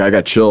feeling. Like I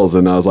got chills,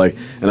 and I was like,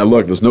 and I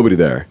looked, there's nobody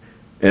there.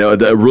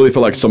 And it really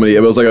felt like somebody.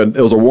 It was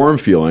a warm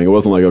feeling. It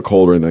wasn't like a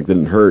cold or anything that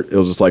didn't hurt. It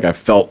was just like I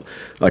felt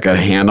like a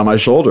hand on my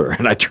shoulder,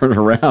 and I turned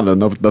around and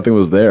nothing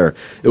was there.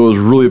 It was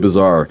really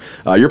bizarre.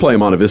 You're playing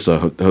Monte Vista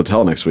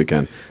Hotel next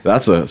weekend.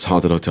 That's a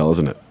haunted hotel,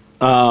 isn't it?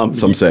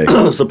 Some say.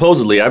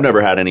 Supposedly, I've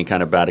never had any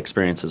kind of bad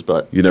experiences,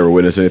 but you never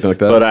witnessed anything like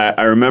that. But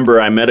I remember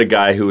I met a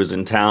guy who was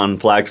in town,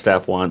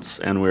 Flagstaff, once,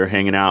 and we were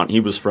hanging out. He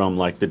was from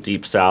like the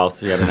deep south.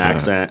 He had an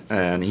accent,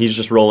 and he's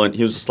just rolling.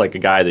 He was just like a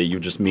guy that you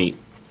just meet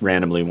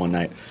randomly one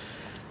night.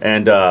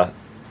 And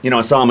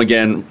I saw him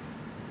again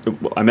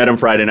I met him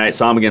Friday night,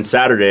 saw him again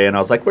Saturday, and I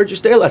was like, "Where'd you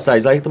stay last night?"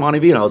 He's like, "The Monte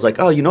V." And I was like,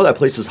 "Oh, you know that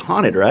place is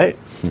haunted, right?"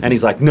 And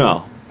he's like,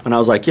 "No." And I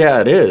was like, "Yeah,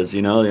 it is."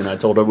 And I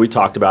told him, we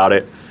talked about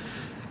it,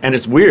 and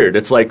it's weird.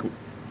 It's like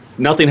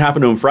nothing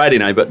happened to him Friday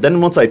night, but then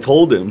once I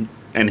told him,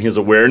 and his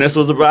awareness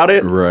was about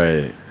it.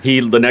 Right.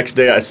 The next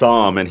day I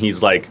saw him, and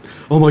he's like,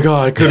 "Oh my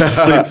God, I couldn't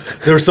sleep.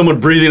 There was someone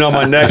breathing on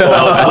my neck while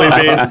I was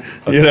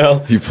sleeping."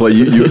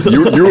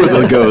 You were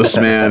the ghost,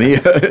 man.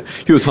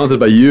 He was haunted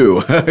by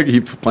you.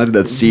 He planted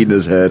that seed in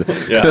his head.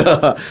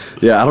 Yeah.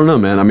 Yeah. I don't know,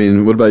 man. I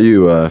mean, what about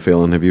you,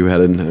 Phelan? Have you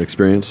had an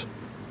experience?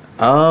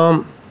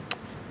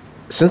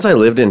 Since I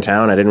lived in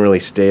town, I didn't really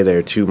stay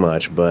there too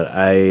much, but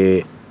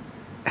I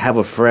have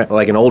a friend,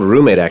 like an old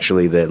roommate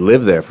actually, that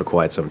lived there for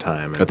quite some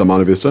time. At the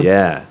Monte Vista?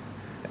 Yeah.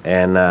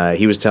 And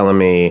he was telling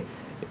me,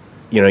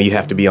 you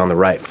have to be on the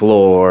right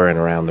floor and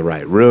around the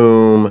right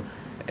room.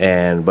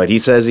 But he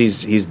says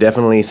he's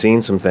definitely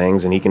seen some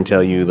things, and he can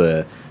tell you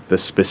the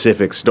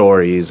specific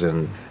stories,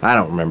 and I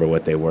don't remember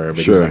what they were,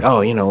 but Sure. he's like,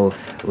 "Oh,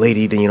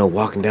 lady,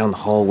 walking down the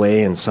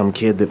hallway, and some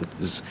kid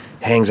that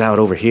hangs out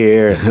over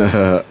here."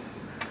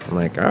 I'm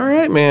like, "All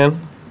right,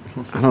 man."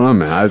 I don't know,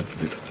 man.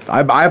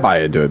 I buy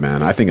into it,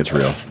 man. I think it's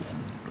real.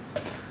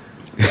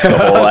 The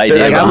whole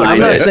idea. I'm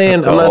not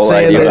saying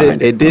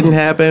that it didn't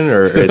happen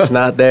or it's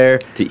not there.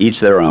 To each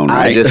their own,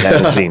 right? I just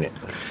haven't seen it.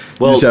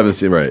 Well, you just haven't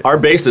seen, right. Our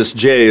bassist,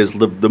 Jay, is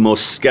the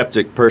most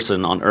skeptic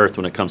person on earth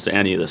when it comes to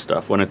any of this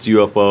stuff. When it's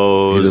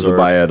UFOs He doesn't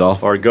buy it at all.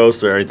 Or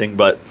ghosts or anything.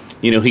 But,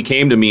 he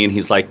came to me and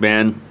he's like,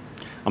 "Man,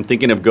 I'm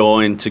thinking of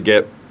going to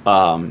get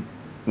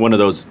one of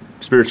those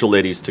spiritual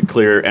ladies to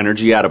clear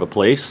energy out of a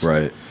place."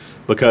 Right.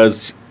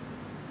 Because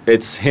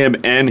it's him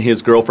and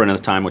his girlfriend at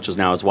the time, which is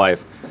now his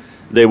wife.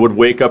 They would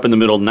wake up in the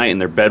middle of the night and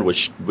their bed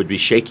would be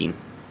shaking.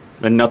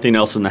 And nothing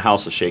else in the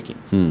house is shaking.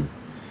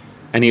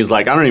 And he's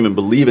like, "I don't even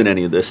believe in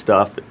any of this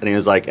stuff." And he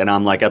was like, and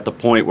I'm like at the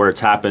point where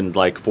it's happened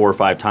like 4 or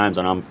 5 times,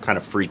 and I'm kind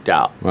of freaked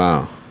out.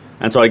 Wow.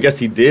 And so I guess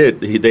he did.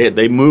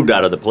 They moved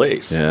out of the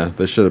place. Yeah,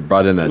 they should have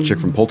brought in that chick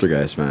from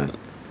Poltergeist, man.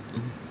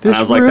 And I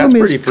was like, "That's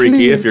pretty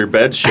freaky if your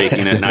bed's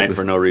shaking at night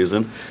for no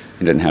reason."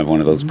 You didn't have one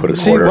of those put a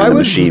quarter in the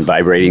machine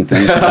vibrating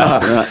things.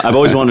 I've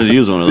always wanted to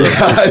use one of those.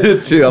 Yeah, I did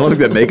too. I don't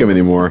think they make them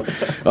anymore.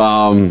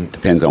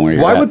 Depends on where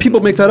you're Why at. would people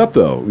make that up,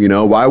 though?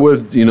 Why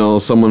would,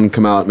 someone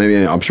come out, maybe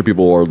I'm sure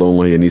people are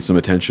lonely and need some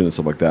attention and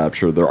stuff like that. I'm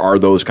sure there are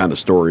those kind of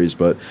stories.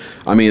 But,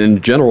 I mean, in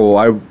general,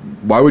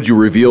 why would you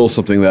reveal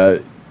something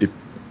that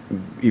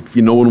if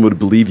no one would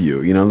believe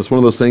you? It's one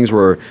of those things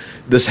where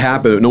this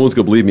happened. No one's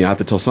going to believe me. I have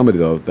to tell somebody,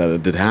 though, that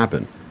it did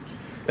happen.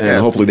 And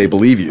hopefully they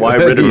believe you. Why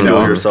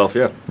ridicule yourself?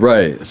 Yeah.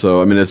 Right.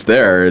 So I mean, it's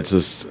there. It's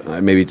just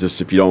maybe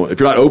just if you're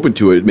not open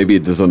to it, maybe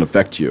it doesn't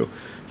affect you.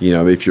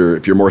 If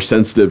you're more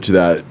sensitive to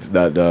that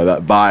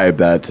vibe,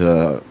 that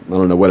I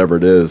don't know, whatever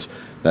it is,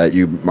 that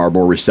you are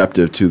more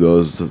receptive to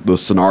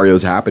those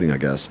scenarios happening, I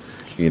guess.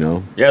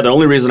 Yeah. The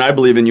only reason I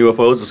believe in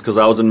UFOs is because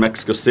I was in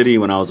Mexico City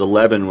when I was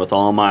 11 with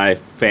all my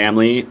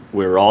family.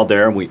 We were all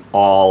there and we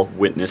all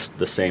witnessed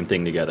the same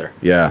thing together.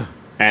 Yeah.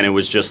 And it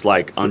was just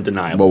like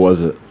undeniable. What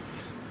was it?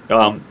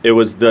 It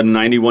was the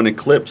 91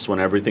 eclipse when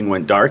everything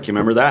went dark. You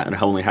remember that? And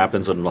it only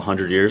happens in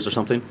 100 years or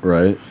something.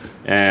 Right.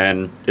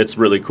 And it's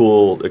really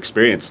cool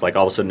experience. Like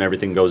all of a sudden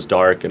everything goes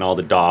dark and all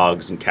the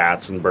dogs and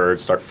cats and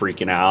birds start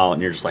freaking out.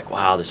 And you're just like,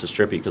 wow, this is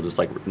trippy because it's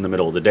like in the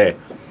middle of the day.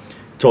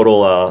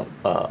 Total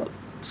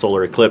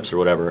solar eclipse or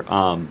whatever.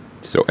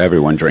 So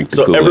everyone drank the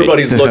so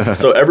Kool-Aid.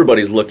 So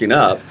everybody's looking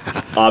up,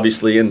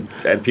 obviously, and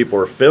people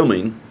are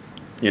filming.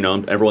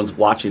 Everyone's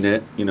watching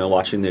it,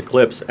 watching the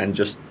eclipse, and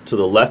just to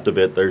the left of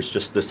it, there's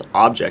just this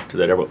object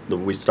that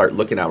we start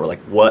looking at. We're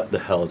like, what the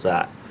hell is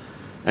that?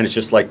 And it's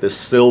just like this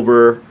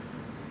silver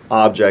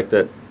object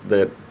that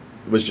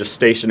was just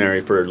stationary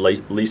for at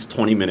least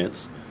 20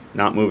 minutes,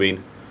 not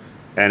moving,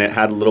 and it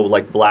had a little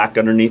like black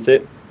underneath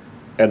it,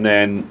 and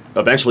then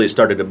eventually it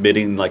started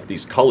emitting like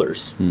these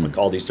colors, like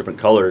all these different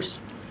colors.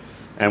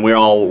 And we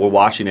all were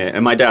watching it,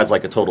 and my dad's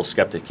like a total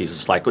skeptic. He's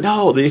just like,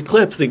 "No, the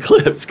eclipse,"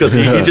 because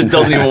he just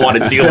doesn't even want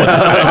to deal with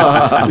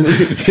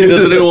it. He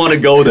doesn't even want to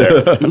go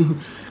there.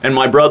 And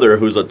my brother,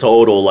 who's a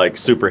total like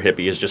super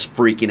hippie, is just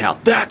freaking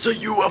out. "That's a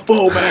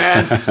UFO,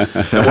 man!"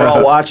 And we're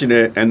all watching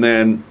it, and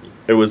then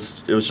it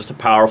was just a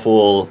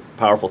powerful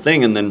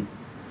thing. And then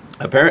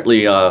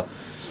apparently,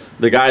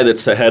 the guy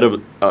that's the head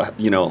of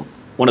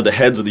one of the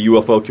heads of the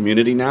UFO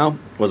community now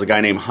was a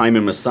guy named Jaime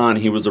Maussan.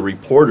 He was a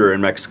reporter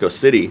in Mexico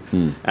City.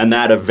 And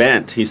that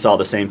event, he saw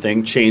the same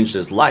thing, changed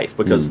his life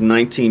because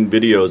 19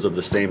 videos of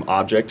the same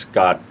object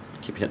got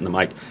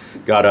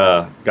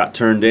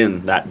turned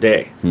in that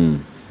day.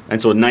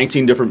 And so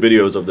 19 different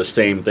videos of the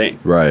same thing.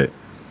 Right.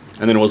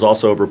 And then it was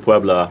also over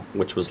Puebla,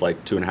 which was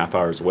like 2.5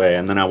 hours away.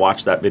 And then I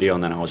watched that video,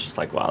 and then I was just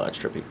like, wow, that's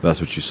trippy. That's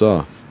what you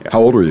saw. Yeah.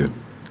 How old were you?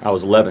 I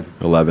was 11.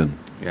 11.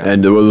 Yeah.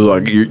 And it was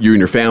like you and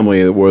your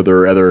family, were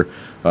there other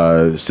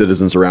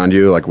citizens around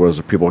you? Like, was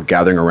there people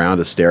gathering around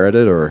to stare at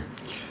it, or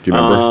do you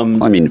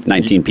remember? I mean,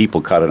 19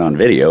 people caught it on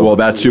video. Well,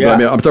 that's too. Yeah. But I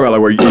mean, I'm talking about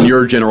like where in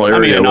your general area. I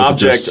mean, an was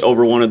object just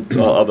over one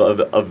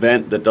of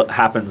event that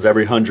happens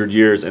every 100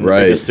 years in the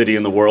Right. biggest city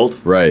in the world.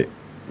 Right.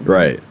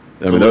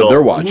 I mean,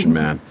 they're watching,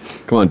 man.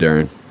 Come on,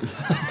 Darren.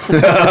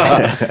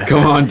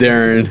 Come on,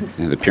 Darren.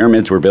 Yeah, the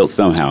pyramids were built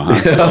somehow,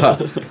 huh?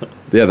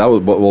 Yeah, that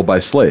was by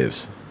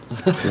slaves.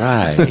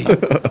 Right.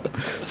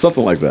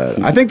 Something like that.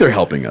 I think they're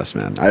helping us,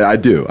 man. I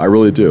do. I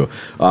really do.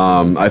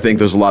 I think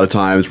there's a lot of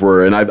times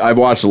where, and I've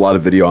watched a lot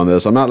of video on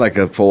this. I'm not like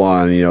a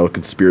full-on,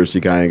 conspiracy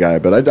kind of guy,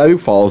 but I do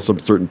follow some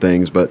certain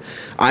things. But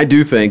I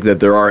do think that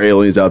there are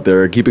aliens out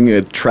there keeping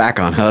a track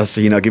on us,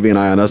 keeping an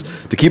eye on us,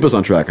 to keep us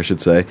on track, I should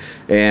say.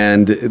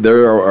 And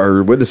there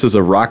are witnesses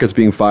of rockets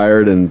being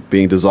fired and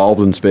being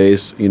dissolved in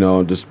space,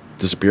 just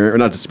disappearing, or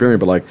not disappearing,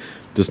 but like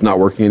just not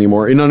working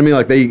anymore. You know what I mean?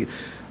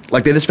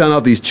 Like they just found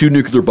out these 2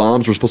 nuclear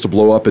bombs were supposed to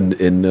blow up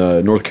in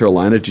North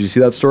Carolina. Did you see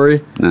that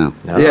story? No.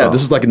 Yeah,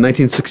 this is like in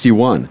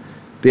 1961.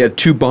 They had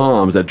 2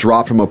 bombs that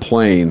dropped from a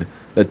plane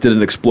that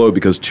didn't explode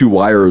because 2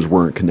 wires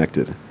weren't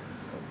connected.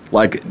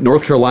 Like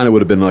North Carolina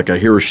would have been like a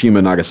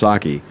Hiroshima,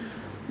 Nagasaki,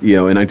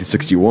 in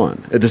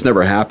 1961. It just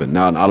never happened.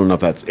 Now I don't know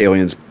if that's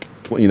aliens,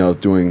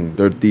 doing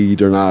their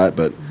deed or not.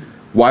 But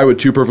why would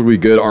 2 perfectly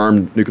good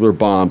armed nuclear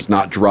bombs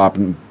not drop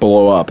and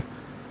blow up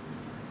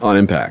on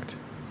impact?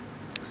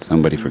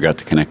 Somebody forgot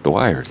to connect the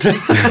wires.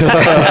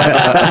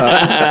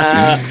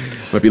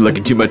 Might be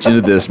looking too much into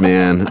this,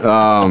 man.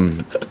 I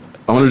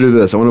want to do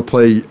this. I want to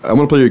play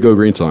your Go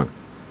Green song.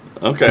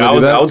 Okay, I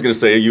was going to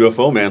say a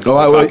UFO, man. So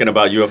we're talking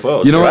about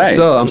UFOs. You know what?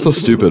 I'm so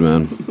stupid,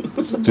 man.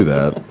 Let's do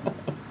that.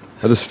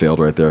 I just failed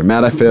right there,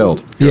 Matt. I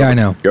failed. Yeah, I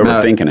know. You're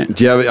overthinking it.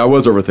 Yeah, I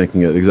was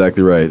overthinking it.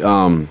 Exactly right.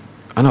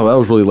 I know that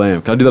was really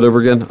lame. Can I do that over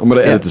again? I'm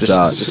going to edit this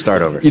out. Just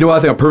start over. You know what? I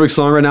think a perfect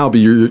song right now would be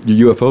your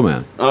UFO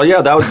man. Oh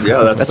yeah, that's a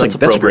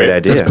great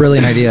idea. That's a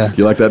brilliant idea.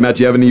 You like that, Matt?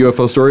 Do you have any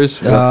UFO stories?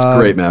 That's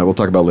great, Matt. We'll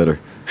talk about it later.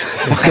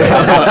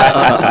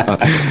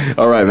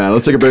 All right, man.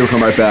 Let's take a break. We'll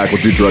come right back.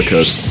 We'll do drug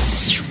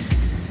codes.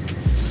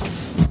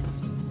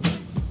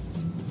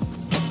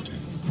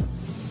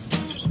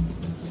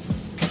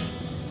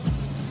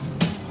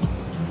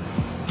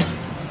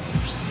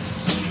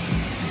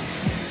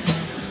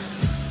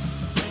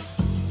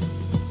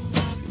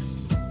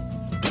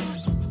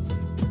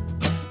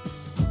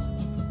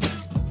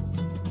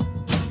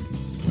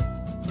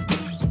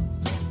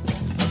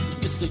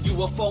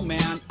 UFO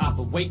man, I've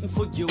been waiting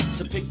for you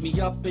to pick me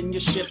up in your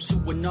ship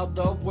to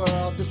another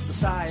world. This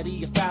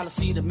society, a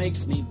fallacy that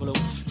makes me blue.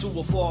 To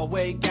a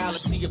faraway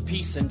galaxy of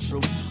peace and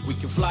truth. We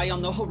can fly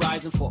on the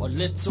horizon for a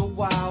little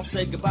while.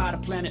 Say goodbye to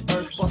planet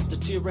Earth, bust a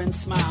tear and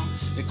smile.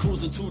 Then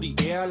cruise into the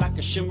air like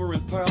a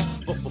shimmering pearl.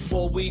 But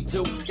before we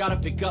do, gotta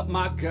pick up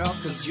my girl.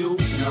 Cause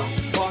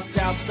parked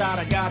outside,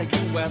 I got a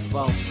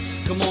UFO.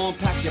 Come on,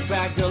 pack your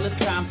bag, girl, it's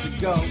time to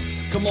go.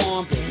 Come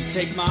on, baby,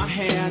 take my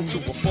hand to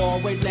a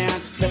faraway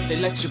land that they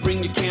let you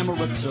bring your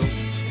camera to.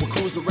 We'll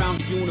cruise around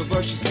the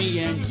universe, just me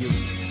and you.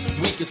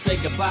 We can say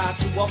goodbye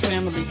to our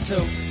family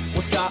too.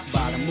 We'll stop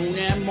by the moon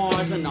and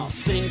Mars and I'll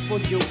sing for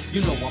you.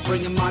 You know I'm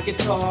bringing my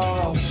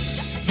guitar.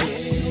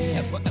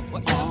 Yeah,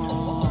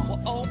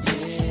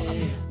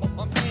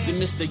 to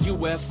Mr.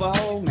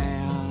 UFO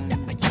man.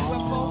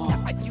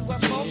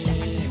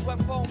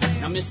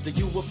 Now, Mr.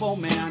 UFO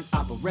man,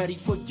 I've been ready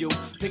for you.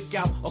 Pick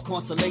out a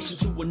constellation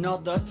to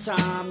another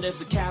time.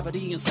 There's a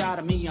cavity inside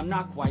of me, I'm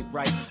not quite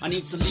right. I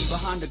need to leave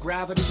behind the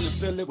gravity and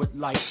fill it with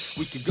light.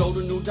 We could go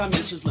to new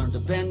dimensions, learn to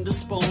bend a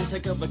spoon.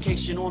 Take a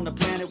vacation on the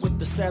planet with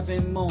the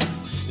 7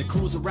 moons. Then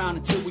cruise around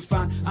until we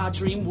find our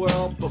dream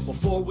world. But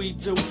before we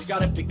do,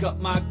 gotta pick up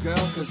my girl.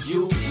 Cause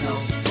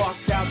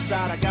parked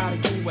outside, I got a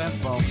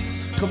UFO.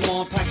 Come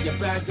on, pack your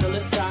bag, girl,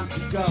 it's time to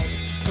go.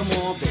 Come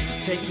on, baby,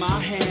 take my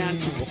hand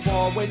to a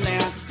faraway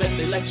land that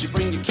they let you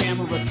bring your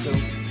camera to.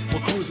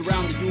 We'll cruise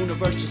around the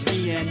universe, just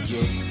me and you.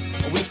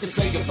 Or we can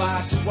say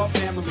goodbye to our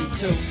family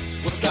too.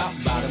 We'll stop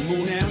by the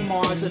moon and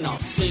Mars and I'll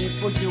sing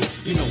for you.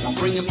 You know I'm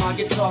bringing my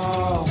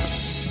guitar.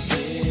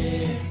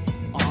 Yeah,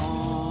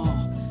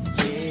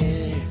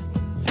 yeah.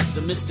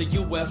 To Mr.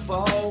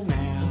 UFO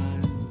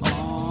man.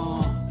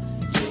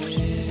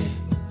 Yeah.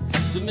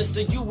 To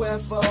Mr.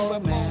 UFO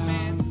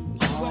man.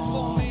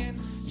 UFO man.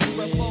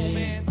 UFO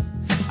man.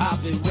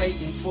 I've been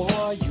waiting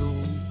for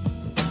you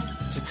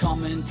to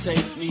come and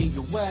take me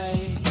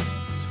away.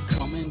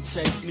 Come and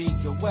take me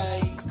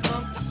away.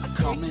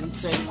 Come and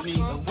take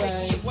me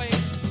away.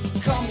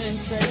 Come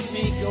and take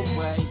me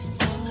away.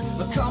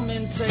 Come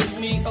and take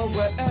me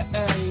away.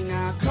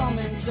 Now come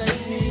and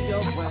take me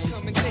away.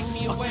 Come and take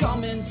me away.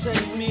 Come and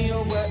take me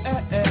away.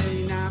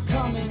 Now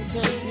come and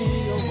take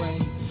me away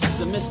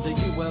to Mr.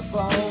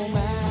 UFO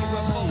man.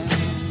 Come and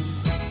take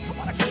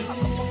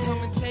me.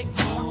 Come and take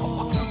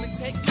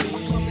me.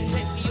 Come and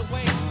take me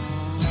away.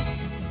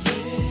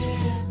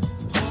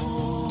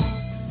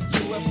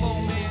 UFO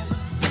man.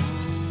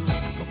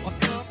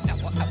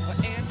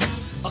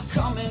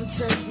 Come and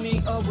take me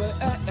away.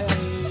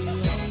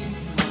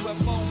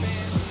 UFO man.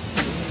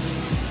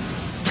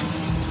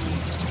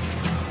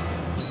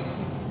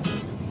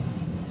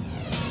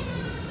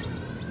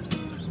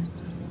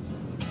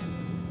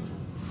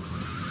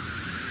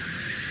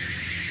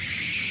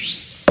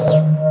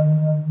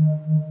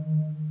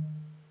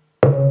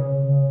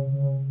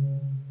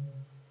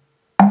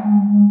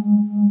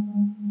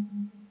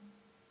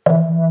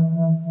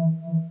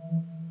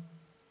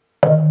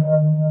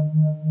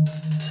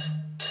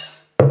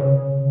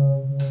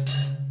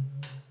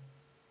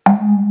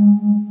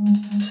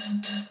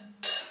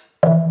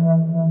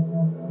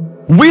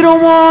 We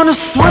don't wanna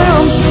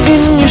swim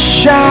in your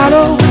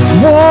shallow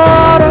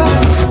water.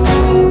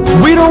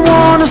 We don't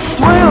wanna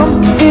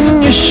swim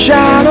in your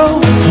shallow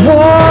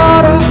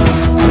water.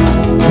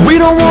 We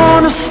don't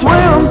wanna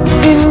swim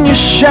in your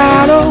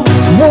shallow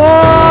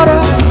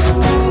water.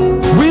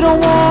 We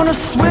don't wanna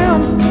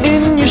swim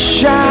in your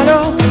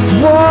shallow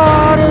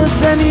waters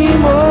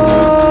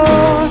anymore.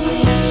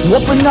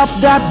 Open up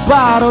that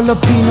bottle of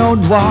Pinot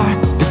Noir.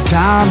 It's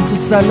time to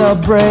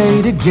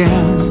celebrate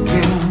again.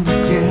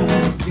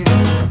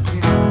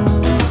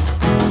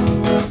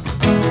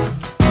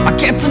 I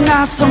can't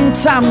deny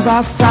sometimes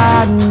I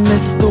sigh and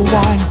miss the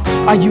wine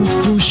I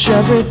used to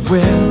share it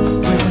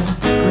with.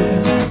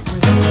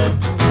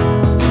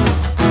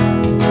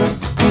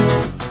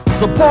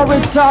 So pour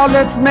it all,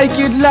 let's make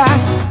it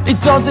last.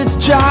 It does its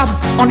job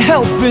on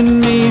helping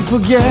me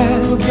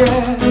forget.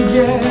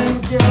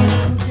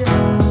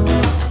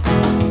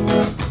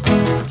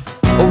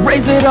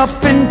 Raise it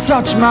up and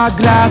touch my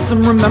glass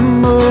and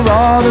remember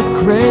all the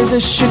crazy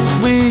shit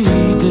we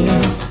did.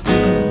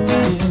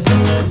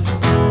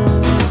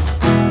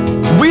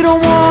 We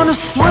don't wanna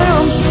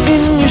swim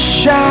in your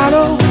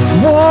shallow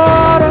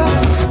water.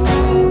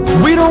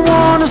 We don't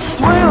wanna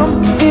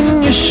swim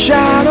in your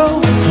shallow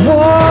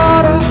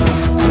water.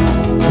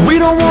 We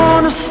don't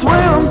wanna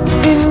swim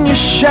in your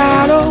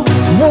shallow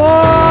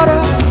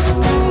water.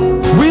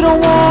 We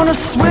don't wanna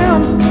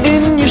swim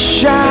in your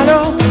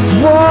shallow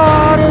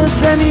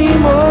waters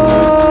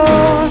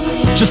anymore.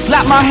 Just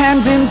slap my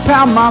hand and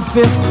pound my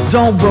fist.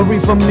 Don't worry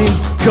for me,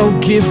 go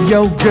give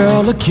your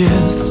girl a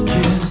kiss.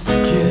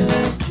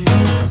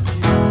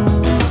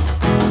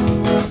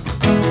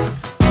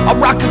 I'll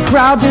rock a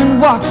crowd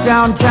and walk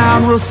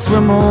downtown. We'll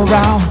swim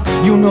around,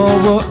 you know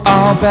we're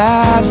all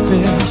bad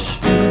fish.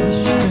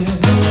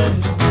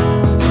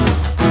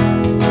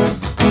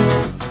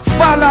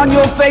 Fall on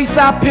your face,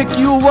 I'll pick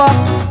you up,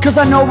 'cause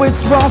I know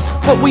it's rough,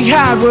 but we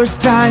had worse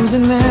times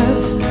than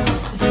this.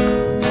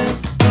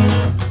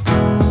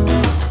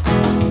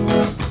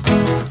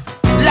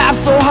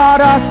 Laughed so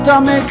hard our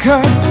stomach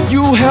hurt.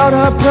 You held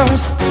her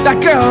purse,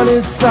 that girl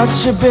is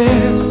such a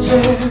bitch.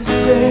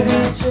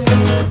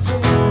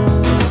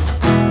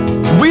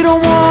 We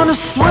don't wanna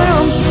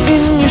swim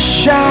in your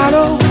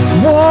shallow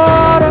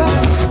water.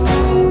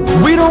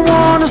 We don't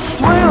wanna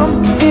swim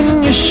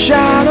in your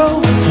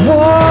shallow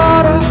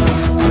water.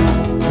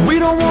 We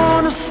don't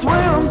wanna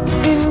swim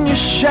in your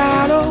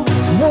shallow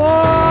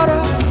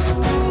water.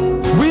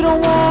 We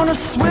don't wanna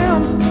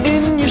swim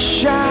in your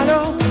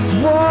shallow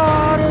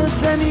waters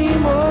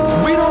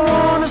anymore. We don't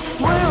wanna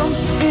swim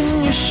in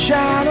your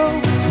shallow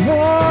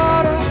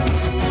water.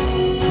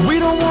 We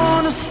don't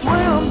wanna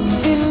swim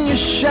in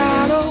your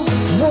shallow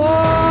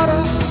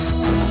water.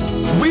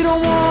 We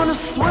don't wanna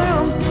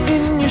swim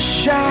in your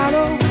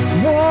shallow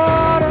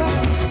water.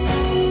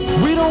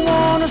 We don't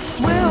wanna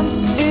swim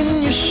in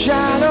your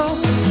shallow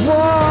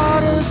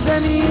waters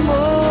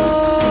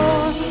anymore.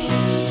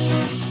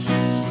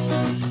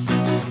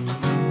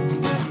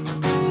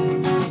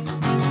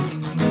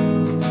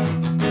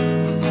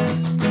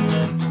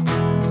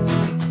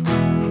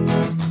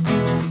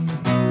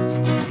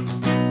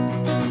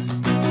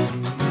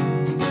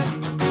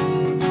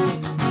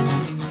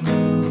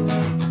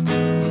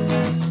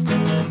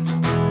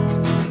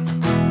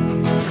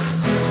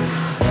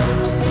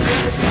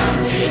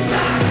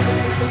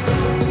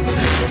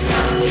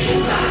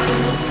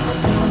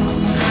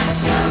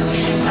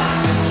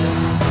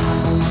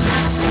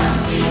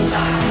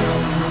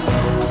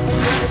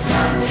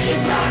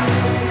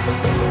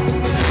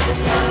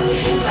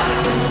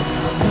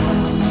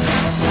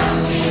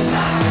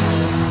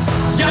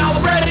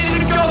 Y'all ready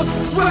to go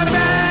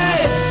swimming?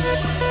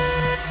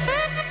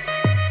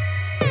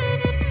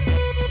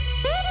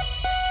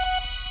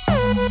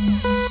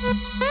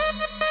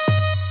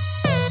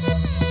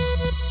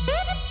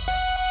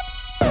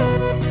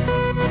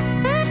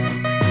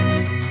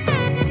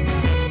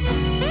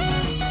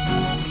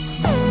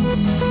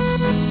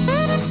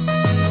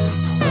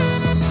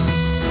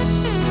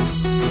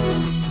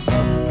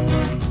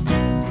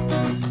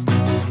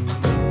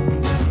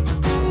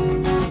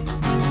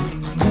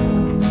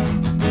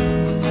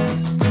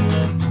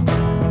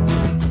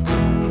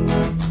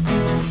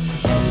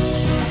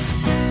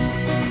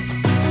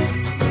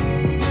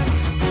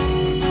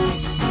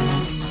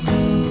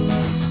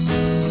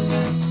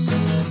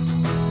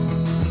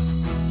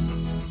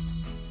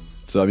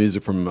 It's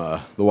music from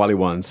the Wiley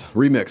Ones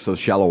remix of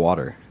 "Shallow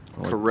Water."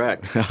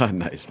 Correct.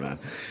 Nice, man.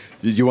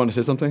 Did you want to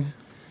say something?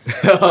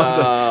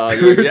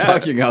 We were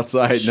talking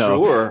outside.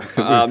 Sure.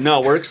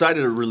 No, we're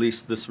excited to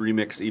release this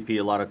remix EP.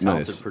 A lot of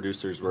talented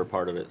producers were a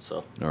part of it.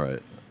 So. All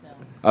right.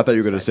 I thought you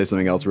were going to say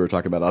something else. We were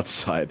talking about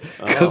outside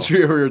because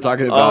we were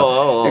talking about.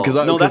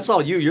 No, that's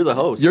all you. You're the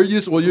host. You're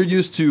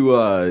used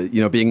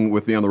to being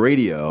with me on the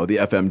radio, the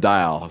FM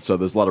dial. So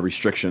there's a lot of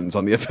restrictions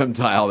on the FM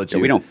dial that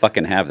we don't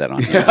fucking have that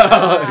on here.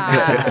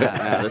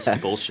 Yeah, this is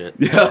bullshit.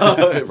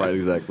 Yeah, right,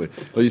 exactly.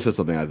 Well, you said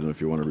something. I don't know if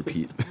you want to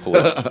repeat.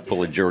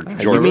 Pull a George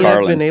You mean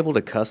Carlin. I've been able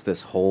to cuss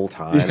this whole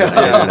time?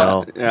 I don't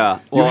know. Yeah.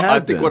 Well, I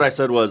think what I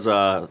said was.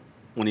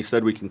 when he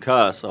said we can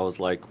cuss, I was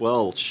like,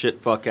 well,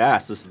 shit, fuck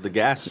ass. This is the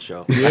gas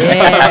show.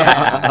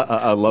 Yeah.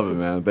 I love it,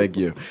 man. Thank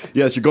you.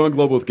 Yes, you're going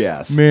global with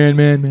gas. Man.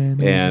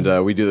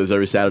 And we do this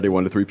every Saturday,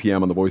 1 to 3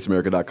 p.m. on the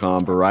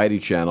VoiceAmerica.com variety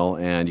channel.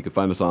 And you can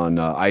find us on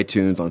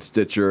iTunes, on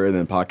Stitcher, and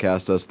then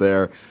podcast us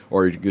there.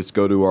 Or you can just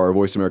go to our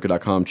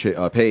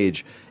VoiceAmerica.com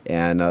page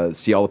and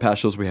see all the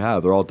past shows we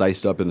have. They're all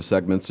diced up into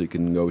segments, so you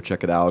can go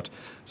check it out.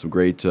 Some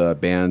great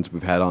bands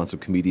we've had on, some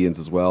comedians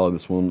as well. And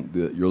this one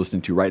that you're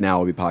listening to right now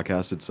will be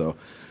podcasted, so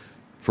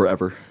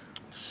forever.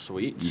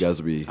 Sweet. You guys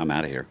will be... I'm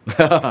out of here.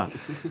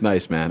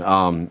 Nice,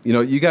 man.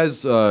 You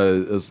guys,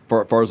 as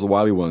far as the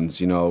Wiley ones,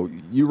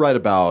 you write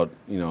about,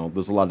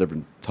 there's a lot of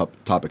different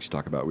topics you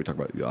talk about. We talked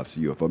about,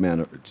 obviously, UFO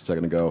Man just a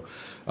second ago.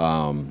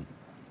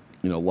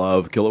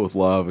 Love, Kill It With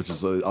Love, which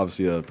is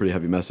obviously a pretty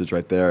heavy message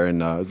right there.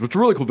 And it's a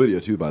really cool video,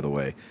 too, by the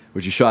way,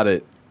 which you shot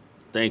it.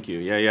 Thank you.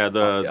 Yeah,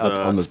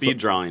 the speed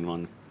drawing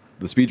one.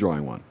 The speed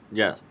drawing one.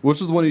 Yeah. Which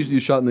was the one you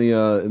shot in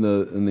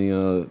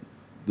the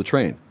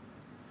train?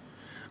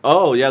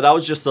 Oh yeah, that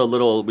was just a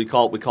little. We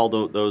called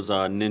those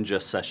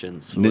ninja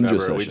sessions. Ninja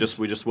sessions.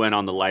 We just went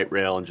on the light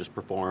rail and just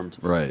performed.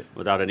 Right.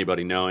 Without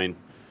anybody knowing,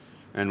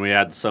 and we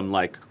had some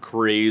like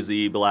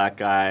crazy black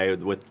guy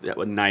with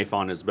a knife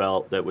on his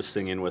belt that was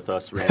singing with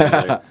us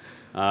randomly.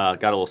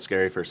 Got a little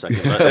scary for a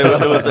second, but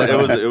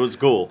it was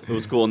cool. It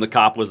was cool, and the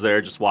cop was there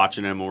just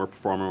watching him, and we're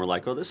performing. We're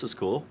like, oh, this is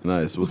cool.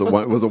 Nice. Was it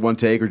one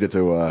take or did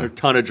to? A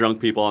ton of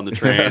drunk people on the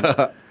train.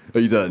 Oh,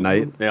 you did it at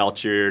night? They all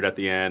cheered at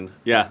the end.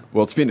 Yeah.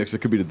 Well, it's Phoenix. It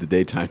could be the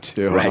daytime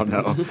too. Right. I don't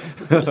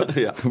know.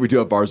 Yeah. We do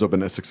have bars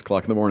open at 6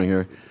 o'clock in the morning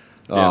here.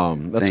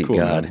 That's Thank cool.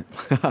 God.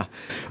 I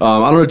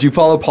don't know. Do you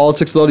follow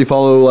politics though? Do you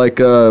follow like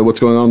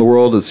what's going on in the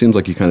world? It seems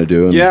like you kind of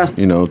do. And, yeah.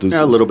 Does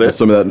a little bit. Does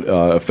some of that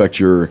affect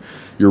your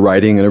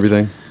writing and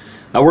everything?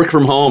 I work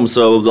from home,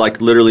 so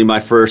like literally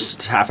my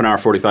first half an hour,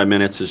 45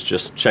 minutes is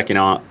just checking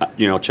out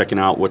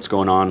what's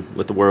going on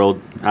with the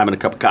world, having a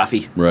cup of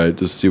coffee. Right,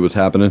 just see what's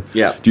happening.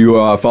 Yeah. Do you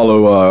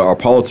follow our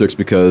politics?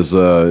 Because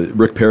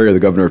Rick Perry, the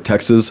governor of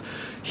Texas,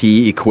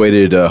 he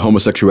equated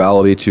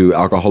homosexuality to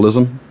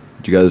alcoholism.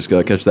 Did you guys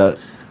catch that?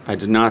 I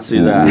did not see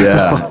that.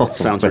 Yeah.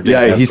 Sounds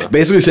ridiculous. Yeah, he's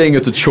basically saying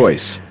it's a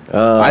choice.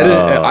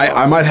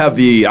 I might have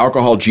the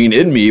alcohol gene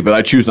in me, but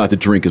I choose not to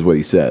drink, is what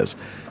he says.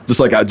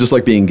 Just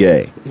like being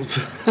gay.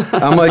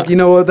 I'm like, you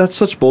know what? That's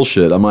such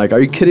bullshit. I'm like, are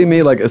you kidding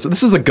me? Like,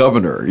 this is a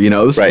governor.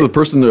 This is a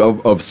person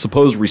of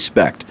supposed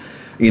respect.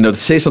 To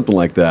say something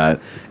like that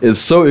is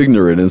so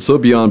ignorant and so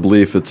beyond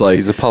belief. It's like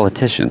he's a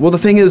politician. Well, the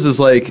thing is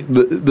like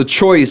the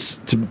choice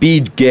to be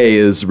gay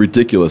is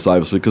ridiculous,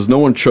 obviously, because no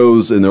one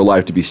chose in their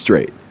life to be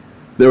straight.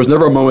 There was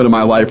never a moment in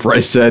my life where I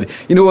said,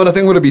 you know what, I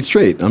think I'm going to be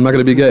straight. I'm not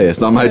going to be gay. It's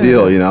not my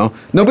deal,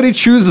 Nobody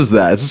chooses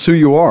that. It's just who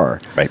you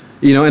are. Right.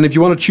 And if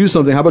you want to choose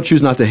something, how about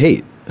choose not to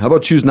hate? How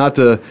about choose not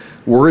to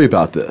worry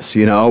about this?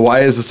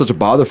 Why is this such a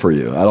bother for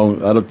you? I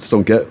just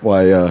don't get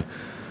why,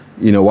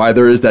 why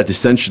there is that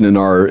dissension in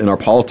our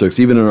politics,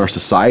 even in our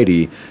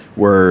society,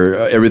 where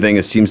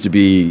everything seems to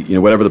be,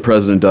 whatever the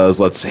president does,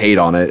 let's hate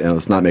on it and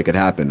let's not make it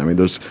happen. I mean,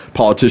 there's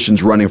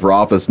politicians running for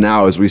office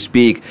now as we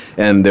speak,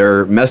 and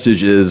their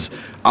message is,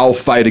 I'll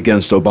fight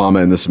against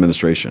Obama and this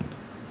administration.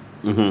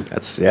 Mm-hmm.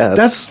 That's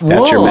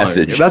your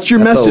message. That's your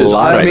That's message. a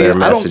lot of their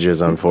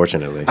messages,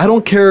 unfortunately. I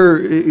don't care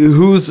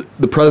who's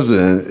the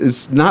president.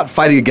 It's not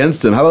fighting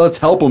against him. How about let's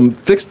help him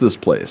fix this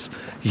place?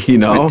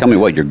 Tell me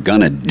what you're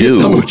gonna do.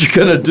 Tell me what you're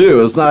gonna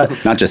do. It's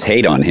not just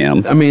hate on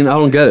him. I mean, I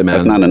don't get it, man.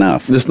 That's not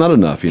enough. It's not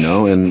enough,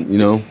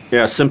 and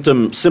Yeah,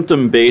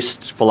 symptom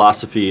based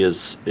philosophy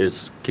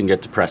can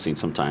get depressing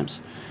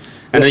sometimes.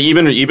 And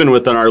even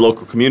within our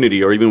local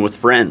community, or even with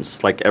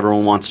friends, like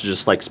everyone wants to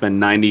just like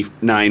spend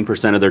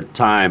 99% of their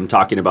time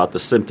talking about the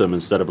symptom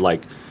instead of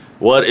like,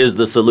 what is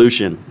the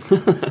solution?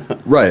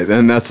 Right,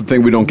 and that's the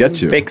thing we don't get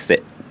to. Fix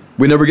it.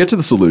 We never get to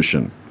the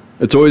solution.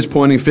 It's always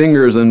pointing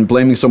fingers and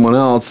blaming someone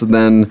else, and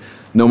then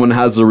no one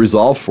has the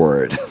resolve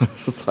for it.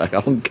 It's like,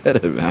 I don't get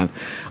it, man.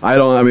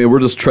 I mean, we're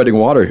just treading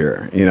water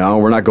here,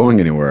 We're not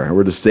going anywhere.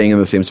 We're just staying in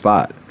the same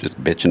spot.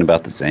 Just bitching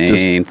about the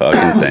same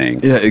fucking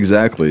thing. Yeah,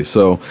 exactly.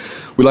 So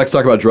we like to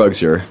talk about drugs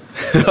here.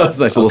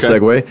 Nice little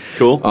segue.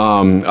 Cool.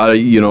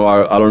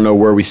 I don't know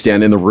where we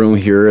stand in the room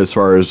here as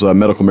far as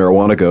medical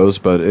marijuana goes,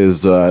 but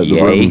is the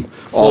room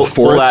all for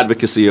full it?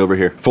 advocacy over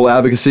here. Full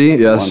advocacy,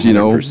 yes.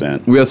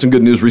 100%. We had some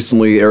good news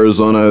recently.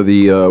 Arizona,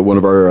 one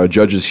of our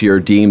judges here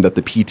deemed that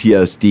the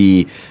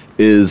PTSD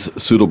is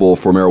suitable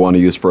for marijuana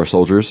use for our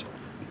soldiers.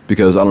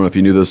 Because I don't know if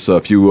you knew this,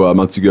 a few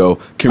months ago,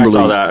 Kimberly. I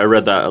saw that. I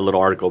read a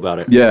little article about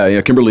it. Yeah.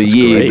 Kimberly That's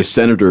Yee, great. the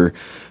senator,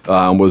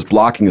 was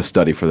blocking a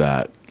study for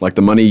that. Like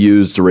the money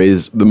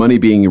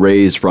being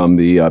raised from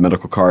the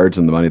medical cards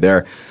and the money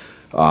there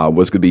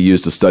was going to be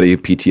used to study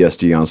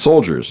PTSD on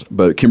soldiers.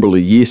 But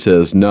Kimberly Yee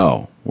says,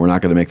 no, we're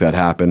not going to make that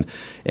happen.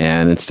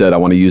 And instead, I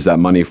want to use that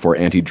money for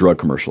anti-drug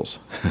commercials.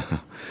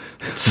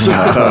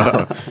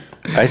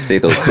 I say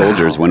those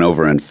soldiers went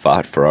over and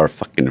fought for our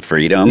fucking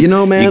freedom. You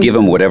know, man. You give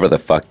them whatever the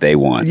fuck they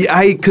want. Yeah,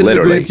 I couldn't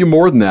agree with you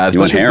more than that. You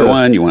want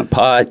heroin, you want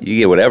pot, you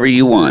get whatever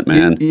you want,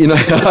 man. You know,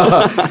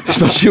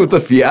 especially with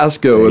the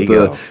fiasco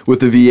with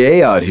the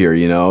VA out here.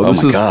 You know, Oh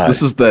my God.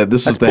 this is the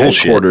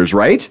bullshit. headquarters,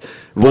 right?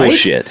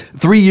 Bullshit. Right?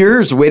 3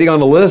 years waiting on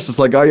the list. It's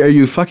like, are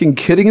you fucking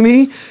kidding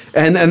me?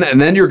 And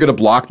then you're going to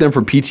block them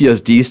from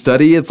PTSD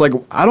study. It's like,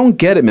 I don't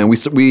get it, man.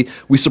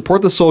 We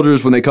support the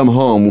soldiers when they come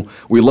home.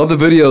 We love the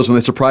videos when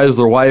they surprise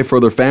their wife or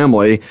their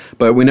family,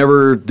 but we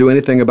never do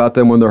anything about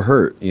them when they're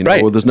hurt. You know,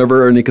 Right. There's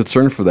never any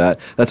concern for that.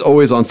 That's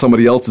always on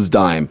somebody else's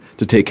dime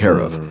to take care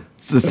of.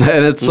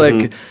 And it's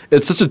like,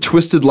 it's such a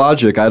twisted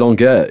logic I don't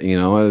get, you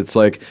know. And it's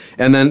like,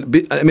 and then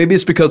maybe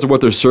it's because of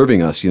what they're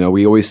serving us. You know,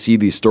 we always see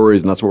these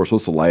stories, and that's what we're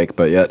supposed to like,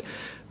 but yet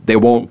they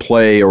won't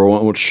play or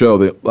won't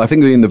show. I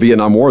think in the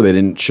Vietnam War, they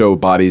didn't show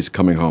bodies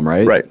coming home,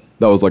 right? Right.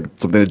 That was like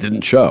something they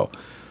didn't show.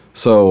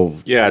 So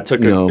Yeah, it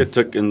took you know, it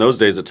took in those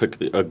days. It took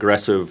the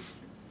aggressive,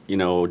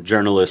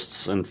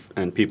 journalists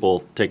and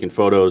people taking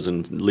photos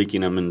and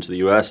leaking them into the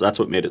U.S. That's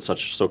what made it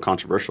so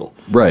controversial.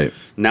 Right.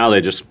 Now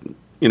they just,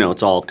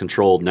 it's all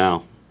controlled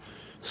now.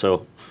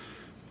 So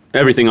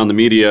everything on the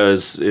media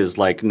is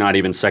like not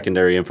even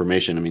secondary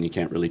information. I mean, you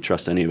can't really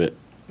trust any of it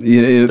at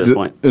this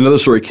point. Another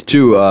story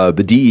too.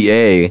 The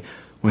DEA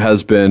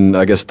has been,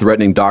 I guess,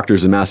 threatening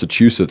doctors in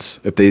Massachusetts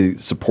if they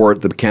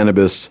support the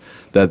cannabis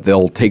that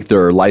they'll take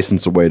their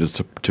license away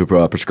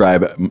to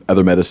prescribe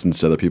other medicines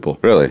to other people.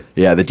 Really?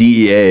 Yeah, the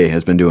DEA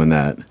has been doing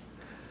that.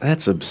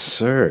 That's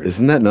absurd.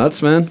 Isn't that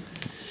nuts, man?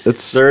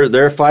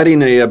 They're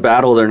fighting a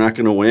battle they're not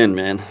going to win,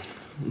 man.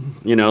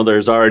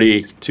 There's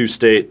already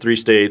 3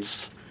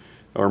 states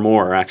or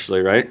more,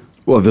 actually, right?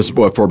 Well, this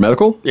for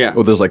medical? Yeah.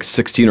 Well, there's like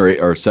 16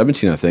 or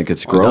 17, I think.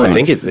 It's growing. I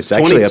think it's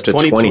actually up to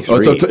 23. Oh,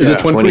 it's up to, is it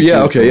 23?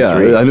 Yeah, okay,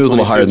 yeah. I knew it was a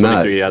little higher than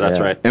that. Yeah, that's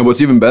right. And what's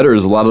even better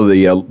is a lot of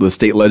the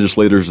state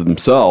legislators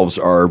themselves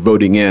are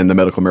voting in the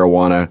medical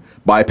marijuana,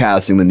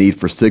 bypassing the need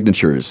for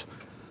signatures.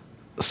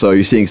 So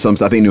you're seeing some.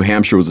 I think New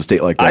Hampshire was a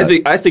state like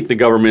that. I think the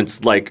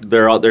government's like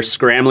they're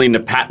scrambling to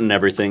patent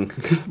everything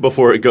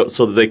before it goes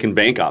so that they can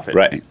bank off it.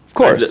 Right. Of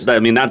course. I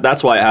mean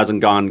that's why it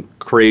hasn't gone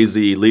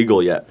crazy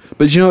legal yet.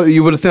 But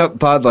you would have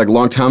thought like a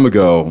long time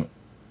ago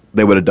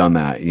they would have done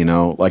that.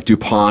 Like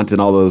DuPont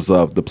and all those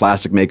the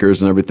plastic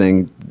makers and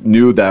everything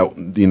knew that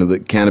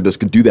that cannabis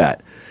could do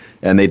that,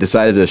 and they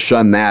decided to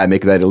shun that,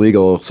 make that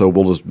illegal. So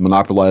we'll just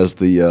monopolize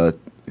the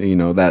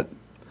that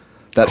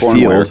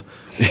Cornware. field.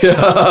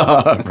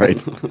 Yeah,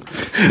 right.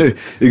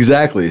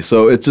 Exactly.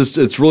 So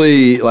it's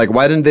really like,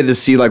 why didn't they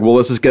just see like, well,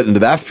 let's just get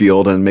into that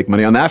field and make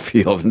money on that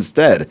field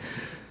instead?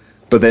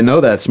 But they know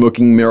that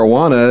smoking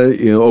marijuana,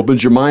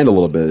 opens your mind a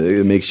little bit.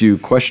 It makes you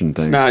question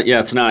things.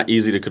 It's not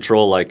easy to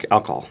control like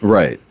alcohol.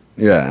 Right.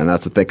 Yeah, and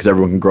that's the thing because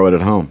everyone can grow it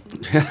at home.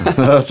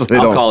 That's what they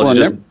alcohol don't.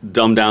 is just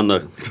dumb down the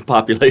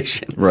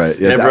population. Right.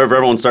 Yeah. If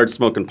everyone starts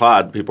smoking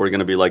pot, people are going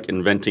to be like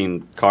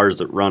inventing cars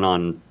that run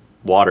on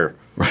water.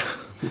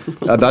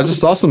 I just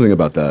saw something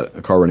about that,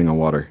 a car running on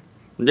water.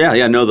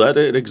 Yeah, no, that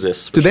it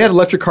exists. Dude, they had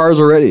electric cars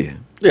already.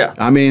 Yeah.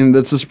 I mean,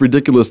 that's just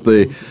ridiculous,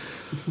 the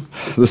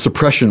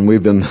suppression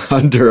we've been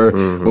under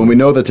when we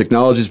know that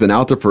technology's been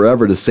out there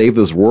forever to save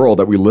this world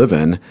that we live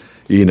in,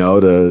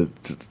 to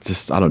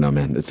just, I don't know,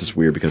 man. It's just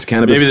weird because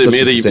cannabis is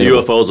maybe such the a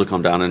UFOs will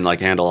come down and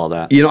like handle all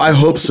that. I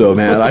hope so,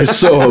 man. I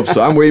so hope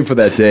so. I'm waiting for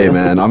that day,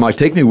 man. I'm like,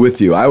 take me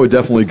with you. I would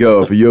definitely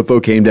go if a UFO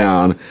came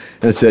down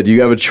and said,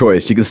 you have a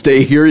choice. You can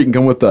stay here, you can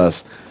come with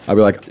us. I'd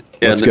be like,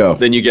 let's go.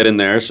 Then you get in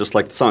there. It's just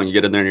like the song. You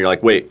get in there and you're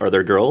like, wait, are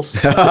there girls?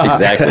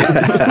 Exactly.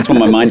 That's when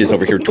my mind is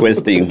over here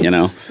twisting,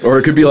 Or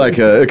it could be like,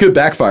 it could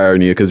backfire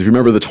on you because if you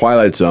remember the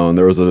Twilight Zone,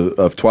 there was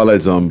a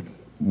Twilight Zone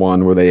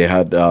one where they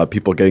had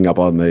people getting up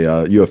on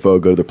the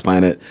UFO, go to the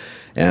planet,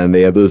 and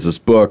there was this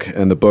book,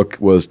 and the book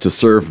was To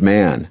Serve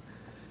Man.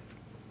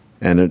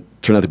 And it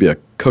turned out to be a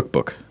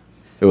cookbook.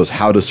 It was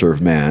How to Serve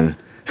Man.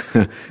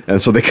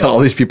 And so they got all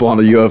these people on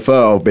the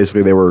UFO.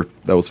 Basically,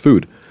 that was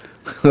food.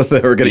 They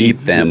were going to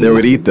eat them. They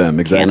would eat them,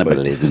 exactly.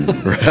 Cannibalism.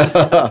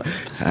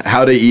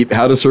 How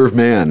to serve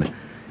man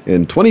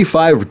in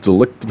 25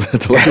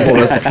 delectable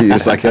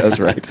recipes, I guess,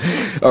 right?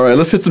 All right,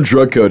 let's hit some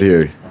drug code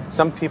here.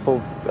 Some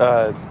people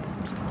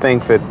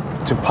think that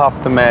to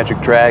puff the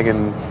magic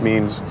dragon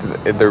means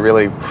they're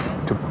really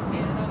to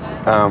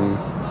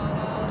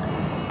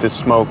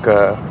smoke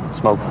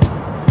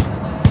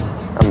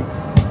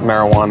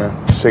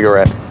marijuana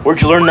cigarette.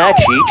 Where'd you learn that,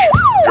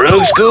 Cheech?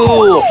 Drug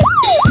school.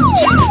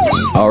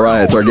 All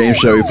right, it's our game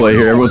show we play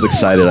here. Everyone's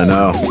excited, I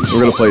know. We're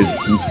going to play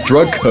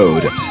Drug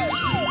Code.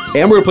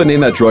 And we're going to play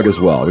Name That Drug as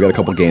well. We got a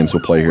couple games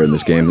we'll play here in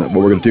this game. What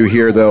we're going to do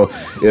here, though,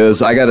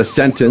 is I got a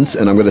sentence,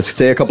 and I'm going to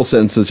say a couple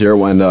sentences here,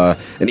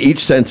 and each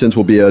sentence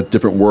will be a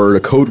different word, a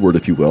code word,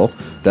 if you will,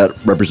 that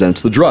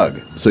represents the drug.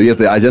 So you have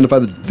to identify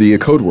the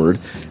code word,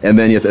 and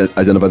then you have to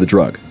identify the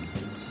drug.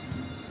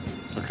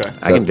 Okay.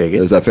 I can dig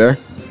it. Is that fair?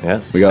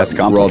 Yeah. That's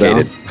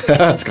complicated.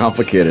 That's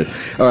complicated.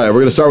 All right, we're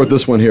going to start with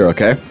this one here,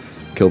 okay?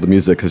 Kill the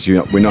music, because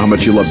we know how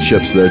much you love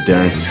chips there,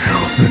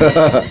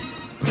 Darren.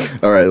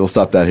 All right, we'll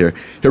stop that here.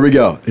 Here we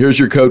go. Here's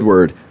your code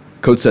word,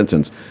 code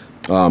sentence.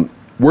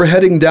 We're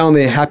heading down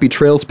the Happy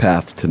Trails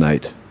path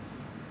tonight.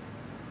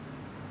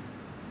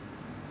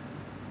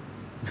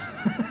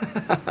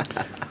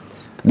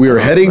 We are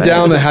heading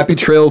down the Happy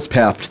Trails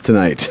path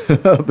tonight.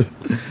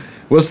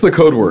 What's the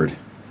code word?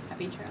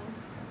 Happy Trails.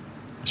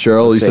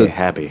 Cheryl, Let's you say said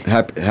happy.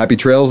 Happy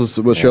Trails is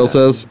what Cheryl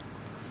says?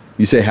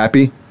 You say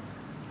happy?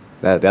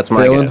 That's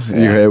my Phelan? guess.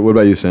 Okay, what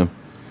about you, Sam?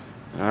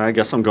 I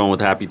guess I'm going with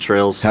Happy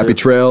Trails. Happy too.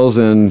 Trails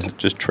and...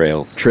 Just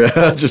trails.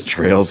 Just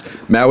trails.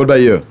 Matt, what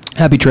about you?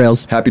 Happy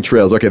Trails. Happy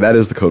Trails. Okay, that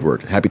is the code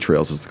word. Happy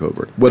Trails is the code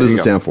word. What There does you it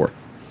go. stand for?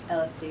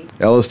 LSD.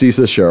 LSD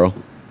says Cheryl.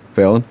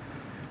 Phelan?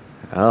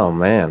 Oh,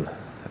 man.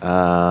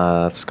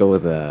 Let's go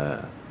with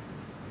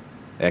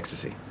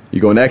ecstasy.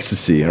 You go in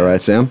ecstasy. All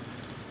right, Sam?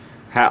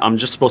 I'm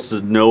just supposed to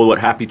know what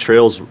Happy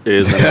Trails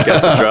is and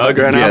guess a drug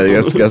right now?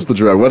 Yeah, guess the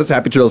drug. What does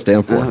Happy Trails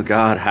stand for? Oh,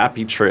 God,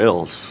 Happy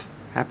Trails.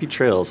 Happy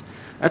Trails.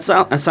 That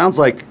sounds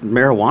like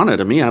marijuana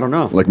to me. I don't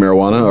know. Like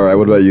marijuana? All right,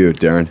 what about you,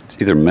 Darren? It's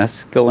either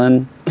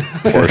mescaline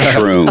or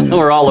shrooms.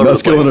 We're all over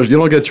the place. You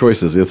don't get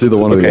choices. It's either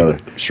one or the other.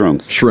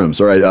 Shrooms.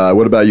 Shrooms. All right,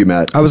 what about you,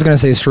 Matt? I was going to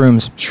say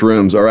shrooms.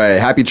 Shrooms. All right,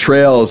 Happy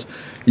Trails.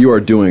 You are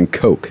doing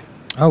coke.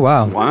 Oh,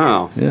 wow.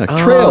 Wow. Yeah,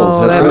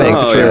 trails. that Trails.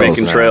 makes You're sense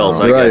making now. trails.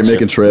 I Right, get you.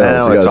 making trails.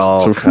 Now You it's guys-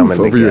 all so, coming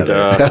over your-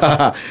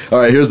 together. All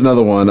right, here's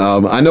another one.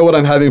 I know what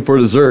I'm having for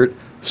dessert.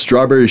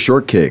 Strawberry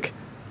shortcake.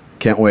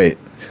 Can't wait.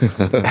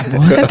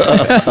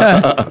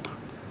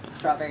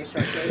 Strawberry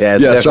shortcake. Yeah,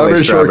 it's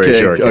definitely strawberry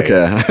shortcake.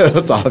 Okay,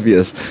 that's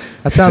obvious.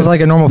 That sounds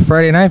like a normal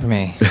Friday night for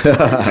me.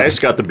 I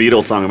just got the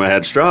Beatles song in my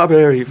head.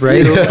 Strawberry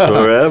Right? fields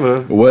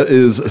forever. What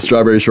is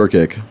strawberry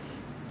shortcake?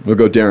 We'll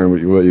go, Darren.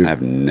 What you? I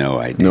have no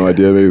idea. No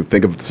idea. Maybe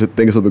think of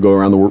something. Go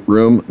around the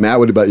room. Matt,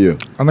 what about you?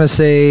 I'm going to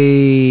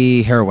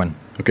say heroin.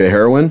 Okay,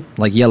 heroin.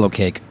 Like yellow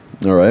cake.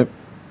 All right.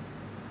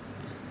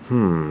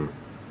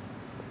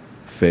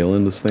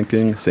 Phelan is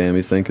thinking.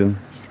 Sammy's thinking.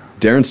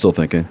 Darren's still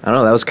thinking. I don't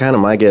know. That was kind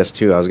of my guess,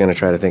 too. I was going to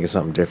try to think of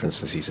something different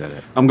since he said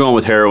it. I'm going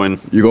with heroin.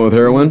 You going with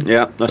heroin?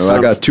 Yeah, that All right,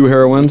 I got 2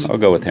 heroines. I'll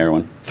go with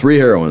heroin. 3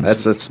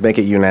 heroines. Let's make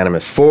it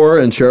unanimous. 4,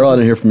 and Cheryl, I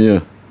didn't hear from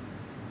you.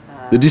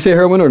 Did you say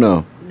heroin or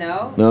no?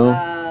 No.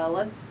 No?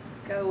 Let's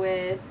go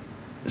with.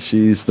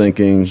 She's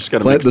thinking.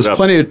 gotta mix it There's up.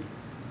 plenty of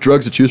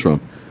drugs to choose from.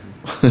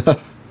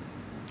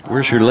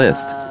 Where's your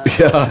list?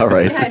 Yeah, all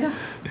right. Yeah, I know.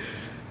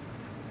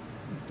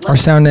 Our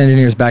sound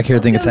engineers back here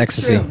think Let's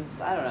it's go with ecstasy.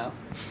 shrooms. I don't know.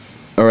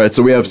 All right,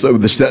 so we have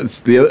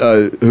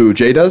who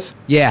Jay does?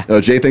 Yeah.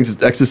 Jay thinks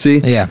it's ecstasy.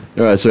 Yeah.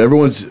 All right, so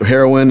everyone's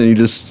heroin, and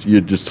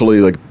you're just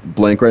totally like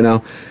blank right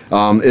now.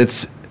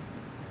 It's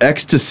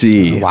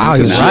ecstasy. Wow,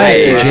 he was Nice.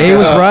 right. Jay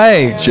was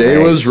right. Jay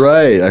was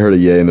right. I heard a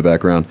yay in the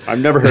background. I've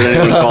never heard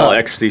anyone call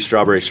ecstasy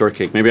strawberry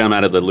shortcake. Maybe I'm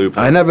out of the loop.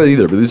 I never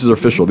either, but these are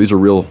official. These are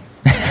real.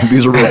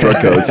 These are real drug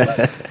codes.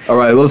 All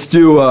right, let's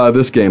do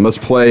this game. Let's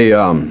play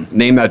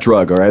Name That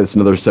Drug. All right, that's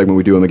another segment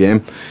we do in the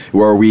game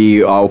where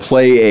I'll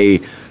play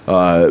a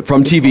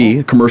from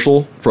TV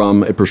commercial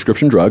from a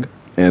prescription drug,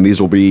 and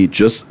these will be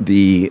just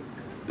the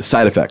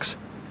side effects.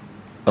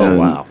 Oh, And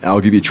wow.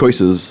 I'll give you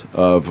choices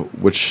of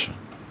which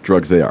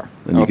drugs they are,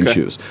 and you can Okay.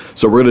 choose.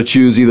 So we're going to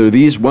choose either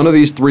one of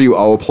these 3 I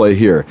will play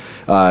here.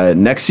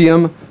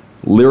 Nexium,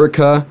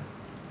 Lyrica,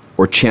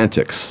 or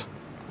Chantix.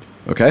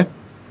 Okay?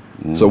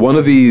 So one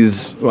of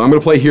these, I'm going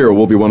to play here,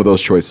 will be one of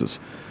those choices.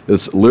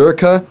 It's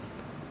Lyrica,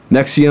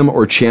 Nexium,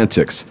 or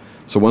Chantix.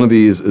 So one of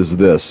these is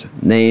this.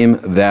 Name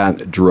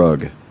that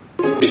drug.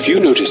 If you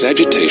notice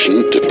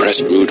agitation,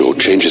 depressed mood, or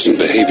changes in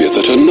behavior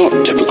that are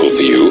not typical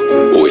for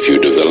you, or if you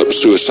develop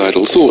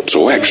suicidal thoughts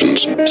or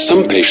actions,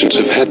 some patients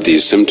have had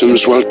these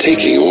symptoms while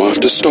taking or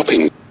after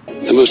stopping.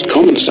 The most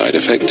common side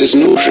effect is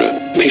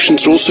nausea.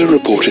 Patients also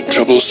reported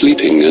trouble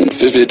sleeping and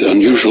vivid,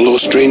 unusual, or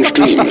strange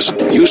dreams.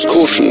 Use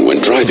caution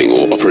when driving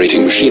or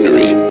operating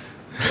machinery.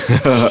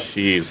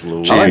 Jeez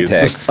Louise.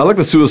 I like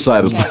the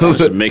suicide.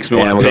 Just makes me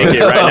want to take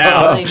it right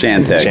now.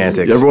 Chantix.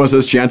 Everyone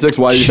says Chantix.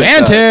 Why do you think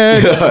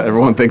Chantix! that?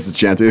 Everyone thinks it's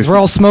Chantix. We're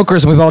all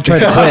smokers and we've all tried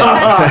to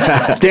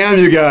quit. Damn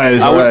you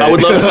guys! I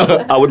would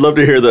Right. love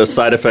to hear the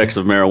side effects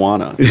of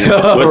marijuana. With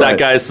that right.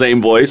 guy's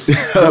same voice.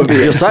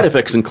 The side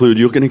effects include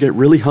you're going to get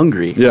really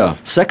hungry. Yeah.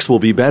 Sex will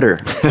be better.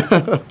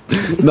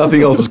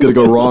 Nothing else is going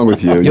to go wrong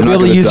with you. You'll be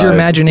able to use your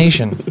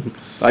imagination.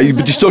 But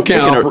you still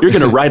can't. You're going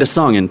to write a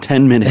song in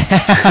 10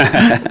 minutes.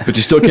 But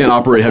you still can't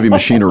operate heavy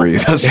machinery.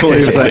 That's the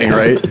only thing,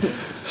 right?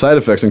 Side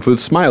effects include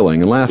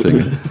smiling and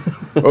laughing,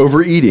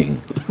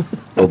 overeating,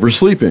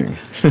 oversleeping.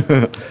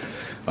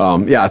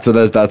 Yeah, so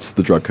that's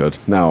the drug code.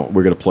 Now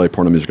we're going to play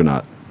porno music or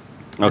not.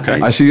 Okay.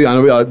 I see. I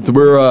know,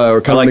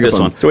 we're kind I like of this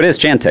one. So it is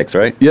Chantix,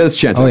 right? Yeah,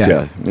 it's Chantix. Oh,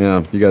 yeah.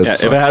 Yeah. You guys. Yeah,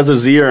 if it has a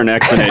Z or an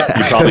X in it,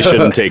 you probably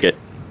shouldn't take it.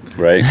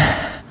 Right.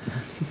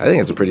 I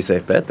think it's a pretty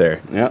safe bet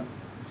there. Yeah.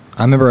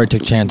 I remember I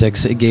took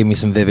Chantix. It gave me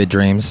some vivid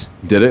dreams.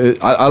 Did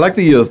it? I like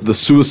the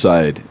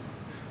suicide.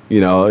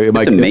 You know, it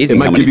might amazing it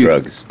might how many give you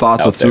drugs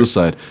thoughts out of there.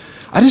 suicide.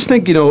 I just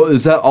think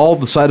is that all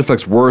the side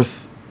effects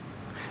worth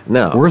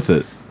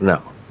it?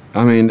 No.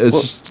 I mean,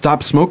 just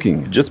stop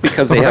smoking. Just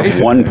because they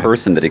have one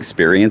person that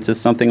experiences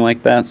something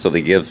like that, so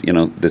they give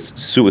this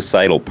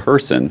suicidal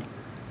person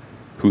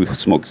who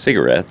smoke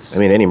cigarettes. I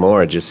mean,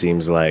 anymore, it just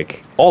seems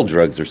like all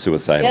drugs are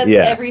suicidal.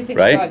 Yeah, every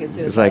single drug is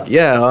suicidal. It's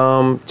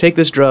like, take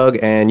this drug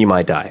and you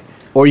might die.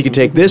 Or you can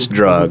take this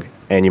drug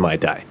and you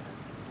might die.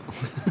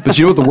 But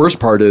you know what the worst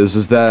part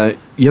is that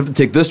you have to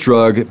take this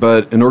drug,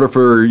 but in order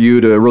for you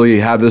to really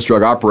have this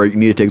drug operate, you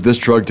need to take this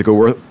drug to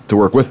go to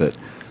work with it.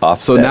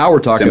 Offset so now we're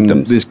talking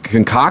symptoms. these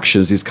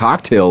concoctions, these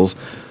cocktails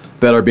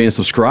that are being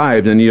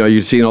subscribed, and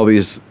you're seeing all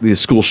these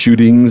school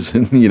shootings,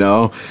 and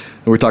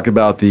and we're talking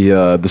about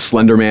the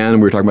Slender Man.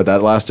 We were talking about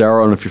that last hour.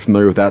 I don't know if you're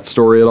familiar with that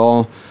story at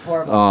all. It's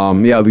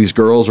horrible. Yeah, these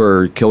girls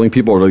are killing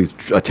people, or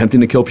attempting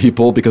to kill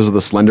people because of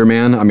the Slender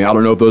Man. I mean, I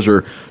don't know if those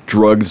are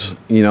drugs,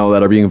 that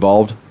are being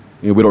involved.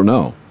 We don't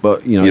know,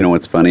 but You know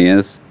what's funny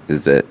is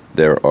that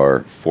there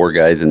are 5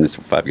 guys in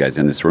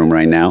this room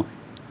right now,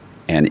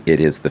 and it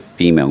is the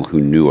female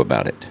who knew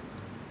about it.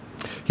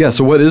 Yeah.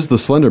 So what is the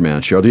Slender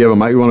Man, Cheryl? Do you have a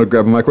mic? You want to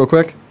grab a mic real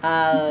quick?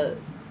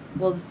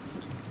 Well,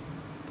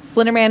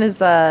 Slender Man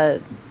is it's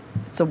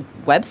a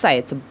website.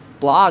 It's a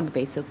blog,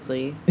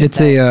 basically.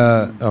 It's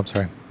I'm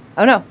sorry.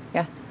 Oh no,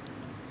 yeah.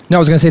 No, I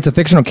was gonna say it's a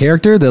fictional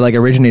character that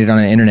originated on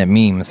an internet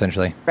meme,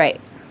 essentially. Right.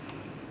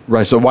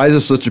 Right. So why is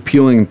this such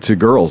appealing to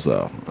girls,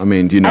 though? I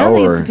mean, do you know? I don't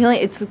think or it's appealing.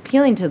 It's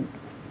appealing to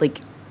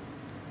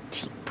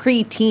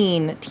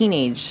pre-teen,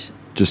 teenage.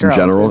 just girls. in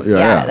general?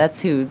 Yeah,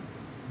 that's who's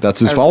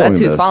following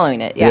this. That's who's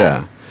following it.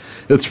 Yeah.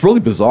 It's really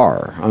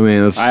bizarre. I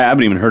mean, I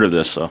haven't even heard of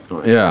this, so.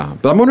 Yeah.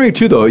 But I'm wondering,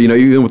 too, though,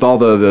 even with all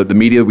the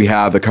media we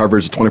have, the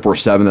coverage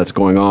 24/7 that's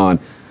going on,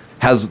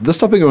 has this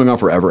stuff been going on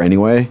forever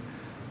anyway?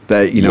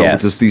 That,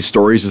 Yes. just these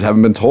stories just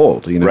haven't been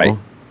told, Right.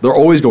 They're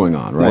always going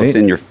on, right? Well, it's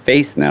in your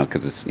face now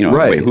because it's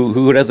Right. wait,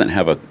 who doesn't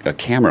have a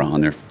camera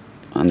on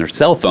their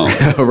cell phone?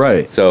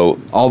 Right. So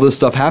all this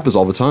stuff happens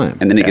all the time,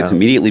 and then it gets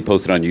immediately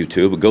posted on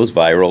YouTube. It goes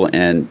viral,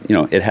 and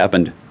it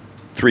happened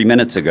 3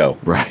 minutes ago.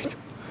 Right.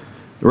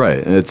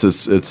 Right. And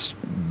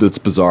it's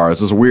bizarre.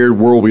 It's this weird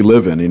world we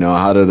live in.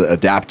 How to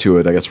adapt to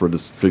it. I guess we're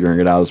just figuring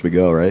it out as we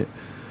go, right?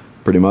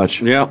 Pretty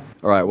much. Yeah.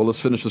 All right. Well, let's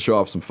finish the show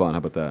off with some fun. How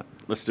about that?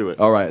 Let's do it.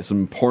 All right.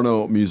 Some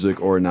porno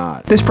music or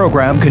not. This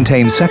program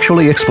contains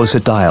sexually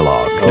explicit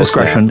dialogue.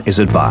 Discretion is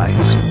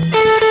advised.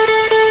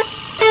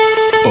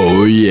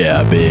 Oh,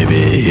 yeah,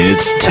 baby.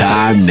 It's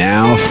time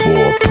now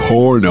for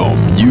porno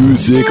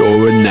music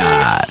or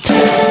not.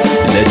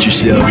 Let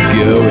yourself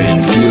go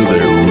and feel the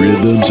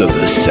rhythms of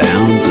the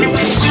sounds of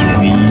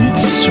sweet,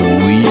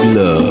 sweet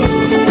love.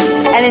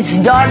 And it's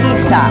doggy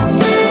style.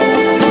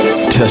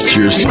 Test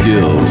your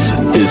skills.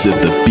 Is it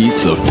the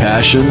beats of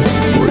passion,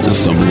 or is it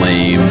some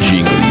lame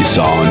jingle you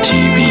saw on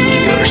TV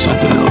or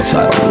something else?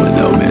 I don't really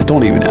know, man.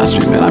 Don't even ask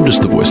me, man. I'm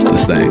just the voice of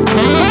this thing.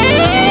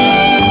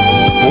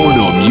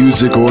 Porno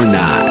music or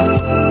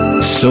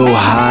not. So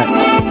hot,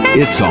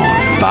 it's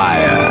on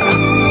fire.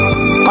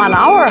 On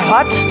our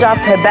Hot Stuff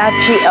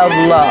Hibachi of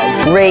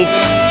Love rates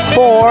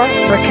 4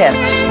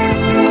 briquettes.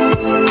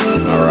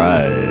 All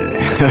right.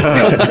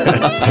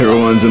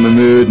 Everyone's in the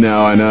mood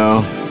now, I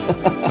know.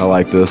 I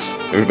like this.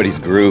 Everybody's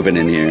grooving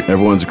in here.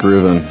 Everyone's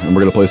grooving. And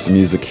we're going to play some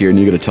music here, and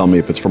you're going to tell me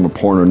if it's from a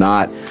porn or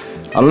not.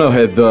 I don't know,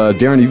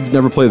 Darren, you've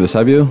never played this,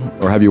 have you?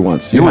 Or have you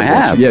once? I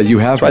have. Once. Yeah, you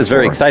have. That's why I was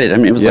very excited. I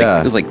mean, it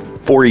was like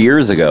 4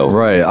 years ago.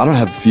 Right. I don't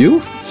have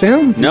you,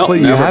 Sam? No,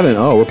 you haven't.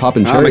 Oh, we're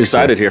popping cherries. I'm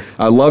excited here.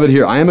 I love it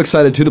here. I am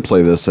excited too to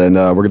play this, and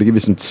we're going to give you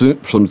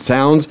some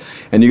sounds,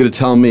 and you're going to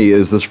tell me,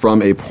 is this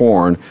from a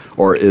porn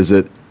or is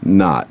it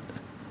not?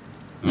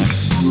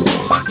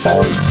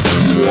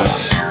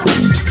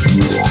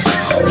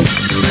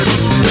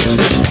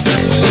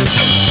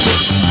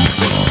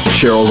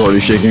 Cheryl's already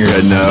shaking her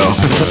head no.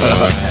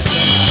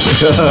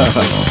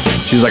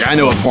 She's like, I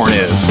know what porn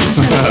is.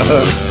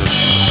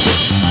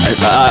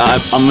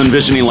 I'm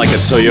envisioning like a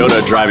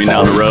Toyota driving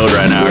down the road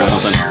right now or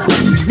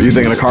something. Are you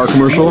thinking a car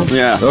commercial?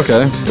 Yeah.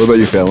 Okay. What about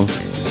you, Phelan?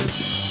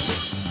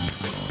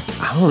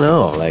 I don't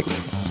know.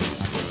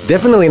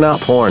 Definitely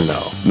not porn,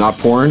 though. Not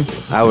porn?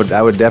 I would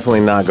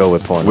definitely not go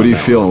with porn. What are you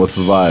feeling? What's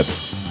the vibe?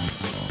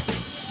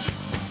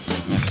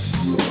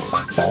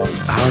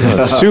 I don't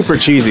know. Super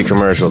cheesy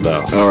commercial,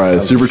 though. All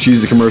right, super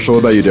cheesy commercial.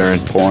 What about you,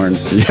 Darren? Porn.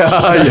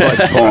 Yeah, you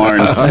like porn.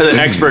 The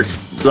expert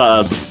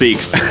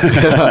speaks. All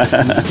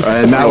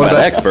right, Matt, what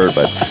about expert?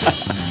 But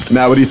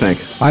Matt, what do you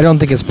think? I don't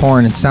think it's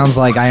porn. It sounds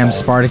like I Am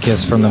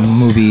Spartacus from the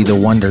movie The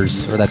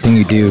Wonders, or That Thing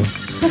You Do.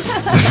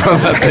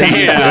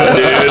 Damn,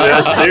 dude,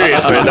 that's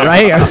serious right there.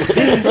 Right?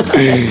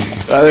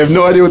 I have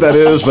no idea what that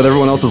is, but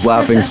everyone else is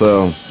laughing,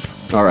 so...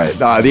 All right.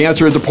 The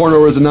answer is a porno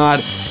or is it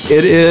not?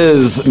 It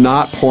is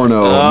not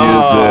porno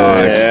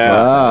music.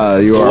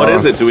 Yeah. So what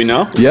is it? Do we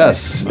know?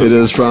 Yes. It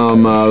is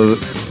from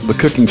the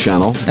cooking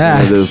channel.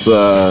 It is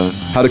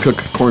how to cook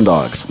corn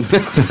dogs. they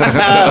could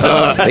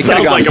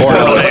have gone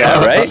porno,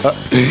 right?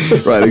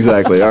 Right,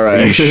 exactly. All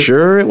right. Are you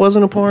sure it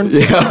wasn't a porn?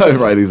 Yeah,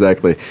 right,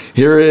 exactly.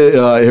 Here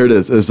it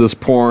is. Is this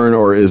porn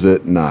or is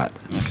it not?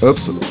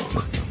 Oops.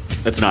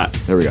 It's not.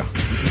 There we go.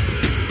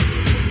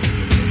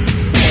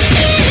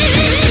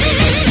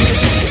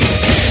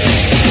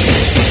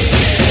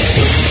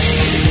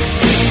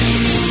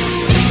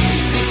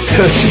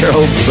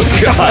 Cheryl.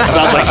 God,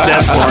 sounds like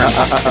death porn.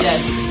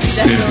 Yes.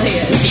 definitely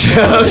is.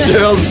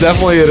 Cheryl's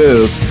definitely it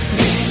is.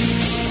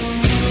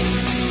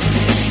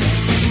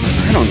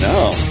 I don't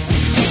know.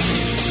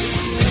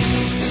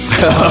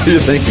 You're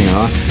thinking,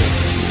 huh?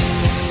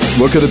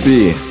 What could it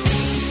be?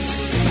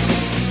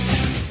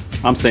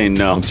 I'm saying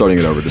no. I'm starting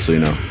it over just so you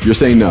know. You're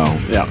saying no.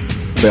 Yeah.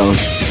 Phelan?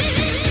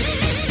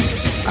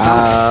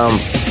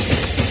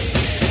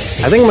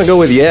 I think I'm gonna go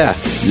with yeah.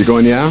 You're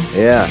going yeah?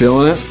 Yeah.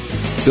 Feeling it?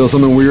 Feel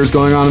something weird's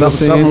going on in the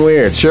scene? Something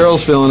weird.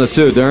 Cheryl's feeling it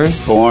too, Darren.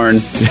 Porn.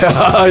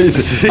 Yeah, I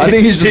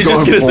think he's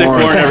just gonna say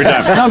porn every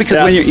time. No, because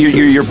when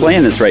you're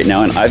playing this right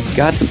now, and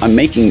I'm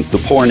making the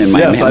porn in my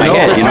Yes, I know.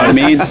 head. You know what I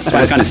mean? So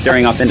I'm kind of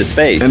staring off into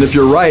space. And if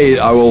you're right,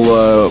 I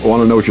will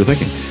want to know what you're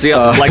thinking. See,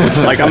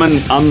 like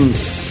I'm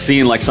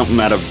seeing like something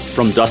out of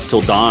From Dusk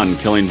Till Dawn,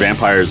 killing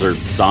vampires or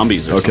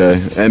zombies or something.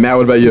 Okay. And Matt,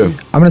 what about you?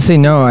 I'm gonna say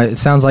no. It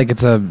sounds like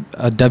it's a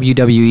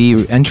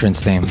WWE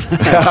entrance theme.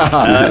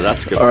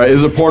 That's good. All right.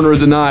 Is it porn or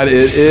is it not?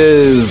 It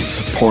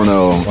is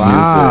porno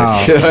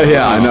Wow. music.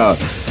 Yeah, I know.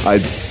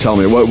 Tell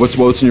me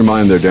what's in your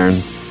mind there,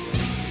 Darren?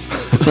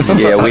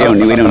 Yeah, we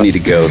don't need to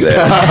go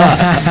there.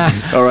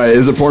 All right.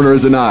 Is it porn or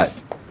is it not?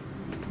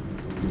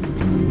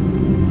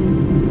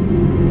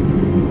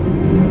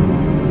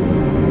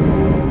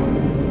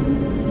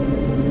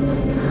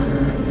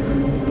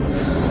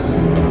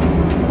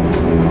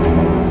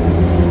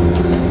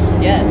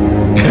 Yes.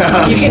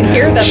 You can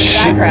hear them in the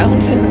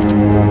background.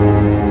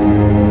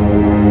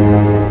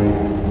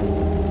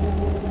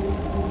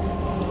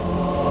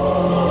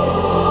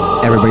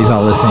 Everybody's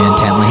all listening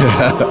intently.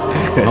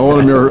 I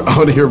want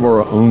to hear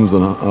more ums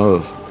than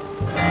uhs.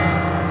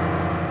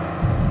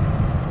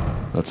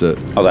 That's it.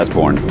 Oh, that's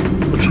porn.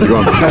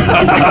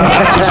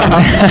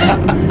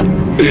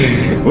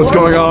 What's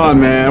going on,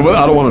 man?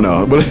 I don't want to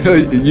know. But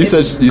you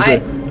said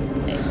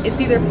It's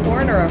either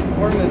porn or a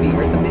horror movie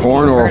or something.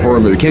 porn or a horror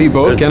movie. Can it be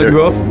both? Can it be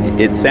both?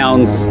 It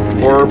sounds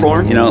horror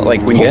porn. You know,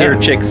 like when you hear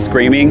chicks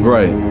screaming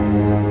right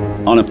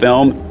on a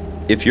film.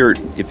 If you're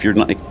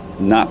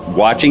not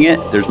watching it,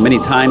 there's many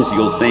times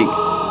you'll think,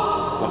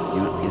 well,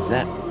 you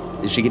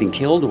know, is she getting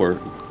killed or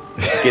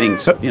getting,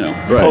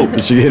 Right. poked?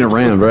 Is she getting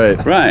rammed?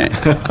 Right. Right.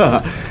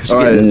 She's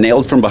getting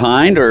nailed from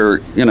behind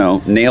or,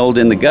 nailed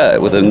in the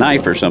gut with a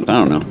knife or something.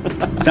 I don't know.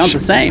 Sounds the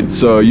same.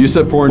 So you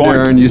said porn,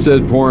 Darren. You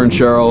said porn,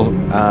 Cheryl.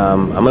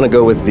 I'm going to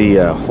go with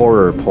the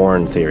horror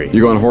porn theory.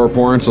 You're going horror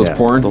porn, so it's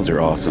porn? Those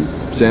are awesome.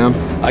 Sam?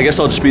 I guess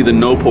I'll just be the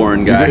no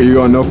porn guy. You're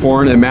going no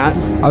porn. And Matt?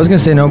 I was gonna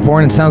say no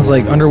porn. It sounds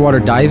like underwater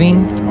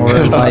diving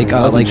or like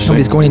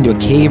somebody's going into a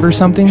cave or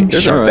something.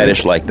 There's a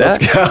fetish like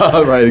that.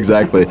 Right,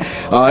 exactly.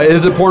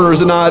 Is it porn or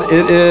is it not?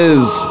 It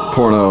is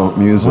porno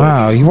music.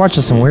 Wow, you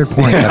watching some weird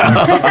porn, Kevin.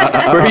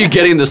 Where are you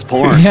getting this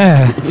porn?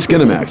 Yeah.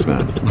 Skinemax,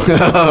 man.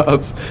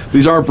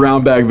 These aren't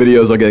brown bag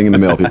videos I'm getting in the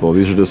mail, people.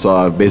 These are just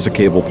basic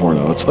cable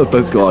porno. That's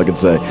basically all I can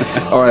say.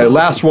 All right,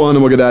 last one,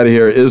 and we'll get out of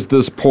here. Is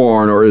this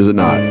porn or is it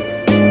not?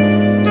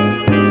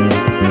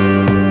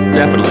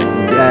 Definitely.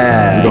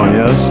 Yeah. You going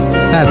yes?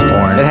 That's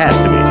porn. It has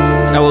to be.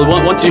 Now,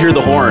 well, once you hear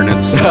the horn,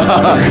 it's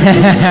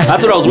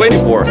that's what I was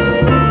waiting for.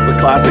 The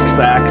classic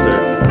sax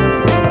or.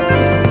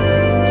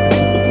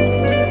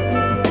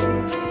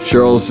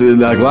 Cheryl's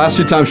like last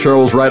two times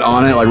Cheryl was right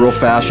on it, like real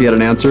fast. She had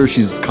an answer.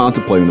 She's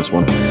contemplating this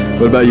one.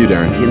 What about you,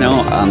 Darren?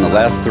 On the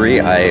last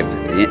three,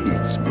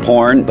 it's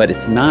porn, but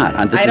it's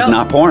not. This is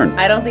not porn.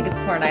 I don't think it's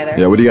porn either.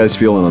 Yeah, what are you guys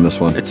feeling on this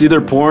one? It's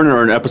either porn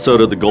or an episode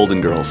of The Golden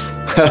Girls.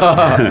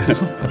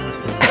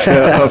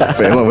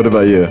 Phelan, what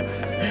about you?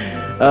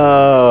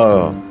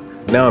 Oh,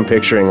 now I'm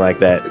picturing like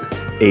that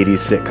 80s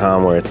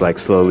sitcom where it's like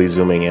slowly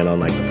zooming in on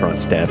like the front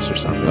steps or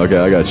something. Okay,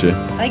 I got you.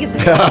 I think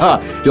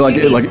it's you like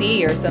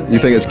QVC or something. You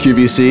think it's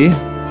QVC?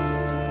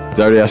 Did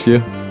I already ask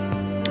you?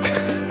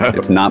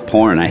 It's not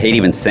porn. I hate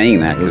even saying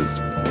that because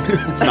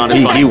it's not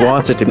as funny. He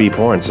wants it to be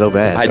porn so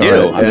bad. I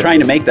do. Right. I'm trying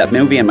to make that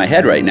movie in my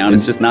head right now, and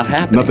it's just not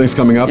happening. Nothing's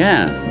coming up?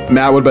 Yeah.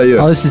 Matt, what about you?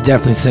 Oh, this is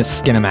definitely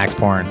Skinemax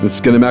porn. It's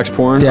Skinemax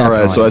porn? Definitely.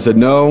 All right, so I said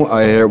no.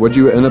 What'd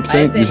you end up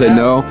saying? You said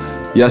no.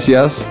 Yes,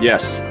 yes?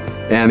 Yes.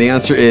 And the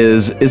answer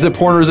is it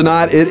porn or is it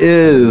not? It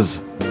is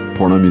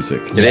porno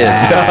music. It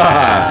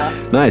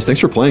is. Nice.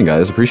 Thanks for playing,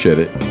 guys. Appreciate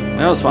it.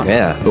 That was fun.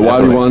 Yeah. The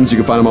Wiley Ones, you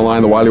can find them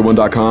online,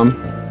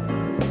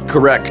 thewiley1.com.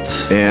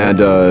 Correct. And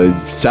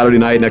Saturday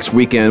night, next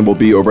weekend, we'll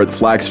be over at the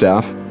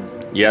Flagstaff.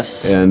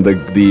 Yes. And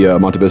the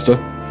Monte Vista.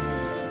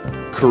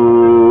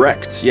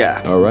 Correct.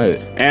 Yeah. All right.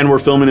 And we're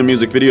filming a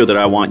music video that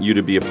I want you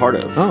to be a part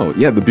of. Oh,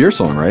 yeah, the beer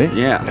song, right?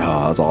 Yeah.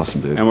 Oh, that's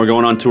awesome, dude. And we're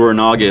going on tour in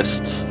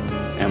August.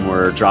 And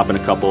we're dropping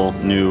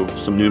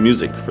some new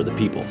music for the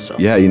people. So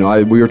yeah,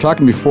 we were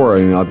talking before.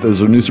 Is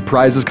there new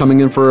surprises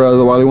coming in for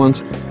the Wiley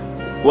Ones?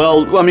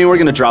 Well, I mean, we're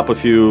gonna drop a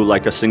few,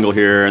 like a single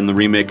here and the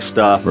remix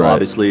stuff,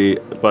 obviously.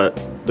 But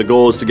the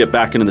goal is to get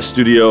back into the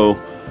studio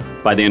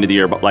by the end of the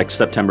year, like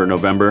September,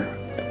 November,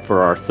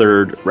 for our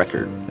third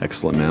record.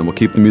 Excellent, man. We'll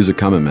keep the music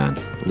coming, man.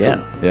 Yeah.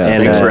 Cool. Yeah.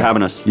 And thanks for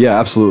having us. Yeah,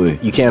 absolutely.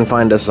 You can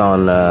find us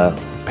on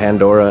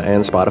Pandora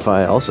and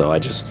Spotify also. I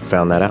just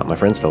found that out. My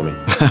friends told me.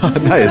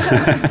 Nice.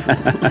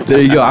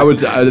 There you go.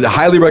 I'd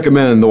highly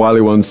recommend the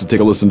Wiley Ones to take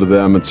a listen to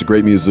them. It's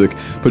great music,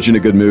 puts you in a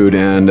good mood,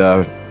 and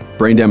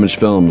Brain Damage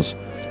Films.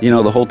 You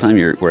know, the whole time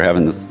we're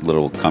having this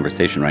little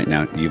conversation right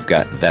now, you've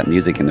got that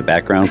music in the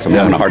background, so I'm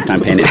having a hard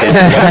time paying attention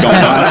to what's going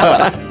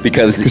on.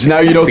 Because now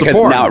you know it's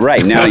porn. Now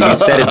you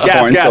said it's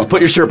porn. Gas, so,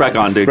 put your shirt back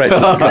on, dude. Right. So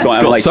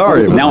I'm like,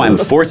 sorry. Now I'm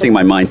forcing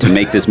my mind to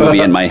make this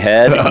movie in my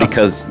head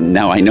because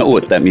now I know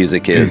what that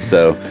music is.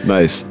 So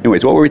nice.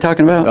 Anyways, what were we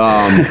talking about?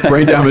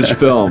 Brain Damage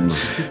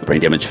Films.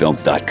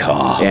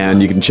 BrainDamageFilms.com.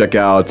 And you can check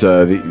out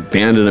the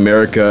Band in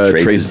America.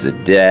 Traces the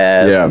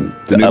Dead. Yeah.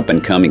 The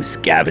up-and-coming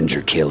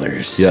Scavenger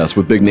Killers. Yes,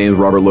 with big names,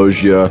 Robert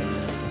Loggia,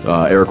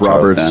 Eric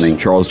Roberts,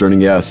 Charles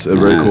Durning, yes.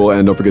 Very cool.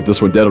 And don't forget this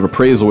one, Dead on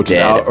Appraisal, which is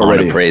out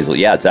already. Dead on Appraisal.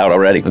 Yeah, it's out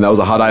already. And that was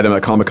a hot item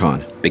at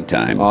Comic-Con. Big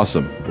time.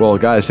 Awesome. Well,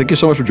 guys, thank you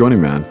so much for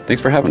joining me, man.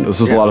 Thanks for having us. This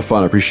was a lot of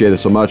fun. I appreciate it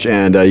so much.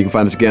 And you can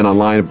find us again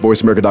online at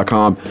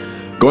voiceamerica.com.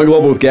 Going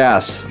Global with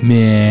Gas.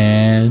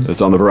 Man.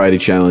 It's on the Variety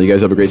Channel. You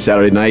guys have a great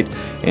Saturday night,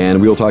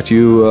 and we will talk to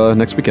you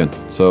next weekend.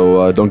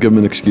 So don't give them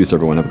an excuse,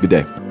 everyone. Have a good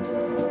day.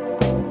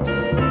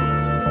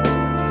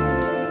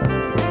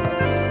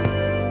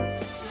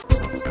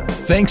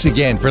 Thanks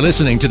again for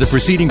listening to the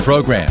preceding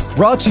program,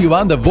 brought to you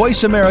on the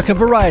Voice America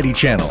Variety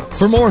Channel.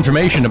 For more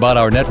information about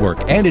our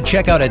network and to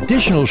check out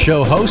additional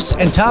show hosts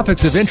and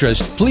topics of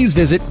interest, please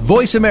visit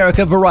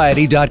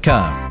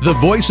voiceamericavariety.com. The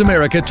Voice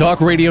America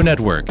Talk Radio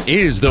Network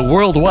is the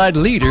worldwide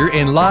leader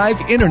in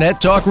live Internet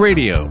talk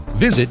radio.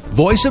 Visit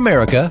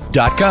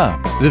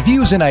voiceamerica.com. The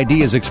views and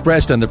ideas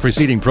expressed on the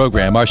preceding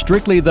program are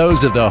strictly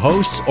those of the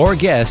hosts or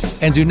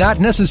guests and do not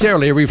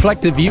necessarily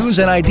reflect the views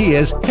and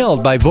ideas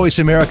held by Voice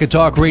America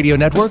Talk Radio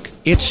Network,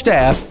 its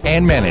staff,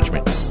 and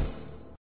management.